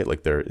blog, right?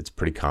 Like it's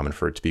pretty common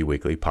for it to be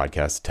weekly.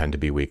 Podcasts tend to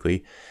be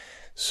weekly.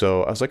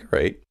 So I was like, all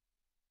right,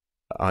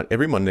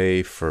 every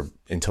Monday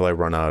until I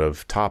run out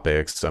of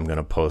topics, I'm going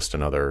to post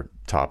another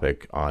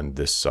topic on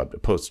this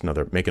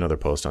make another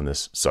post on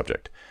this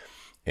subject.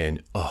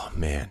 And oh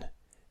man,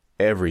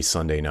 every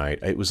Sunday night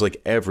I was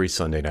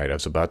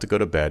about to go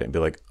to bed and be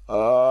like,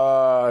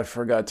 oh, I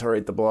forgot to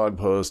write the blog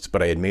post,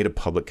 but I had made a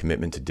public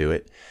commitment to do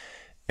it.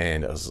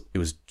 And it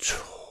was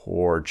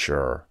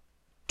torture,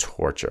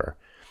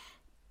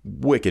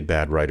 wicked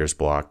bad writer's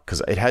block,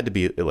 because it had to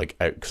be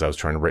because I was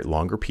trying to write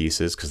longer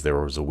pieces because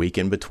there was a week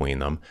in between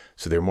them.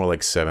 So they were more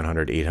like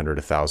 700, 800,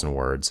 1,000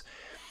 words.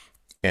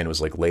 And it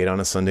was like late on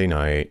a Sunday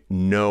night,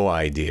 no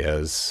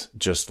ideas,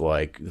 just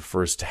like the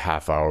first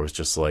half hour was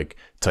just like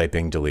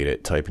typing, delete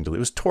it. It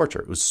was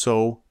torture. It was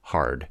so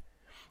hard.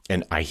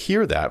 And I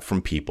hear that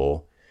from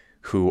people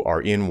who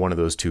are in one of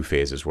those two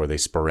phases where they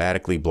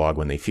sporadically blog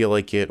when they feel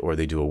like it, or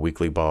they do a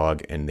weekly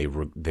blog and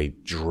they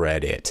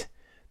dread it.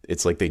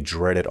 It's like they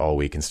dread it all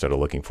week instead of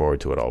looking forward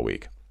to it all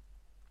week.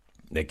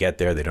 They get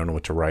there, they don't know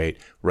what to write.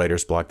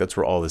 Writer's block, that's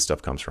where all this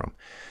stuff comes from.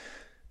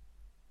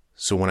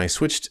 So when I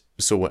switched,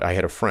 I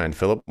had a friend,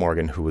 Philip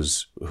Morgan, who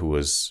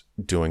was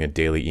doing a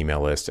daily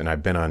email list, and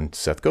I've been on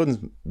Seth Godin's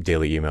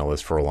daily email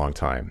list for a long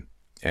time.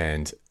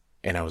 And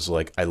I was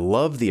like, I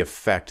love the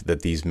effect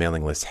that these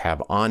mailing lists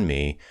have on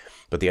me,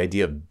 but the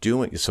idea of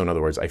doing so, in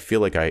other words, I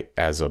feel like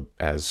as a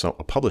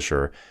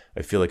publisher,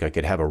 I feel like I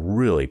could have a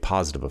really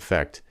positive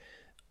effect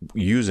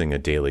using a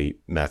daily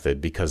method,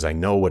 because I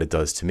know what it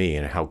does to me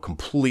and how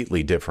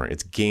completely different,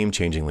 it's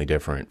game-changingly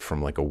different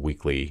from like a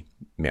weekly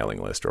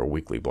mailing list or a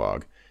weekly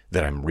blog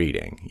that I'm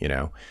reading,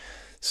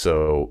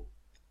 So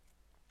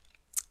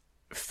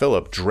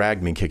Philip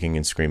dragged me kicking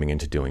and screaming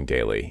into doing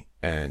daily.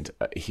 And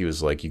he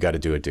was like, you got to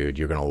do it, dude.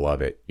 You're going to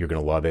love it. You're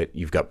going to love it.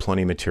 You've got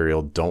plenty of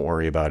material. Don't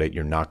worry about it.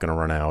 You're not going to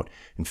run out.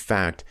 In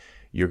fact,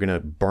 you're going to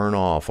burn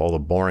off all the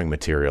boring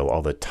material,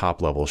 all the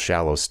top level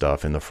shallow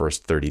stuff in the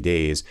first 30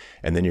 days.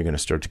 And then you're going to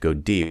start to go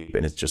deep,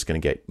 and it's just going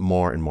to get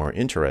more and more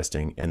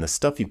interesting. And the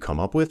stuff you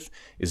come up with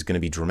is going to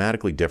be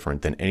dramatically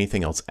different than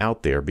anything else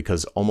out there,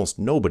 because almost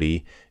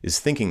nobody is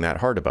thinking that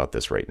hard about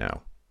this right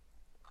now.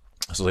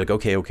 So I was like,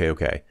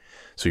 okay.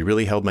 So he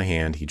really held my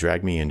hand. He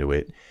dragged me into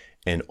it.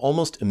 And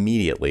almost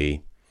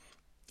immediately,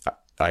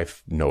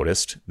 I've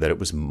noticed that it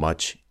was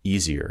much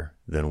easier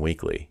than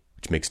weekly,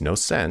 which makes no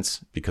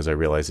sense because I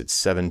realize it's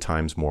 7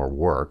 times more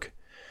work,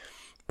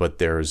 but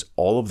there's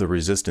all of the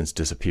resistance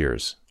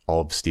disappears.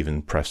 All of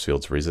Stephen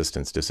Pressfield's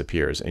resistance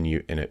disappears. And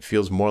it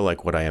feels more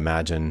like what I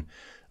imagine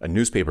a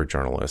newspaper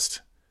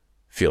journalist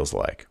feels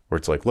like, where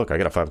it's like, look, I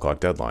got a 5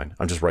 o'clock deadline.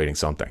 I'm just writing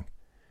something.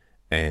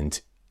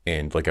 And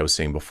like I was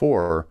saying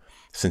before,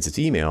 since it's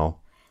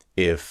email,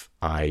 if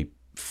I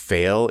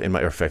fail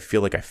or if I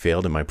feel like I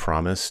failed in my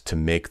promise to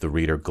make the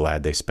reader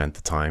glad they spent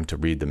the time to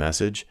read the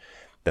message,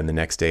 then the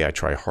next day I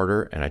try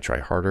harder and I try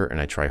harder and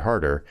I try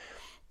harder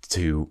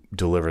to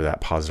deliver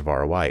that positive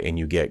ROI. And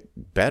you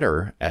get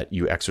better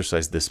you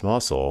exercise this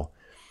muscle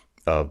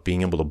of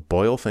being able to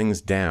boil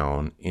things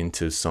down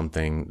into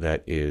something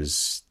that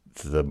is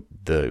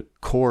the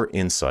core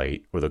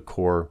insight or the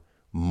core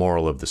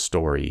moral of the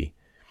story,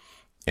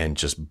 and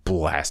just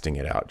blasting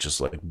it out,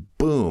 just like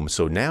boom.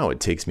 So now it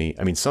takes me,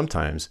 I mean,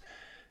 sometimes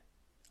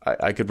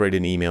I could write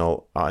an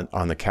email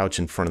on the couch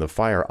in front of the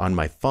fire on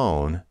my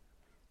phone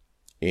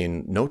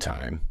in no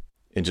time.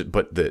 And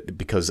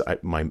because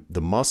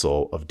the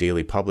muscle of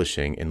daily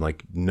publishing and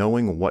like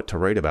knowing what to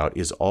write about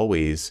is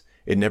always,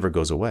 it never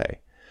goes away.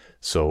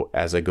 So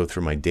as I go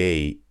through my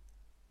day,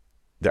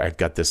 I've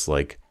got this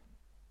like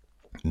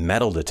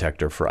metal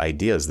detector for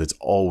ideas that's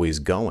always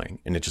going,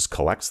 and it just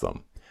collects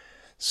them.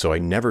 So I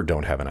never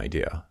don't have an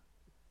idea.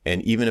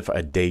 And even if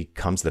a day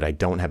comes that I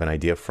don't have an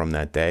idea from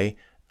that day,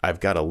 I've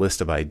got a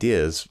list of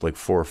ideas, like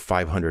 400 or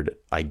 500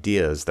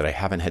 ideas that I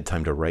haven't had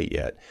time to write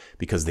yet,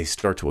 because they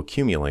start to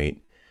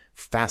accumulate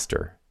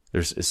faster.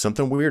 There's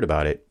something weird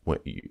about it.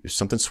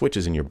 Something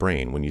switches in your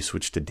brain. When you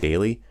switch to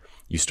daily,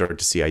 you start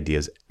to see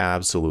ideas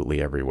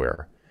absolutely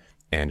everywhere.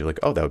 And you're like,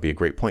 oh, that would be a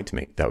great point to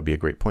make. That would be a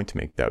great point to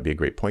make. That would be a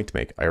great point to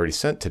make. I already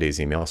sent today's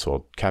email, so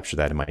I'll capture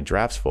that in my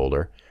drafts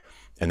folder.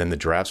 And then the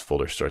drafts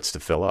folder starts to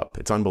fill up.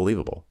 It's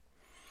unbelievable.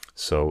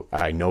 So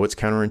I know it's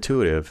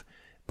counterintuitive,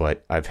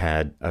 but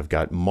I've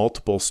got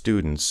multiple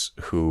students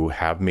who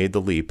have made the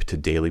leap to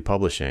daily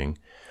publishing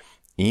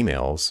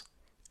emails,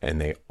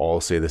 and they all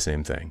say the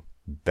same thing.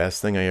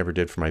 Best thing I ever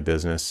did for my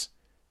business,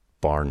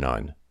 bar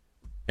none.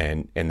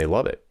 And they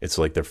love it. It's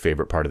like their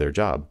favorite part of their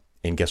job.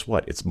 And guess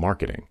what? It's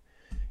marketing.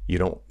 You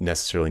don't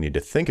necessarily need to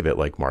think of it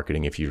like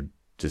marketing if you're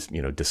just,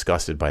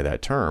 disgusted by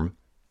that term.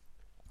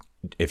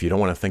 If you don't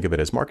want to think of it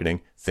as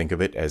marketing, think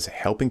of it as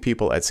helping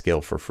people at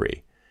scale for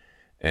free.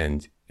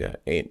 And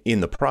in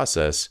the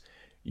process,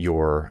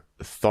 your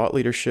thought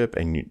leadership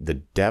and the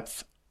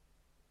depth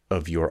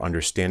of your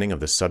understanding of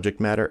the subject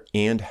matter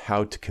and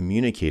how to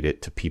communicate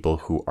it to people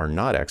who are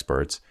not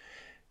experts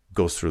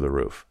goes through the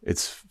roof.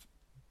 It's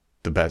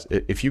the best.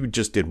 If you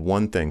just did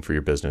one thing for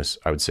your business,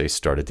 I would say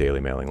start a daily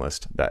mailing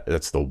list.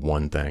 That's the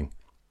one thing.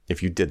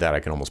 If you did that, I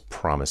can almost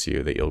promise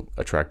you that you'll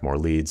attract more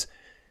leads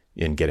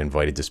and get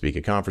invited to speak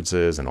at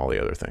conferences and all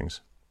the other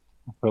things.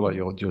 I feel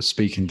like you're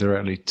speaking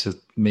directly to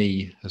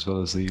me as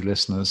well as the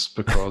listeners,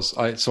 because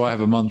I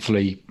have a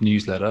monthly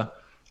newsletter.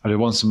 I do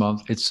once a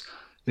month.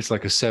 It's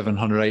like a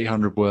 700,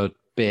 800 word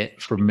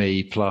bit from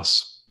me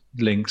plus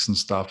links and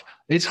stuff.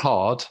 It's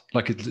hard.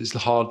 Like it's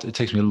hard. It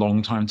takes me a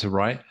long time to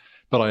write,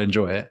 but I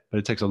enjoy it. But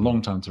it takes a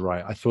long time to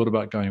write. I thought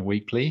about going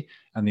weekly,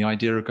 and the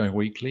idea of going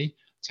weekly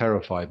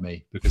terrified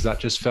me, because that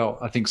just felt,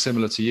 I think,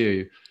 similar to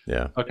you.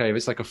 Yeah. Okay, if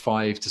it's like a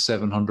 500 to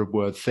 700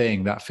 word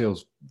thing, that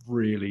feels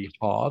really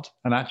hard.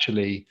 And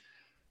actually,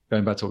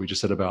 going back to what we just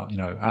said about,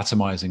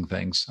 atomizing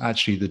things,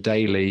 actually the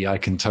daily, I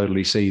can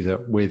totally see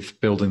that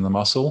with building the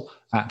muscle,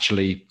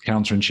 actually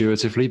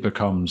counterintuitively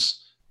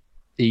becomes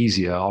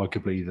easier,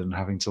 arguably, than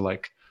having to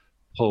like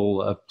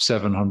pull a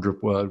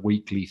 700 word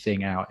weekly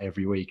thing out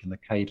every week. And the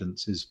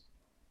cadence is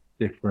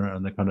different,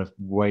 and the kind of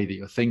way that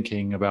you're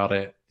thinking about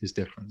it is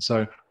different.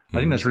 So I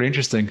think that's really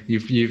interesting.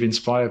 You've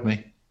inspired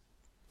me.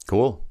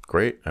 Cool.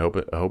 Great. I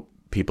hope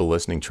people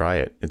listening try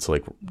it. It's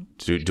like,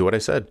 do what I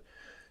said.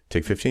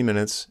 Take 15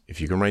 minutes.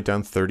 If you can write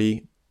down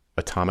 30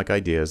 atomic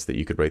ideas that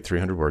you could write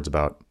 300 words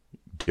about,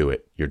 do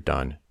it. You're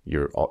done.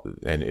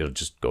 And it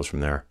just goes from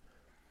there.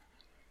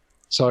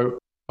 So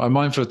I'm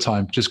mindful of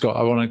time.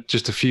 I want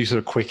just a few sort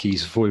of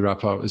quickies before we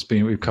wrap up.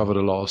 We've covered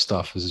a lot of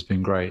stuff. This has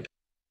been great.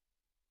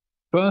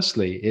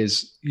 Firstly,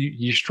 is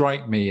you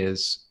strike me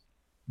as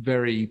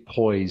very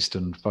poised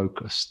and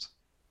focused.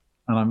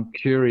 And I'm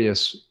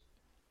curious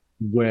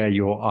where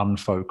you're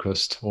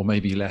unfocused or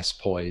maybe less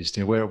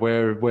poised.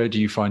 Where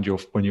do you find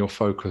when your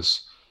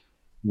focus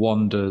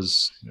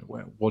wanders?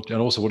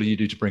 And also, what do you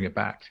do to bring it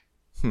back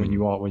when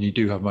you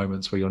do have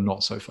moments where you're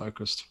not so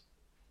focused?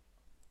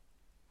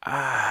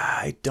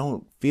 I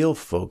don't feel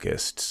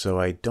focused, so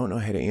I don't know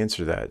how to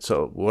answer that.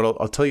 So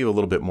I'll tell you a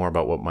little bit more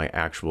about what my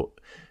actual.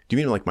 Do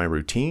you mean like my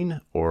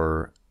routine,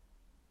 or?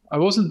 I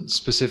wasn't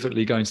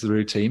specifically going to the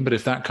routine, but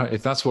if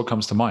that's what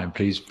comes to mind,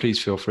 please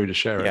feel free to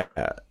share it.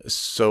 Yeah.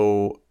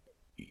 So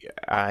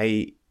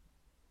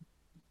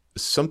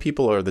some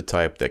people are the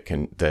type that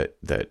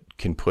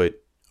can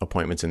put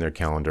appointments in their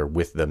calendar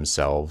with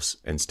themselves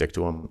and stick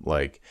to them.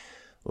 Like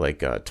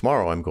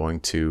tomorrow I'm going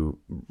to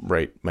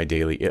write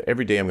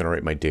every day I'm going to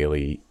write my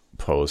daily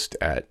post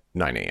at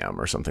 9 a.m.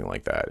 or something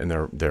like that. And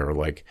they're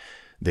like,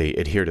 they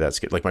adhere to that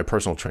schedule. Like my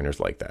personal trainer's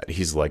like that.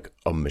 He's like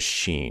a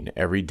machine.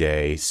 Every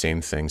day,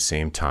 same thing,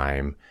 same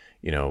time,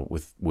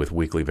 with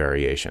weekly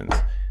variations.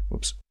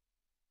 Whoops.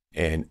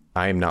 And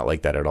I am not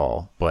like that at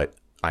all. But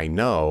I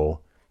know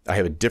I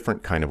have a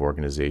different kind of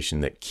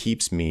organization that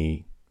keeps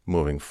me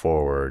moving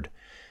forward,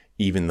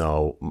 even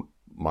though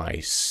my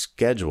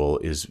schedule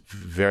is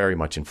very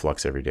much in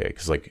flux every day.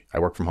 Because like I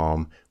work from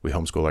home, we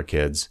homeschool our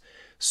kids.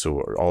 So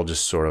we're all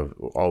just sort of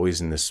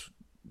always in this,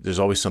 there's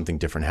always something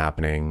different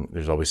happening.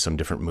 There's always some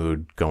different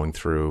mood going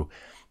through.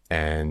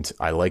 And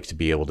I like to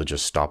be able to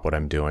just stop what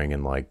I'm doing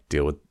and like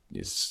deal with,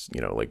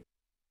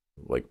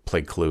 like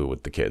play Clue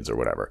with the kids or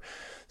whatever.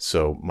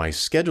 So my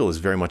schedule is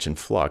very much in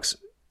flux,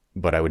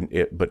 but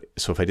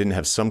so if I didn't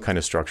have some kind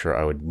of structure,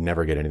 I would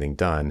never get anything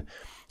done.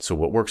 So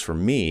what works for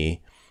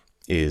me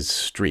is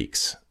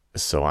streaks.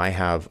 So I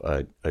have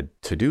a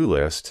to-do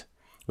list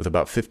with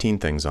about 15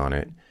 things on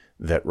it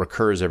that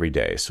recurs every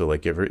day. So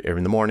like every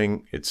in the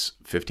morning, it's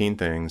 15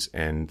 things.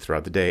 And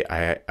throughout the day,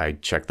 I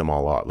check them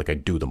all out. Like I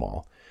do them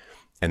all.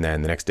 And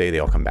then the next day they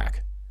all come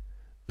back.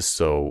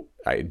 So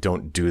I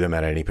don't do them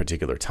at any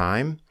particular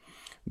time.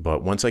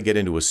 But once I get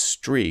into a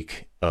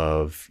streak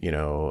of,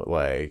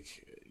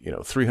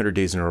 300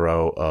 days in a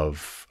row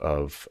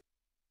of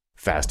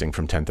fasting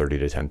from 10:30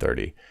 to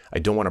 10:30, I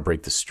don't want to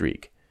break the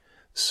streak.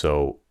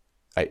 So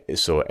at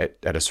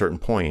a certain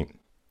point,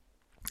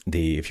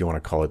 if you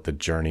want to call it the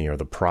journey or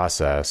the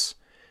process,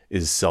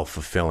 is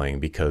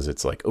self-fulfilling, because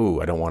it's like,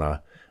 I don't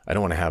want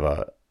to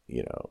have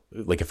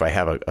like if I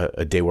have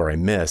a day where I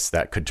miss,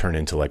 that could turn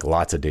into like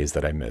lots of days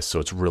that I miss. So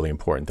it's really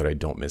important that I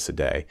don't miss a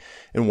day.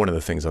 And one of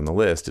the things on the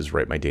list is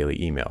write my daily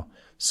email.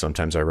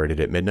 Sometimes I write it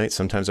at midnight.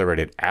 Sometimes I write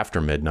it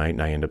after midnight,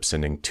 and I end up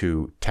sending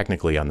two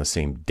technically on the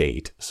same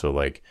date. So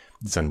like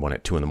send one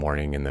at 2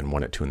 a.m. and then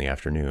one at 2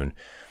 p.m.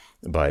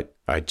 But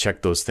I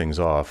check those things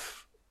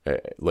off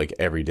like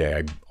every day.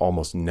 I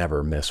almost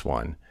never miss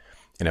one.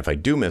 And if I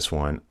do miss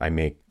one, I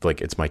make like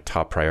it's my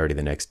top priority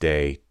the next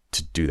day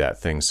to do that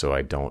thing, so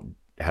I don't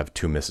have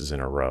 2 misses in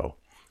a row,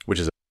 which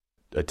is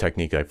a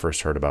technique I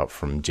first heard about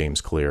from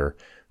James Clear,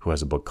 who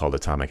has a book called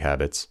Atomic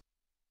Habits.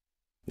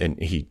 And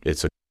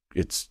it's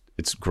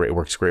great. It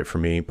works great for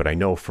me, but I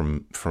know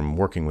from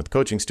working with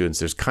coaching students,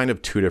 there's kind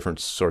of 2 different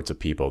sorts of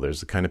people. There's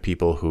the kind of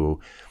people who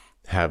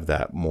have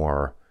that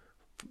more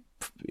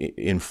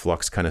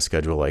influx kind of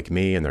schedule like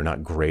me, and they're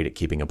not great at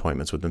keeping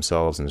appointments with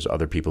themselves. And there's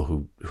other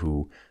people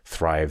who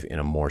thrive in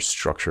a more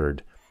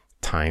structured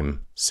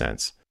time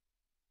sense.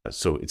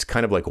 So it's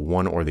kind of like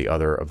one or the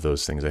other of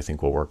those things I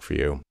think will work for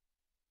you.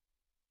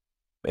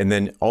 And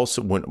then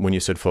also when you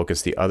said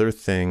focus, the other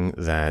thing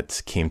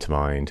that came to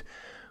mind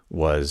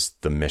was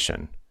the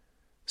mission.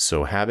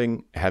 So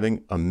having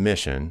a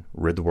mission,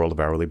 rid the world of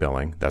hourly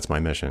billing, that's my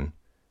mission.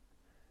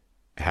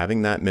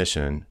 Having that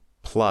mission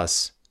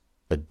plus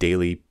a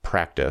daily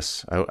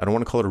practice, I don't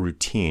want to call it a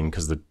routine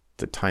because the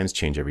times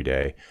change every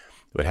day,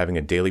 but having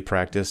a daily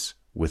practice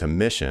with a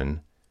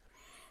mission,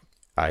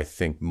 I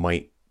think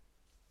might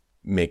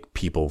make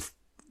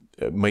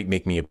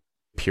me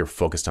appear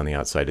focused on the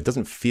outside. It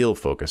doesn't feel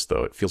focused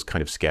though. It feels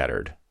kind of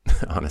scattered,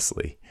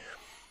 honestly.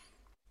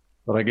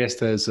 But I guess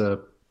there's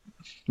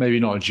maybe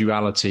not a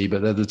duality,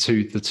 but they're the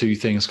two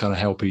things kind of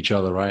help each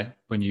other, right?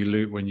 When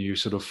you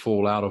sort of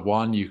fall out of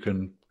one, you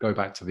can go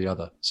back to the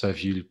other. So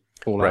if you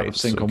fall out of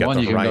sync on one,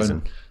 you can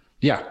go.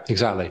 Yeah,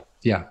 exactly.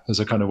 Yeah, there's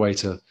a kind of way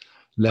to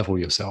level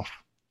yourself.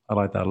 I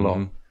like that a lot.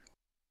 Mm-hmm.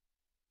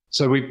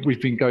 So we've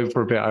been going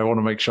for a bit. I want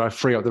to make sure I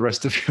free up the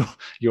rest of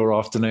your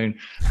afternoon.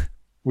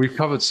 We've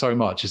covered so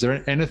much. Is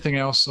there anything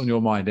else on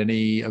your mind?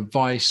 Any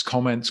advice,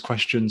 comments,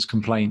 questions,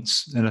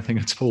 complaints, anything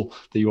at all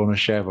that you want to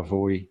share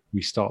before we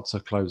start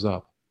to close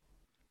up?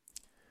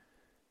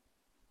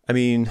 I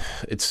mean,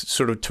 it's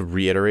sort of to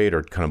reiterate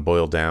or kind of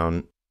boil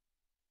down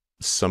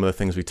some of the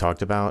things we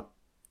talked about.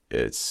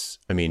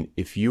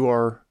 If you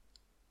are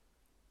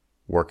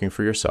working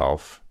for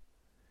yourself,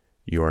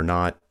 you are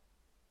not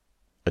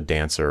a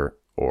dancer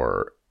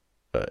or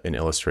an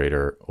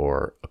illustrator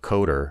or a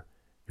coder,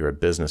 you're a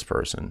business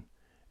person,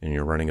 and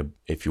you're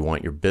if you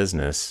want your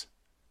business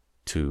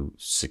to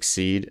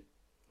succeed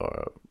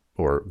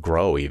or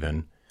grow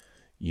even,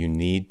 you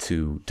need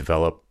to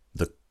develop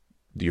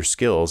your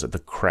skills at the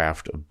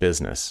craft of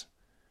business.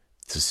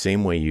 It's the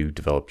same way you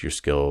develop your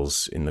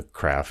skills in the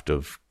craft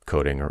of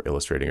coding or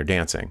illustrating or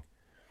dancing.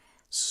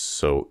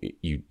 So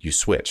you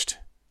switched.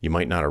 You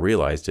might not have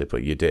realized it,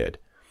 but you did.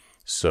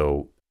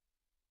 So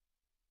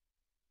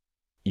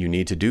you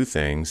need to do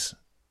things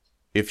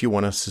if you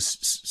want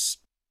to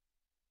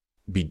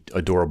be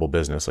a durable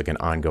business, like an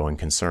ongoing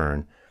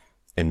concern,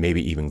 and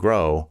maybe even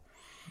grow.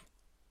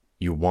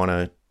 You want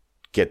to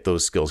get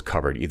those skills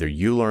covered. Either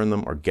you learn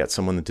them or get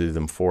someone to do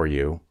them for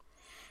you,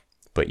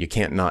 but you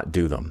can't not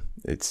do them.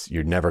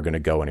 You're never going to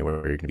go anywhere.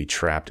 You're going to be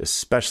trapped,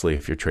 especially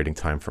if you're trading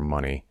time for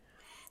money.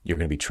 You're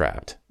going to be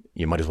trapped.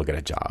 You might as well get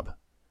a job.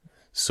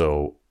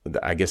 So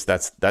I guess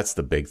that's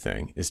the big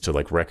thing, is to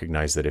like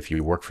recognize that if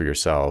you work for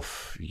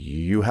yourself,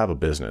 you have a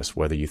business,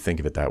 whether you think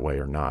of it that way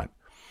or not.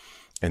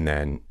 And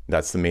then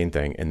that's the main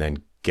thing. And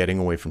then getting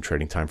away from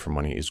trading time for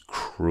money is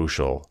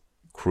crucial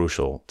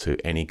to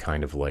any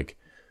kind of like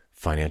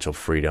financial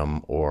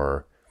freedom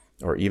or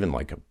even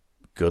like a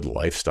good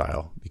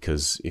lifestyle.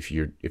 Because if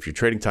you're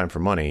trading time for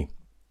money,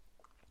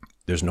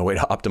 there's no way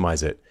to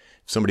optimize it.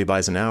 If somebody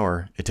buys an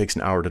hour, it takes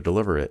an hour to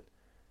deliver it.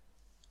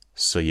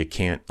 So you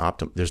can't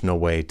there's no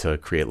way to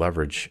create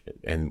leverage,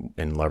 and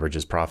leverage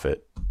is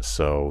profit.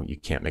 So you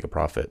can't make a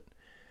profit.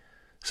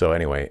 So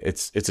anyway,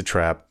 it's a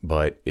trap,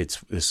 but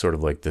it's sort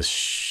of like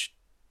this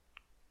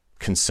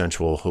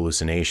consensual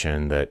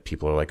hallucination that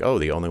people are like, oh,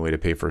 the only way to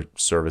pay for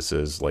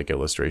services like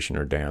illustration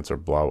or dance or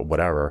blah,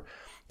 whatever,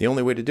 the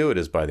only way to do it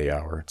is by the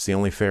hour. It's the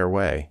only fair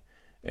way.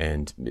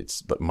 And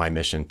it's my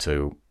mission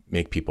to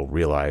make people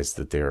realize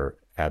that they're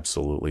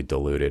absolutely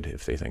deluded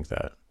if they think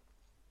that.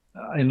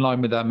 In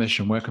line with that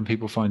mission, where can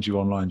people find you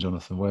online,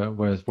 Jonathan? Where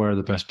are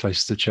the best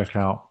places to check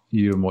out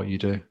you and what you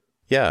do?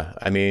 Yeah,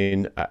 I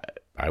mean,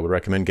 I would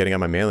recommend getting on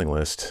my mailing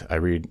list. I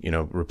read,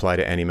 reply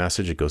to any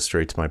message. It goes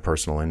straight to my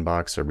personal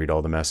inbox. I read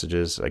all the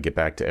messages. I get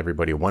back to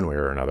everybody one way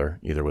or another,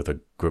 either with a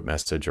group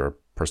message or a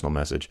personal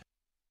message.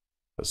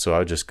 So I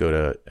would just go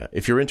to,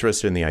 if you're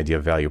interested in the idea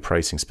of value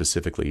pricing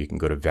specifically, you can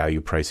go to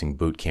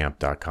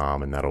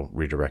valuepricingbootcamp.com, and that'll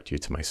redirect you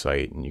to my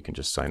site, and you can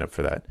just sign up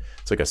for that.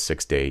 It's like a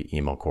 6-day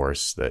email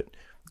course that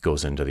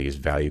goes into these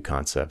value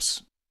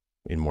concepts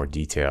in more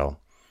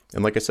detail.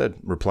 And like I said,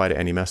 reply to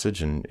any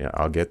message, and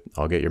I'll get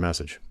your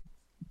message.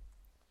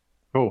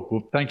 Cool.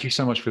 Well, thank you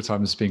so much for your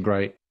time. This has been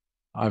great.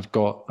 I've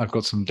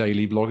got some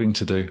daily blogging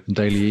to do, and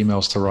daily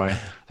emails to write.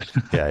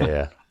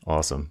 Yeah.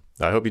 Awesome.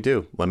 I hope you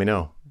do. Let me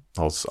know.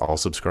 I'll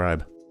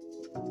subscribe.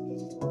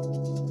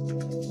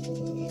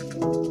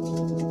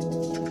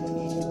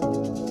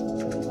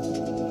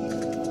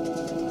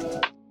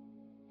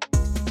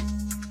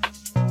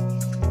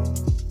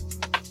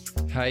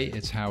 Hey,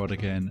 it's Howard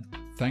again.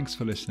 Thanks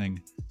for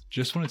listening.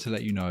 Just wanted to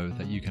let you know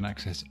that you can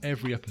access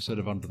every episode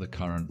of Under the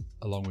Current,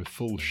 along with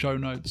full show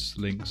notes,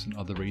 links, and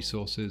other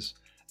resources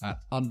at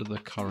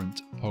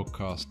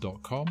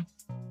underthecurrentpodcast.com,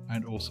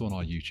 and also on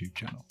our YouTube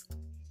channel.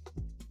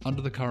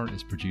 Under the Current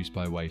is produced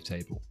by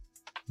Wavetable.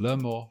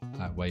 Learn more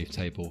at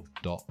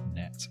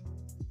wavetable.net.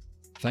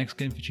 Thanks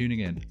again for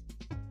tuning in.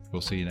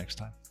 We'll see you next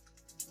time.